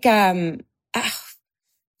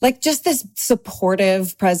like just this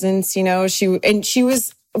supportive presence, you know, she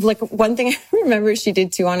was like, one thing I remember she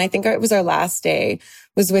did too on, I think it was our last day,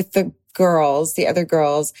 was with the other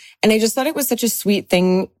girls. And I just thought it was such a sweet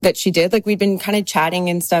thing that she did. Like we'd been kind of chatting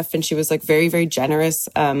and stuff, and she was like very, very generous,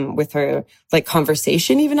 with her like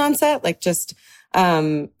conversation, even on set, like just,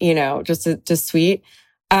 just sweet.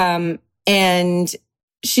 And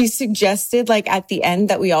she suggested like at the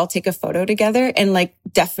end that we all take a photo together. And like,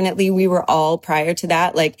 definitely we were all prior to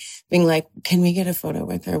that, like being like, can we get a photo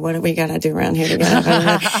with her? What are we going to do around here together?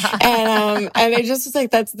 and I just was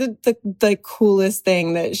like, that's the coolest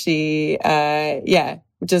thing that she,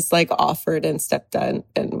 just like offered and stepped on,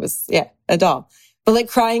 and was, a doll. But like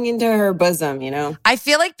crying into her bosom, you know? I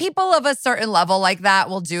feel like people of a certain level like that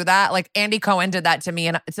will do that. Like Andy Cohen did that to me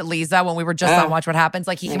and to Lisa when we were just on Watch What Happens.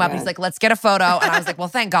 Like he came up and he's like, let's get a photo. And I was like, well,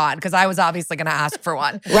 thank God, because I was obviously going to ask for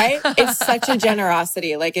one. Right? It's such a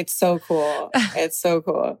generosity. Like it's so cool. It's so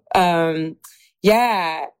cool. But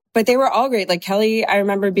they were all great. Like Kelly, I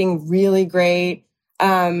remember being really great.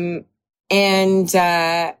 And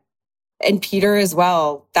Peter as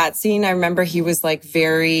well. That scene, I remember he was like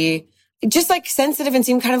very, just like sensitive and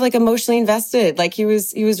seemed kind of like emotionally invested. Like he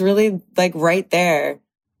was really like right there.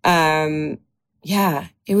 It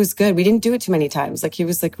was good. We didn't do it too many times. Like he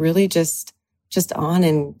was like really just on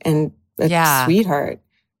and a sweetheart.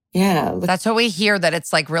 Yeah. That's what we hear, that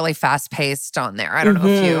it's like really fast paced on there. I don't know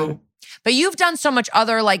if but you've done so much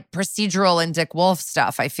other like procedural and Dick Wolf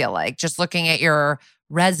stuff. I feel like just looking at your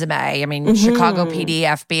resume, I mean, Chicago PD,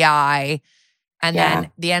 FBI, and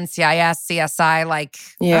then the NCIS, CSI, like,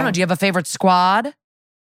 I don't know, do you have a favorite squad?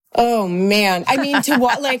 Oh man. I mean,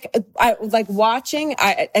 watching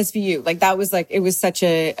SVU, like that was like, it was such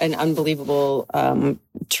an unbelievable,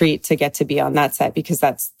 treat to get to be on that set, because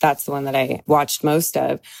that's the one that I watched most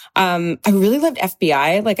of. I really loved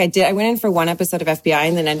FBI. Like I went in for one episode of FBI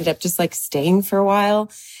and then ended up just like staying for a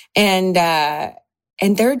while. And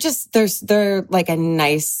they're like a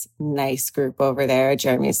nice group over there.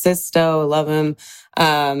 Jeremy Sisto, love him.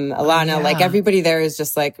 Alana, like everybody there is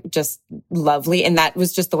just lovely. And that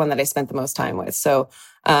was just the one that I spent the most time with. So,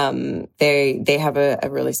 they have a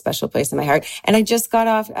really special place in my heart. And I just got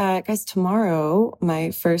off, guys, tomorrow,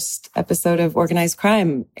 my first episode of Organized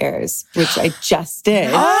Crime airs, which I just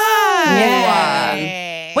did.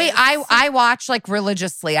 Wait, I watch like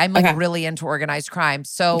religiously. I'm like really into organized crime.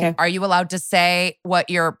 So are you allowed to say what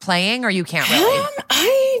you're playing, or you can't really?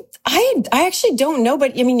 I actually don't know,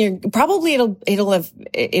 but I mean, you're probably it'll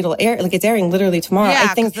air, like it's airing literally tomorrow. Yeah,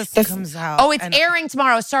 I think this comes out. Oh, it's airing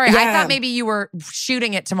tomorrow. Sorry, I Yeah. thought maybe you were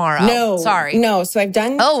shooting it tomorrow. No, sorry. No, so I've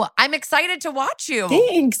done. Oh, I'm excited to watch you.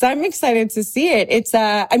 Thanks. I'm excited to see it. It's,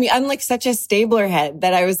 I mean, I'm like such a Stabler head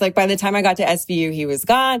that I was like, by the time I got to SVU, he was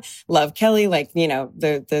gone. Love Kelly. Like, you know,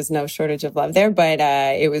 there's no shortage of love there, but,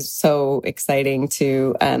 it was so exciting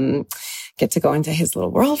to, get to go into his little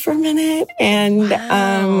world for a minute. And,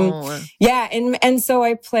 yeah. And so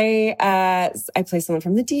I play someone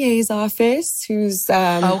from the DA's office who's,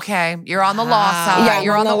 okay. You're on the law side. Yeah,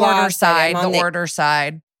 you're on the law order side. I'm on The order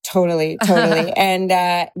side. Totally.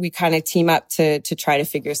 And we kind of team up to try to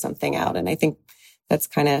figure something out. And I think that's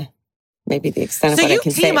kind of maybe the extent of what I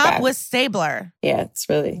can say. So you team up about. with Stabler. Yeah, it's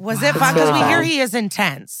really. Was it fun? Because we hear he is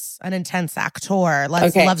intense, an intense actor,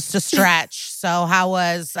 loves to stretch. So how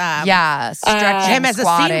was stretching, him as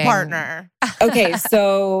squatting. a scene partner? Okay,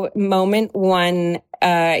 so moment one,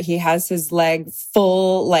 he has his leg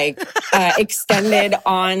full, like extended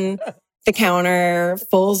on the counter,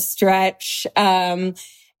 full stretch.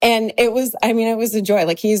 And it was a joy.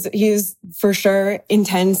 Like he's for sure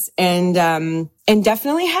intense and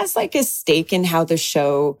definitely has like a stake in how the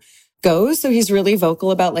show goes. So he's really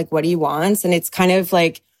vocal about like what he wants. And it's kind of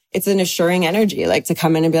like, it's an assuring energy, like to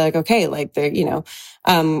come in and be like, okay, like they're, you know,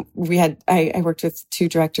 I worked with two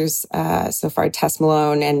directors, so far, Tess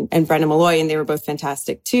Malone and Brendan Malloy, and they were both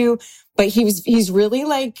fantastic too. But he's really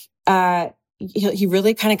like, he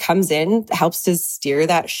really kind of comes in, helps to steer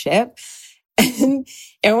that ship. And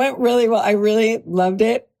it went really well. I really loved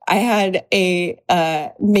it. I had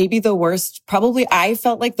maybe the worst, probably I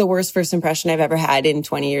felt like the worst first impression I've ever had in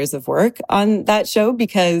 20 years of work on that show,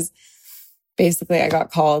 because basically I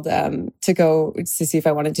got called to go to see if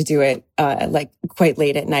I wanted to do it like quite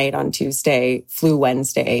late at night on Tuesday, flew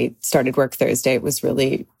Wednesday, started work Thursday. It was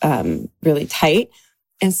really, really tight.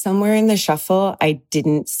 And somewhere in the shuffle, I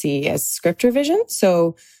didn't see a script revision.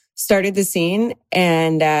 So started the scene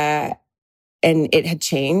and it had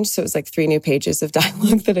changed. So it was like 3 new pages of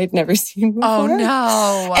dialogue that I'd never seen before. Oh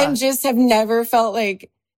no. And just have never felt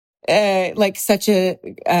like such a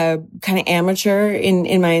kind of amateur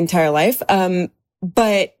in my entire life.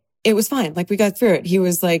 But it was fine. Like we got through it. He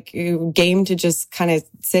was like game to just kind of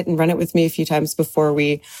sit and run it with me a few times before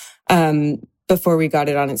we got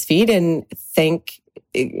it on its feet. And thank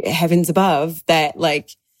heavens above that,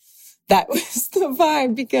 like, that was the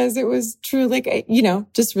vibe, because it was true. Like, you know,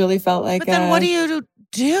 just really felt like. But then what do you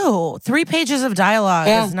do? 3 pages of dialogue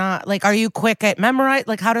is not like, are you quick at memorize?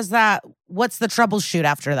 Like, how does that, what's the troubleshoot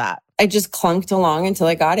after that? I just clunked along until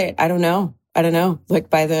I got it. I don't know. Like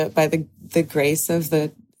by the grace of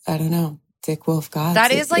the, I don't know, Dick Wolf God.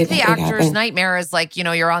 That is like the actor's nightmare, is like, you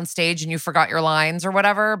know, you're on stage and you forgot your lines or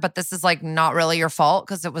whatever, but this is like not really your fault,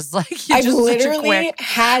 because it was like, I've literally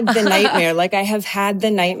had the nightmare. Like I have had the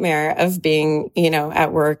nightmare of being, you know,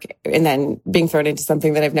 at work and then being thrown into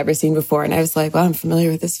something that I've never seen before. And I was like, well, I'm familiar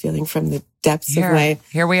with this feeling from the depths of my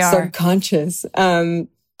subconscious.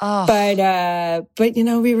 But you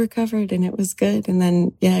know, we recovered and it was good. And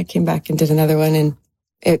then, I came back and did another one. And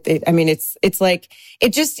it's like,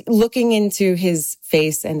 it just looking into his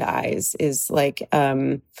face and eyes is like,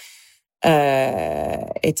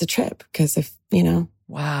 it's a trip, because if, you know,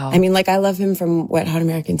 wow. I mean, like I love him from Wet Hot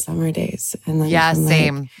American Summer days. And then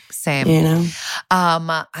same. You know,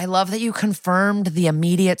 I love that you confirmed the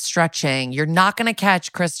immediate stretching. You're not going to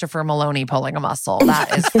catch Christopher Maloney pulling a muscle.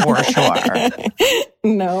 That is for sure.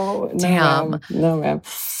 No, ma'am.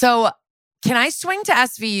 So can I swing to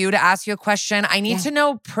SVU to ask you a question? I need to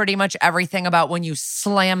know pretty much everything about when you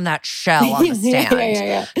slam that shell on the stand.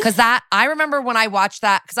 Yeah. Because I remember when I watched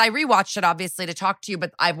that, because I rewatched it obviously to talk to you,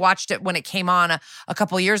 but I've watched it when it came on a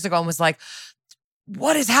couple of years ago and was like,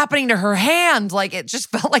 what is happening to her hand? Like it just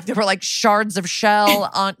felt like there were like shards of shell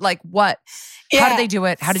on, like what? How did they do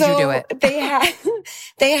it? How did you do it?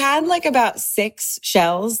 They had like about 6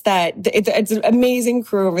 shells that it's an amazing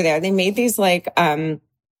crew over there. They made these like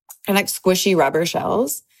squishy rubber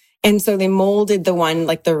shells. And so they molded the one,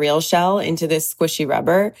 like the real shell, into this squishy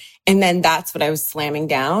rubber. And then that's what I was slamming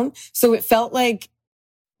down. So it felt like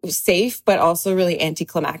safe, but also really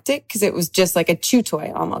anticlimactic, because it was just like a chew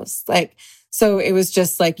toy almost. Like, so it was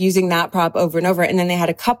just like using that prop over and over. And then they had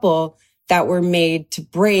a couple that were made to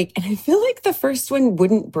break. And I feel like the first one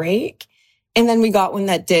wouldn't break. And then we got one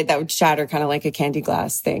that would shatter, kind of like a candy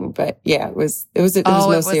glass thing. But yeah, it was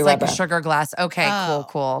mostly a like rubber. a sugar glass. Okay,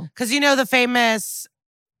 cool. Because you know the famous,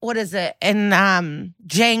 what is it? In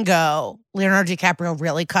Django, Leonardo DiCaprio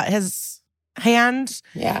really cut his hand.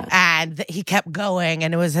 Yeah. And he kept going,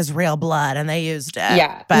 and it was his real blood, and they used it.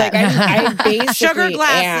 Yeah. But Like I basically Sugar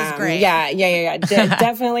Glass is great. Yeah.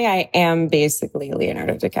 Definitely I am basically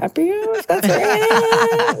Leonardo DiCaprio, if that's what I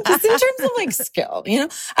am. Just in terms of like skill,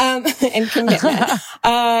 and commitment.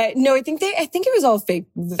 No, I think it was all fake.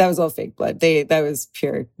 That was all fake blood. That was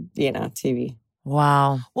pure, TV.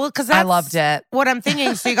 Wow. Well, because I loved it. What I'm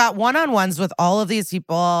thinking. So you got one-on-ones with all of these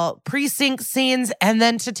people, precinct scenes, and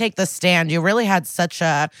then to take the stand. You really had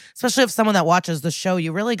especially if someone that watches the show,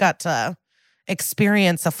 you really got to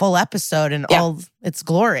experience a full episode in all its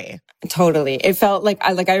glory. Totally. It felt like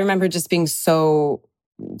I remember just being so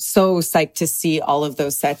psyched to see all of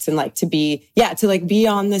those sets and to be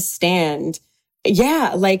on the stand.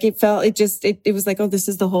 Yeah, it was like, oh, this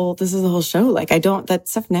is the whole show. That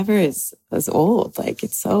stuff never is old.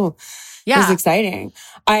 It's so, it was exciting.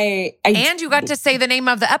 And you got to say the name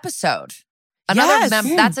of the episode.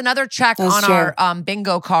 That's another check on our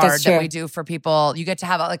bingo card that we do for people. You get to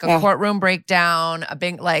have a courtroom breakdown, a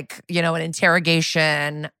big, an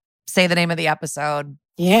interrogation, say the name of the episode.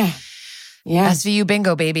 Yeah. Yeah. SVU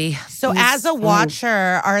bingo, baby. So as a watcher,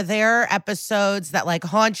 are there episodes that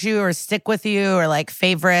haunt you or stick with you or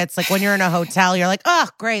favorites? When you're in a hotel, you're like, oh,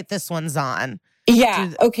 great, this one's on.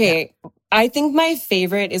 Yeah. Okay. Yeah. I think my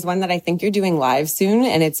favorite is one that I think you're doing live soon,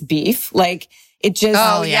 and it's Beef. It just,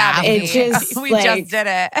 we just did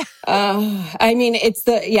it.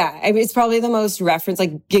 It's probably the most referenced,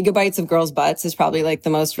 gigabytes of girls' butts is probably the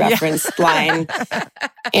most referenced line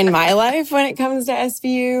in my life when it comes to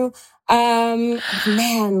SVU. What?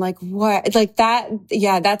 That,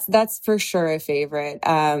 yeah, that's for sure a favorite.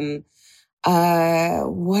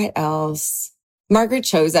 What else? Margaret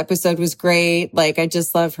Cho's episode was great. I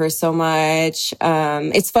just love her so much.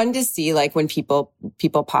 It's fun to see, when people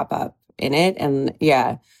pop up in it. And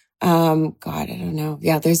yeah. God, I don't know.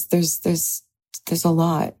 Yeah, there's a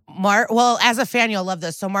lot. Well, as a fan, you'll love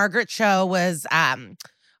this. So Margaret Cho was,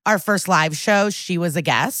 our first live show. She was a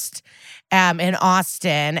guest. In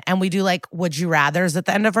Austin, and we do would you rathers at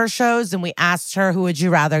the end of our shows, and we asked her who would you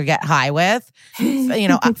rather get high with,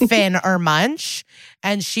 Finn or Munch,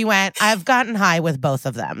 and she went, I've gotten high with both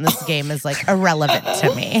of them. This game is irrelevant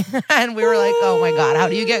to me. And we were like, oh my God, how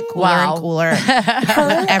do you get cooler and cooler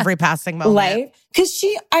with every passing moment? Because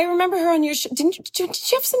I remember her on your show. Did you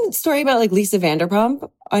have some story about Lisa Vanderpump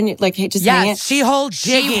on your, she held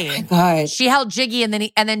Jiggy. Oh my God. She held Jiggy, and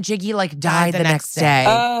then Jiggy died the next day.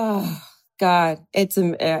 Oh God, it's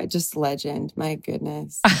just legend. My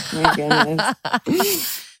goodness.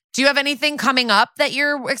 Do you have anything coming up that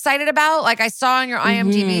you're excited about? I saw on your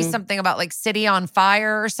IMDb something about City on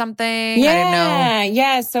Fire or something. Yeah, I didn't know.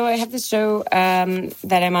 Yeah. So I have this show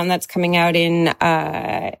that I'm on that's coming out in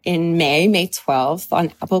May 12th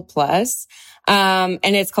on Apple Plus. And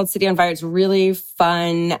it's called City on Fire. It's really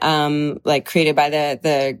fun. Created by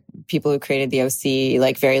the people who created the OC,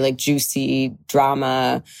 very juicy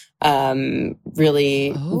drama.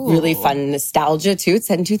 Really fun nostalgia too. It's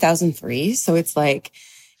set in 2003. So it's it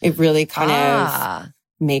really kind of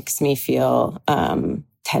makes me feel,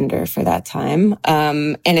 tender for that time.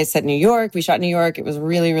 And it's set in New York. We shot in New York. It was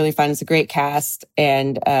really, really fun. It's a great cast.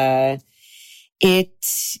 And, it'll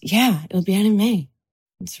be out in May.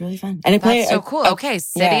 It's really fun. And That's so cool. Okay.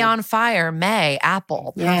 City on Fire, May,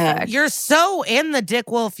 Apple. Perfect. Yeah. You're so in the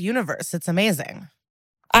Dick Wolf universe. It's amazing.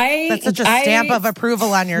 That's such a stamp of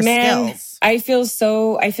approval on your skills. I feel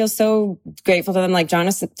so grateful to them.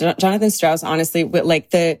 Jonathan Strauss, honestly,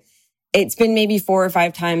 it's been maybe 4 or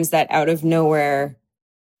 5 times that out of nowhere,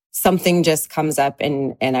 something just comes up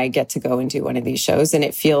and I get to go and do one of these shows. And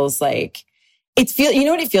it feels you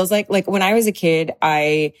know what it feels like? When I was a kid,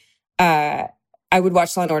 I would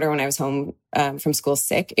watch Law & Order when I was home, from school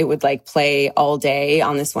sick. It would play all day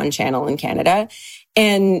on this one channel in Canada.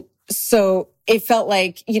 And so it felt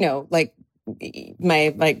my the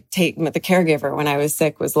caregiver when I was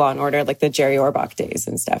sick was Law & Order, the Jerry Orbach days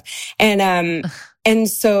and stuff. And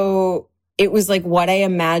so it was what I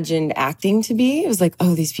imagined acting to be. It was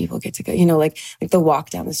oh, these people get to go, the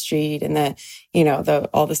walk down the street and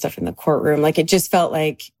all the stuff in the courtroom. It just felt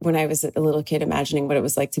when I was a little kid imagining what it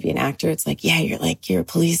was to be an actor. It's you're a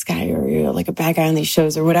police guy or you're a bad guy on these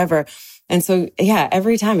shows or whatever. And so, yeah,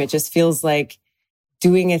 every time it just feels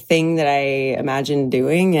doing a thing that I imagined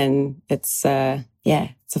doing. And it's a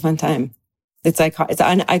fun time. It's an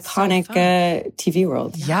iconic TV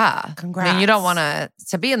world. Yeah. Congrats. I mean, you don't want to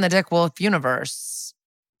be in the Dick Wolf universe.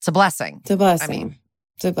 It's a blessing. It's a blessing.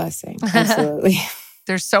 It's a blessing. Absolutely.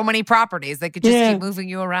 There's so many properties. They could just keep moving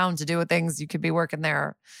you around to do things. You could be working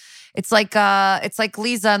there. It's like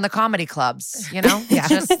Lisa and the comedy clubs, Yeah.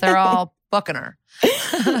 They're all booking her.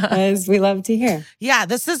 As we love to hear. Yeah,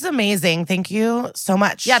 this is amazing. Thank you so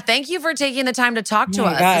much. Yeah, thank you for taking the time to talk to Oh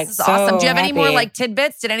my us. God, This is awesome. Do you have any more happy. like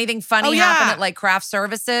tidbits? Did anything funny happen at like craft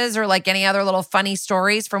services or like any other little funny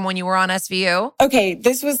stories from when you were on SVU? Okay,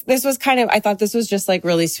 this was kind of, I thought this was just like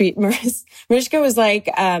really sweet. Mariska was like,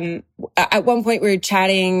 at one point we were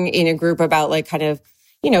chatting in a group about like kind of,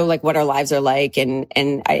 you know, like what our lives are like. And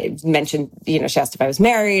I mentioned, you know, she asked if I was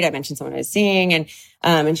married. I mentioned someone I was seeing and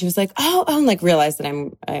she was like, and like realized that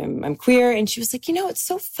I'm queer. And she was like, you know, it's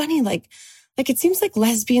so funny. Like it seems like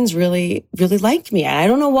lesbians really, really like me. And I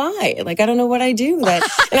don't know why. Like, I don't know what I do that.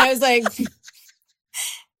 And I was like,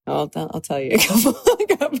 I'll tell you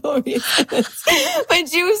a couple of years. But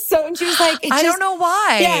she was like, I don't know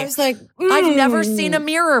why. Yeah, I was like, I've never seen a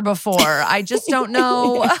mirror before. I just don't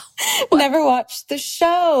know. Never watched the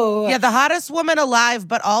show. Yeah, the hottest woman alive,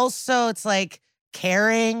 but also it's like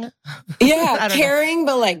caring. Yeah, caring,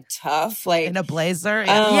 but like tough, like in a blazer.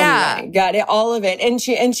 Oh Yeah. my God, all of it. And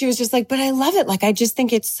she was just like, but I love it. Like, I just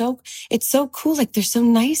think it's so cool. Like, they're so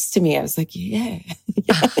nice to me. I was like, yeah.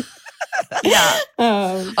 Yeah.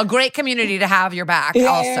 A great community to have your back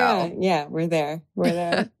also. Yeah, we're there.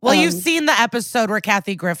 Well, you've seen the episode where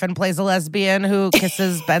Kathy Griffin plays a lesbian who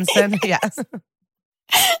kisses Benson. Yes.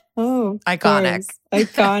 Oh, iconic.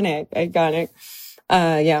 Iconic.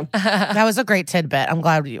 Yeah. That was a great tidbit. I'm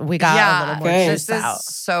glad we got a little more this juice is out.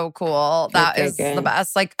 so cool. That is good. the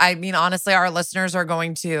best. Like, I mean, honestly, our listeners are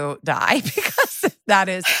going to die because that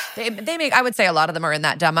is, they make, I would say a lot of them are in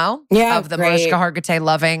that demo of the Mariska Hargitay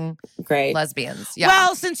loving lesbians. Yeah.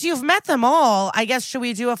 Well, since you've met them all, I guess should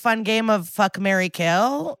we do a fun game of fuck, marry,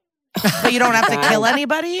 kill? But you don't have to kill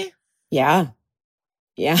anybody? Yeah.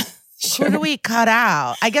 Sure. Who do we cut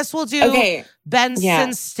out? I guess we'll do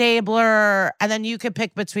Benson, Stabler, and then you could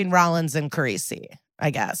pick between Rollins and Carisi, I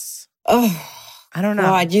guess. Oh, I don't know.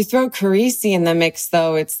 God, you throw Carisi in the mix,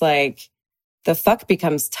 though, it's like the fuck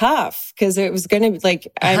becomes tough because it was going to be like,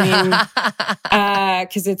 I mean,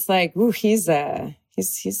 because it's like, ooh, he's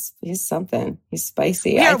something. He's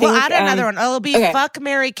spicy. Here, we'll add another one. It'll be fuck,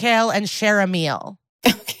 marry, kill, and share a meal.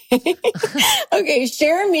 Okay,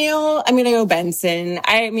 share a meal. I'm gonna go Benson.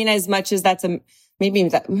 I mean, as much as that's no,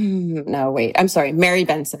 wait. I'm sorry. Mary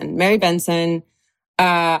Benson.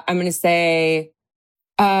 I'm gonna say,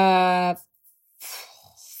 fuck,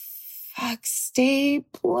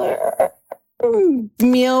 Stabler.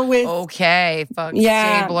 Meal with. Okay, fuck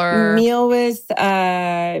Stabler. Meal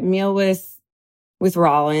with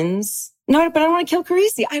Rollins. No, but I don't want to kill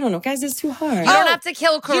Carisi. I don't know, guys. It's too hard. You don't have to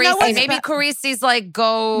kill Carisi. You know what? Maybe Carisi's like,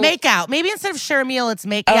 go make out. Maybe instead of share a meal, it's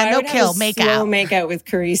make. Yeah, no kill. Make out. Make out with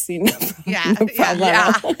Carisi. No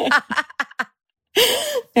problem.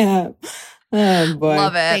 Yeah. Oh boy.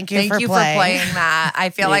 Love it. Thank you for playing that. I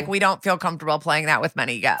feel like we don't feel comfortable playing that with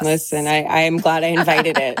many guests. Listen, I am glad I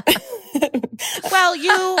invited it. Well,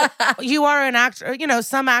 you are an actor. You know,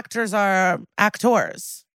 some actors are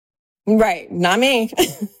actors. Right. Not me.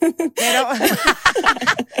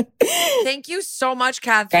 Thank you so much,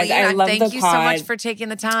 Kathleen. Guys, I love thank the you pod. so much for taking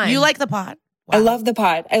the time. You like the pod? Wow. I love the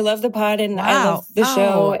pod. And I love the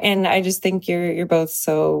show. And I just think you're both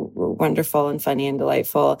so wonderful and funny and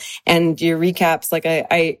delightful. And your recaps, like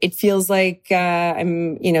it feels like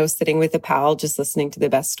I'm, sitting with a pal just listening to the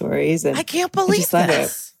best stories. And I can't believe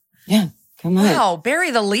this. Yeah. Come on. Wow, bury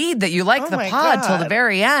the lead that you liked the pod till the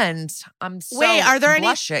very end. I'm so Wait, are there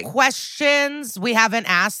blushing. any questions we haven't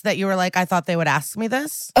asked that you were like, I thought they would ask me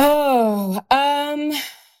this? Oh,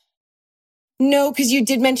 no, because you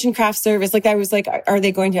did mention craft service. Like I was like, are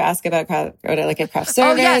they going to ask about craft service?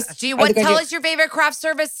 Oh yes. Do you tell us your favorite craft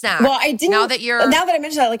service snack? Well, I didn't. Now that I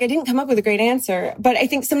mentioned that, like I didn't come up with a great answer. But I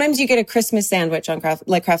think sometimes you get a Christmas sandwich on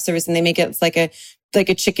craft service, and they make it like a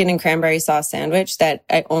chicken and cranberry sauce sandwich that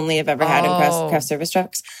I only have ever had in craft service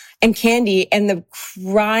trucks. And candy. And the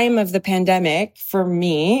crime of the pandemic for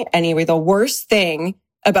me, anyway, the worst thing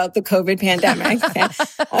about the COVID pandemic.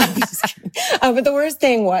 But the worst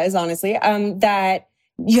thing was honestly, that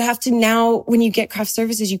you have to now, when you get craft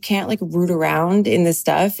services, you can't like root around in the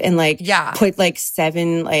stuff and put like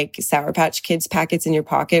 7 like Sour Patch Kids packets in your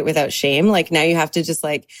pocket without shame. Like now you have to just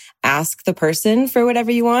like ask the person for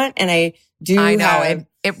whatever you want. And I know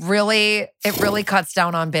it really cuts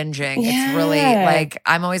down on binging. Yeah. It's really like,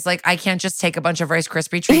 I'm always like, I can't just take a bunch of Rice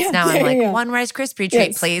Krispie treats now. I'm like, 1 Rice Krispie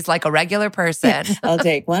treat, please, like a regular person. I'll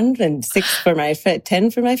take 1 and 6 for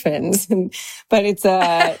 10 for my friends. But it's,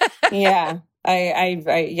 the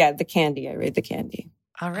candy. I rate the candy.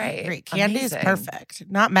 All right. Great. Candy is Amazing. perfect.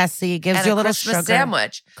 Not messy. Gives And you a a little Christmas sugar.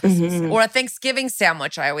 sandwich. Mhm. Or a Thanksgiving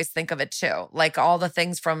sandwich. I always think of it too. Like all the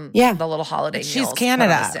things from Yeah. the little holiday But she's meals. put on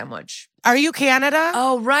Canada. a sandwich. Are you Canada?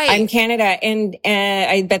 Oh, right. I'm Canada, and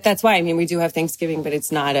I bet that's why. I mean, we do have Thanksgiving, but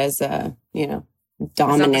it's not as dominant. It's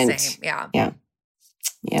not the same. Yeah.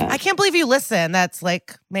 Yeah. I can't believe you listen. That's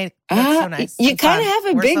like that's so nice. You and kind of fun. have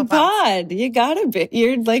a We're big so pumped. pod. You got a bit.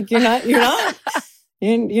 You're not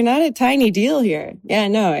you're not a tiny deal here. Yeah,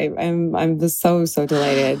 no, I'm just so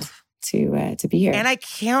delighted to be here. And I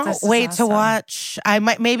can't This is wait to awesome. watch.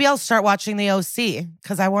 Maybe I'll start watching the OC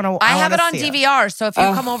because I want to. I have it on see DVR. So if you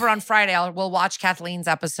Oh. come over on Friday, we'll watch Kathleen's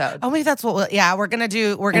episode. Oh, maybe that's what. We're gonna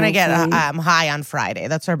do. We're gonna get high on Friday.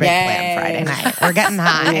 That's our big plan. Friday Yay. night. We're getting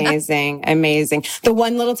high. Amazing. The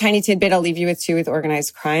one little tiny tidbit I'll leave you with too with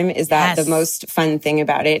organized crime is that Yes. the most fun thing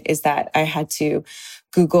about it is that I had to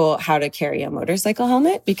Google how to carry a motorcycle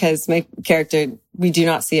helmet because my character, we do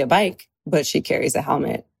not see a bike, but she carries a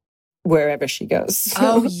helmet wherever she goes.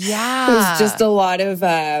 Oh, yeah. There's just a lot of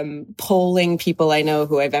polling people I know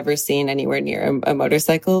who I've ever seen anywhere near a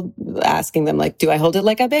motorcycle, asking them like, do I hold it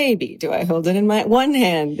like a baby? Do I hold it in my one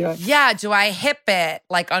hand? Do I hip it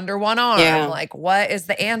like under one arm? Yeah. Like, what is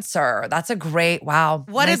the answer? That's a great, wow.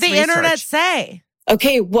 What nice did the research. internet say?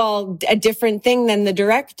 Okay, well, a different thing than the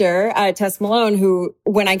director, Tess Malone, who,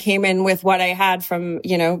 when I came in with what I had from,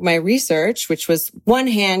 my research, which was one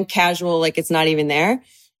hand casual, like it's not even there.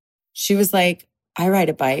 She was like, I ride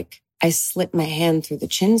a bike. I slip my hand through the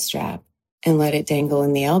chin strap and let it dangle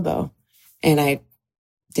in the elbow. And I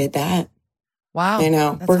did that. Wow. I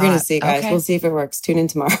know. That's We're going to hot. see, guys. Okay. We'll see if it works. Tune in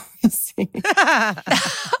tomorrow. We'll see.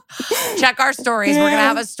 Check our stories. We're going to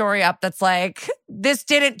have a story up that's like, this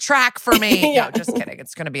didn't track for me. Yeah. No, just kidding.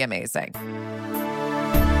 It's going to be amazing.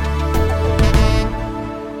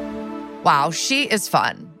 Wow, she is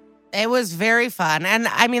fun. It was very fun, and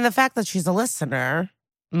I mean the fact that she's a listener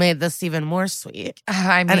made this even more sweet.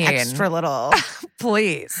 I mean, An extra little.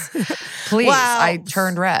 please. Please. Wow. I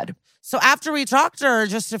turned red. So after we talked to her,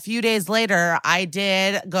 just a few days later, I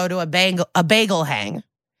did go to a bagel hang.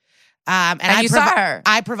 And you saw her.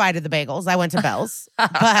 I provided the bagels. I went to Bell's,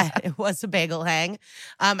 but it was a bagel hang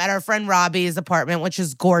at our friend Robbie's apartment, which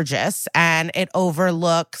is gorgeous, and it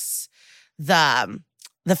overlooks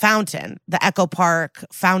the fountain, the Echo Park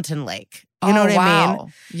Fountain Lake. You know what I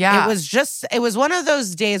mean? Yeah. It was one of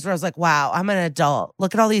those days where I was like, wow, I'm an adult.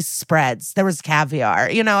 Look at all these spreads. There was caviar.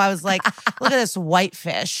 I was like, look at this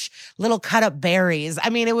whitefish, little cut up berries. I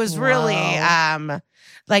mean, it was really,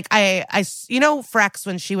 like Frex,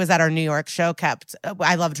 when she was at our New York show,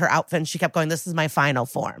 I loved her outfit. And she kept going, this is my final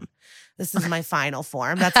form. This is my final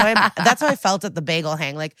form. That's how I felt at the bagel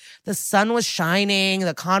hang. Like the sun was shining,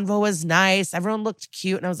 the convo was nice, everyone looked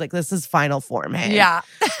cute, and I was like, "This is final form, hey. Yeah.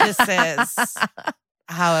 This is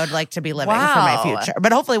how I would like to be living for Wow. my future."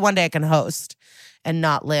 But hopefully, one day I can host and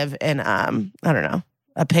not live in I don't know,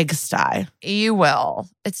 a pigsty. You will.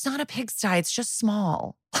 It's not a pigsty. It's just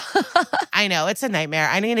small. I know it's a nightmare.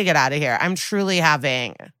 I need to get out of here. I'm truly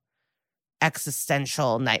having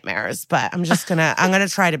existential nightmares, but I'm gonna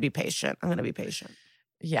try to be patient. I'm gonna be patient.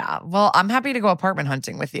 Yeah. Well, I'm happy to go apartment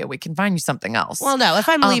hunting with you. We can find you something else. Well, no, if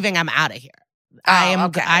I'm leaving, I'm out of here.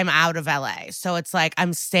 Okay. I'm out of LA. So it's like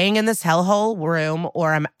I'm staying in this hellhole room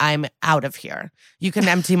or I'm out of here. You can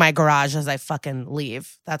empty my garage as I fucking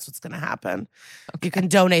leave. That's what's gonna happen. Okay. You can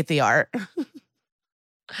donate the art.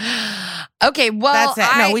 Okay, well,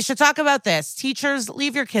 That's it. No, we should talk about this. Teachers,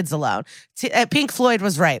 leave your kids alone. Pink Floyd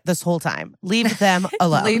was right this whole time. Leave them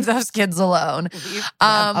alone. leave those kids alone. Leave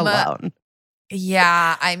them alone.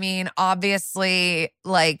 Yeah, I mean, obviously,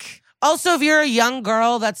 like, Also, if you're a young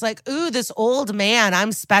girl that's like, ooh, this old man,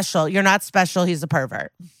 I'm special. You're not special. He's a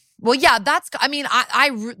pervert. well, yeah, that's. I mean,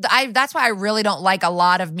 I that's why I really don't like a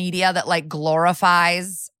lot of media that like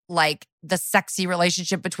glorifies like the sexy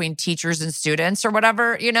relationship between teachers and students or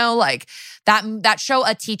whatever, like that show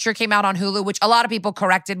A Teacher came out on Hulu, which a lot of people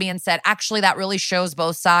corrected me and said, actually, that really shows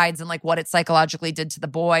both sides and like what it psychologically did to the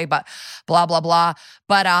boy, but blah, blah, blah.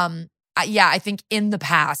 But, yeah, I think in the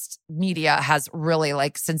past, media has really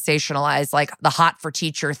like sensationalized like the hot for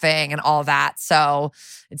teacher thing and all that. So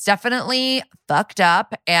it's definitely fucked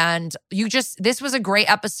up. And this was a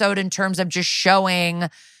great episode in terms of just showing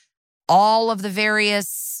all of the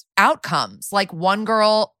various outcomes. Like one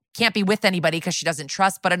girl can't be with anybody because she doesn't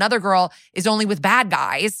trust, but another girl is only with bad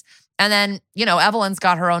guys. And then, Evelyn's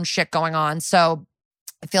got her own shit going on. So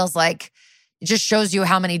it feels like it just shows you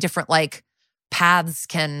how many different like paths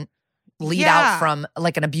can lead out from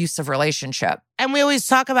like an abusive relationship. And we always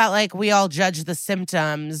talk about like we all judge the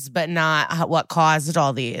symptoms, but not what caused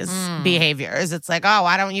all these behaviors. It's like, oh,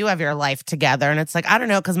 why don't you have your life together? And it's like, I don't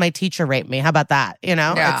know, because my teacher raped me. How about that? You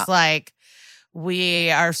know, it's like we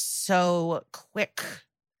are so quick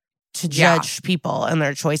to judge people and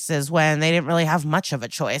their choices when they didn't really have much of a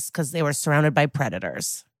choice because they were surrounded by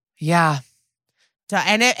predators. Yeah.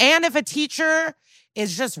 And if a teacher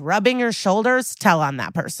is just rubbing your shoulders, tell on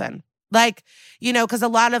that person. Like, you know, because a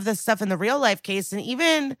lot of the stuff in the real life case, and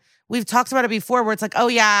even we've talked about it before where it's like, oh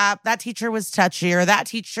yeah, that teacher was touchy, or that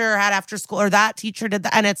teacher had after school, or that teacher did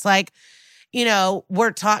that. And it's like, you know,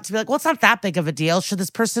 we're taught to be like, well, it's not that big of a deal. Should this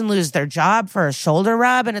person lose their job for a shoulder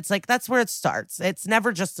rub? And it's like, that's where it starts. It's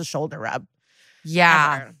never just a shoulder rub.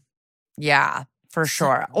 Yeah. Ever. Yeah, for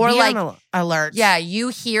sure. Or Be like, on alert. yeah, you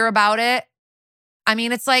hear about it. I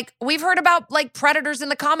mean, it's like we've heard about like predators in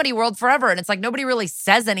the comedy world forever. And it's like nobody really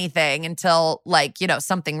says anything until like, you know,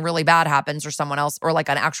 something really bad happens or someone else or like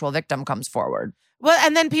an actual victim comes forward. Well,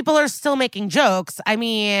 and then people are still making jokes. I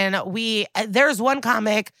mean, there's one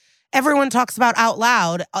comic everyone talks about out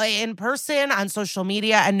loud in person on social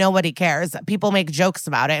media and nobody cares. People make jokes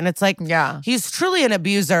about it. And it's like, he's truly an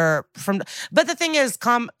abuser but the thing is,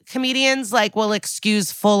 comedians like will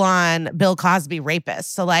excuse full on Bill Cosby rapists.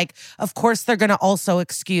 So like, of course they're going to also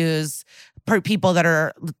excuse people that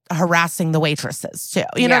are harassing the waitresses too.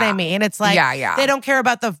 You know what I mean? It's like, they don't care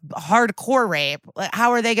about the hardcore rape. Like,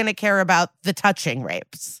 how are they going to care about the touching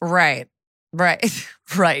rapes? Right. Right.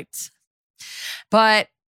 But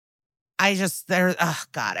I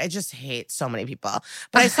just hate so many people.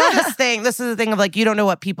 But I saw this thing. This is the thing of like, you don't know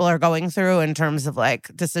what people are going through in terms of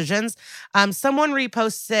like decisions. Someone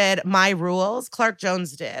reposted my rules, Clark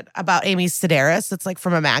Jones did, about Amy Sedaris. It's like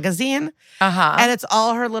from a magazine. And it's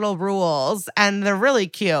all her little rules. And they're really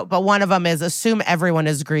cute. But one of them is assume everyone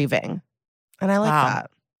is grieving. And I like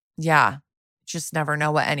that. Yeah. Just never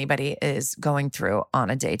know what anybody is going through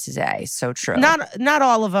on a day to day. So true. Not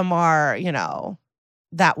all of them are, you know,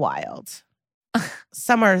 that wild.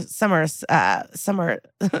 Some are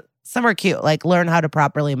cute. Like learn how to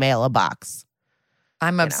properly mail a box.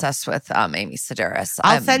 I'm obsessed with Amy Sedaris.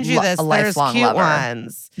 I'll send you this. There's cute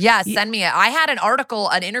ones. Yeah, send me it. I had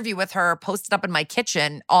an interview with her posted up in my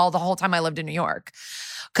kitchen the whole time I lived in New York.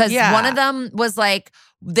 Because one of them was like,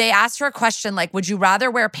 they asked her a question like, would you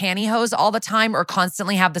rather wear pantyhose all the time or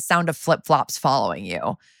constantly have the sound of flip-flops following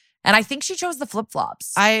you? And I think she chose the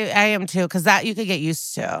flip-flops. I am too, because that you could get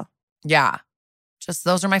used to. Yeah. Just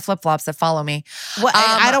those are my flip-flops that follow me. Well,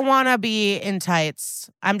 I don't want to be in tights.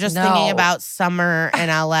 I'm just thinking about summer in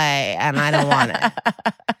LA and I don't want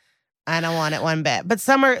it. I don't want it one bit. But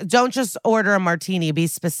summer, don't just order a martini. Be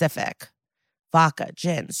specific. Vodka,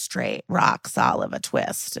 gin, straight, rocks, olive, a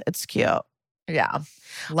twist. It's cute. Yeah.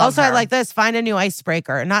 Also, I like this. Find a new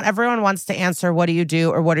icebreaker. Not everyone wants to answer, what do you do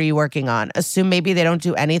or what are you working on? Assume maybe they don't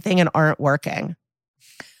do anything and aren't working.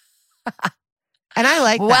 And I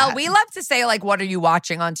like that. Well, we love to say, like, what are you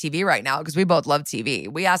watching on TV right now? Because we both love TV.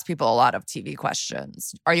 We ask people a lot of TV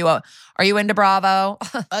questions. Are you into Bravo?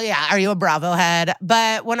 Oh, yeah. Are you a Bravo head?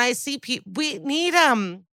 But when I see people, we need,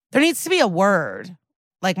 there needs to be a word.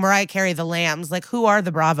 Like Mariah Carey, the Lambs. Like, who are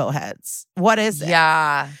the Bravo heads? What is it?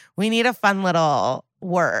 Yeah. We need a fun little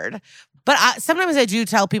word. But sometimes I do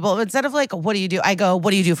tell people, instead of like, what do you do? I go,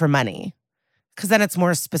 what do you do for money? Because then it's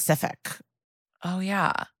more specific. Oh,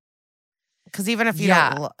 yeah. Because even if you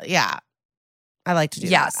don't, I like to do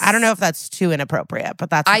that. I don't know if that's too inappropriate,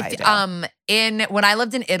 but that's what I do. When I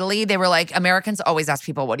lived in Italy, they were like, Americans always ask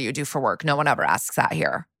people, what do you do for work? No one ever asks that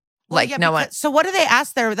here. So what do they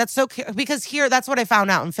ask there? That's so because here, that's what I found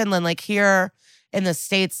out in Finland. Like here in the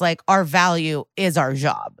States, like our value is our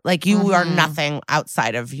job. Like you are nothing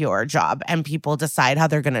outside of your job, and people decide how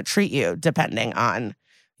they're going to treat you depending on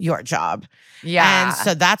your job. Yeah. And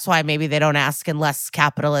so that's why maybe they don't ask in less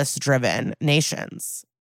capitalist-driven nations.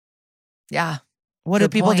 Yeah. What do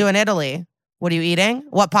people do in Italy? What are you eating?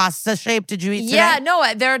 What pasta shape did you eat today? Yeah,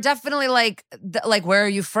 no, they're definitely like, where are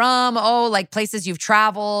you from? Oh, like places you've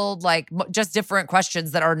traveled, like just different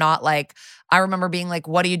questions that are not like, I remember being like,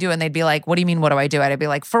 what do you do? And they'd be like, what do you mean, what do I do? And I'd be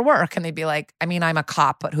like, for work. And they'd be like, I mean, I'm a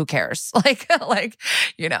cop, but who cares? like,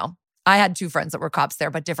 you know, I had 2 friends that were cops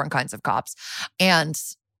there, but different kinds of cops. And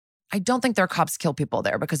I don't think their cops kill people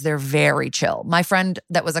there because they're very chill. My friend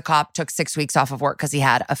that was a cop took 6 weeks off of work because he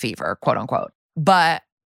had a fever, quote unquote. But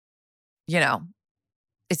you know,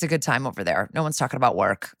 it's a good time over there. No one's talking about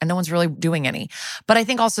work and no one's really doing any. But I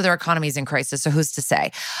think also their economy is in crisis. So who's to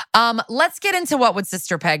say? Let's get into What Would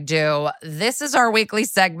Sister Peg Do? This is our weekly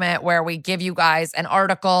segment where we give you guys an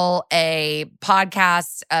article, a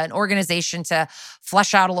podcast, an organization to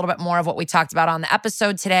flesh out a little bit more of what we talked about on the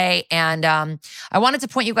episode today. And I wanted to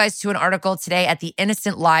point you guys to an article today at the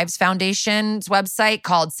Innocent Lives Foundation's website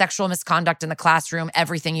called Sexual Misconduct in the Classroom,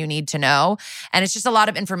 Everything You Need to Know. And it's just a lot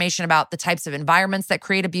of information about the types of environments that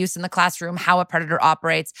create abuse in the classroom, how a predator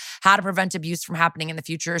operates, how to prevent abuse from happening in the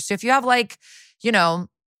future. So if you have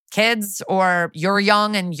kids or you're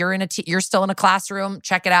young and you're still in a classroom,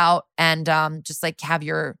 check it out and just have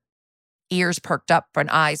your ears perked up and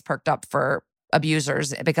eyes perked up for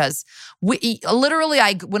abusers, because when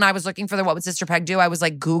I was looking for the What Would Sister Peg Do, I was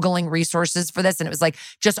Googling resources for this, and it was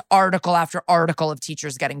just article after article of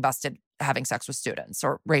teachers getting busted having sex with students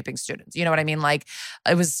or raping students. You know what I mean?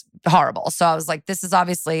 It was horrible. So I was this is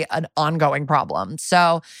obviously an ongoing problem.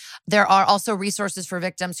 So there are also resources for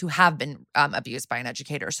victims who have been abused by an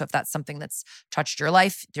educator. So if that's something that's touched your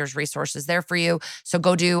life, there's resources there for you. So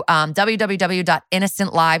go to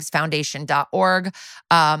www.innocentlivesfoundation.org,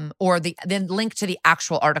 or the link to the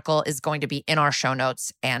actual article is going to be in our show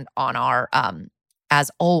notes and on our,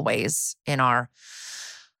 as always, in our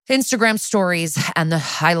Instagram stories and the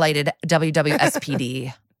highlighted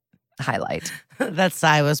WWSPD highlight. That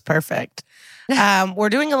sigh was perfect. We're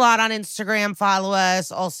doing a lot on Instagram. Follow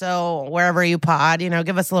us. Also, wherever you pod,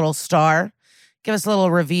 give us a little star. Give us a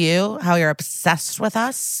little review, how you're obsessed with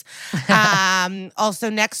us. Also,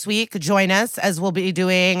 next week, join us as we'll be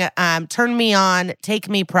doing Turn Me On, Take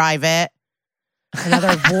Me Private.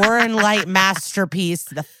 Another Warren Light masterpiece,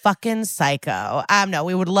 The Fucking Psycho. No,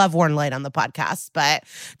 we would love Warren Light on the podcast, but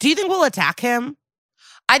do you think we'll attack him?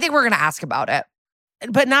 I think we're going to ask about it.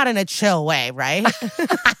 But not in a chill way, right?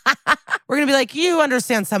 We're going to be you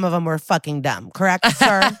understand some of them were fucking dumb, correct,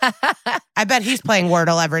 sir? I bet he's playing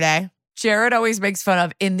Wordle every day. Jared always makes fun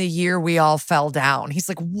of In the Year We All Fell Down. He's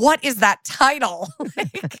like, what is that title?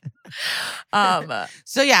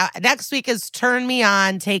 So yeah, next week is Turn Me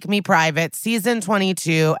On, Take Me Private, season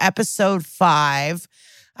 22, episode 5.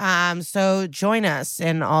 So join us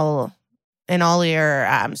in all your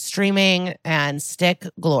streaming and stick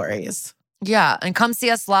glories. Yeah, and come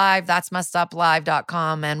see us live. That's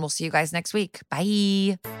messeduplive.com, and we'll see you guys next week.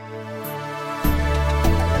 Bye.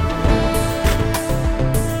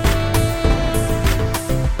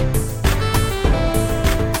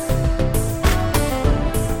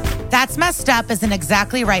 That's Messed Up is an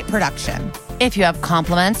Exactly Right production. If you have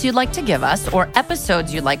compliments you'd like to give us or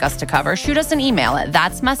episodes you'd like us to cover, shoot us an email at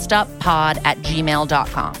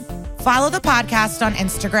that'smesseduppod@gmail.com. Follow the podcast on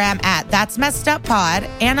Instagram at That's Messed Up Pod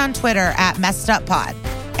and on Twitter at Messed Up Pod.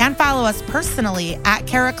 And follow us personally at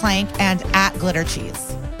Kara Clank and at Glitter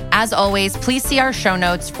Cheese. As always, please see our show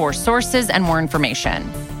notes for sources and more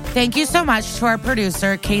information. Thank you so much to our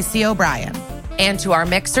producer, Casey O'Brien. And to our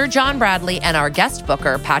mixer, John Bradley, and our guest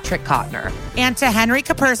booker, Patrick Kottner. And to Henry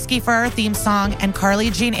Kapersky for our theme song and Carly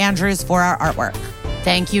Jean Andrews for our artwork.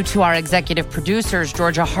 Thank you to our executive producers,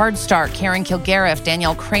 Georgia Hardstark, Karen Kilgariff,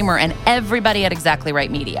 Danielle Kramer, and everybody at Exactly Right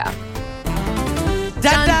Media.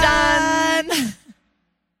 Dun, dun.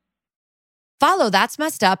 Follow That's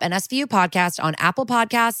Messed Up, an SVU podcast on Apple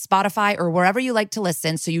Podcasts, Spotify, or wherever you like to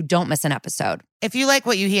listen so you don't miss an episode. If you like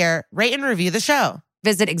what you hear, rate and review the show.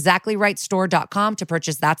 Visit exactlyrightstore.com to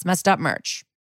purchase That's Messed Up merch.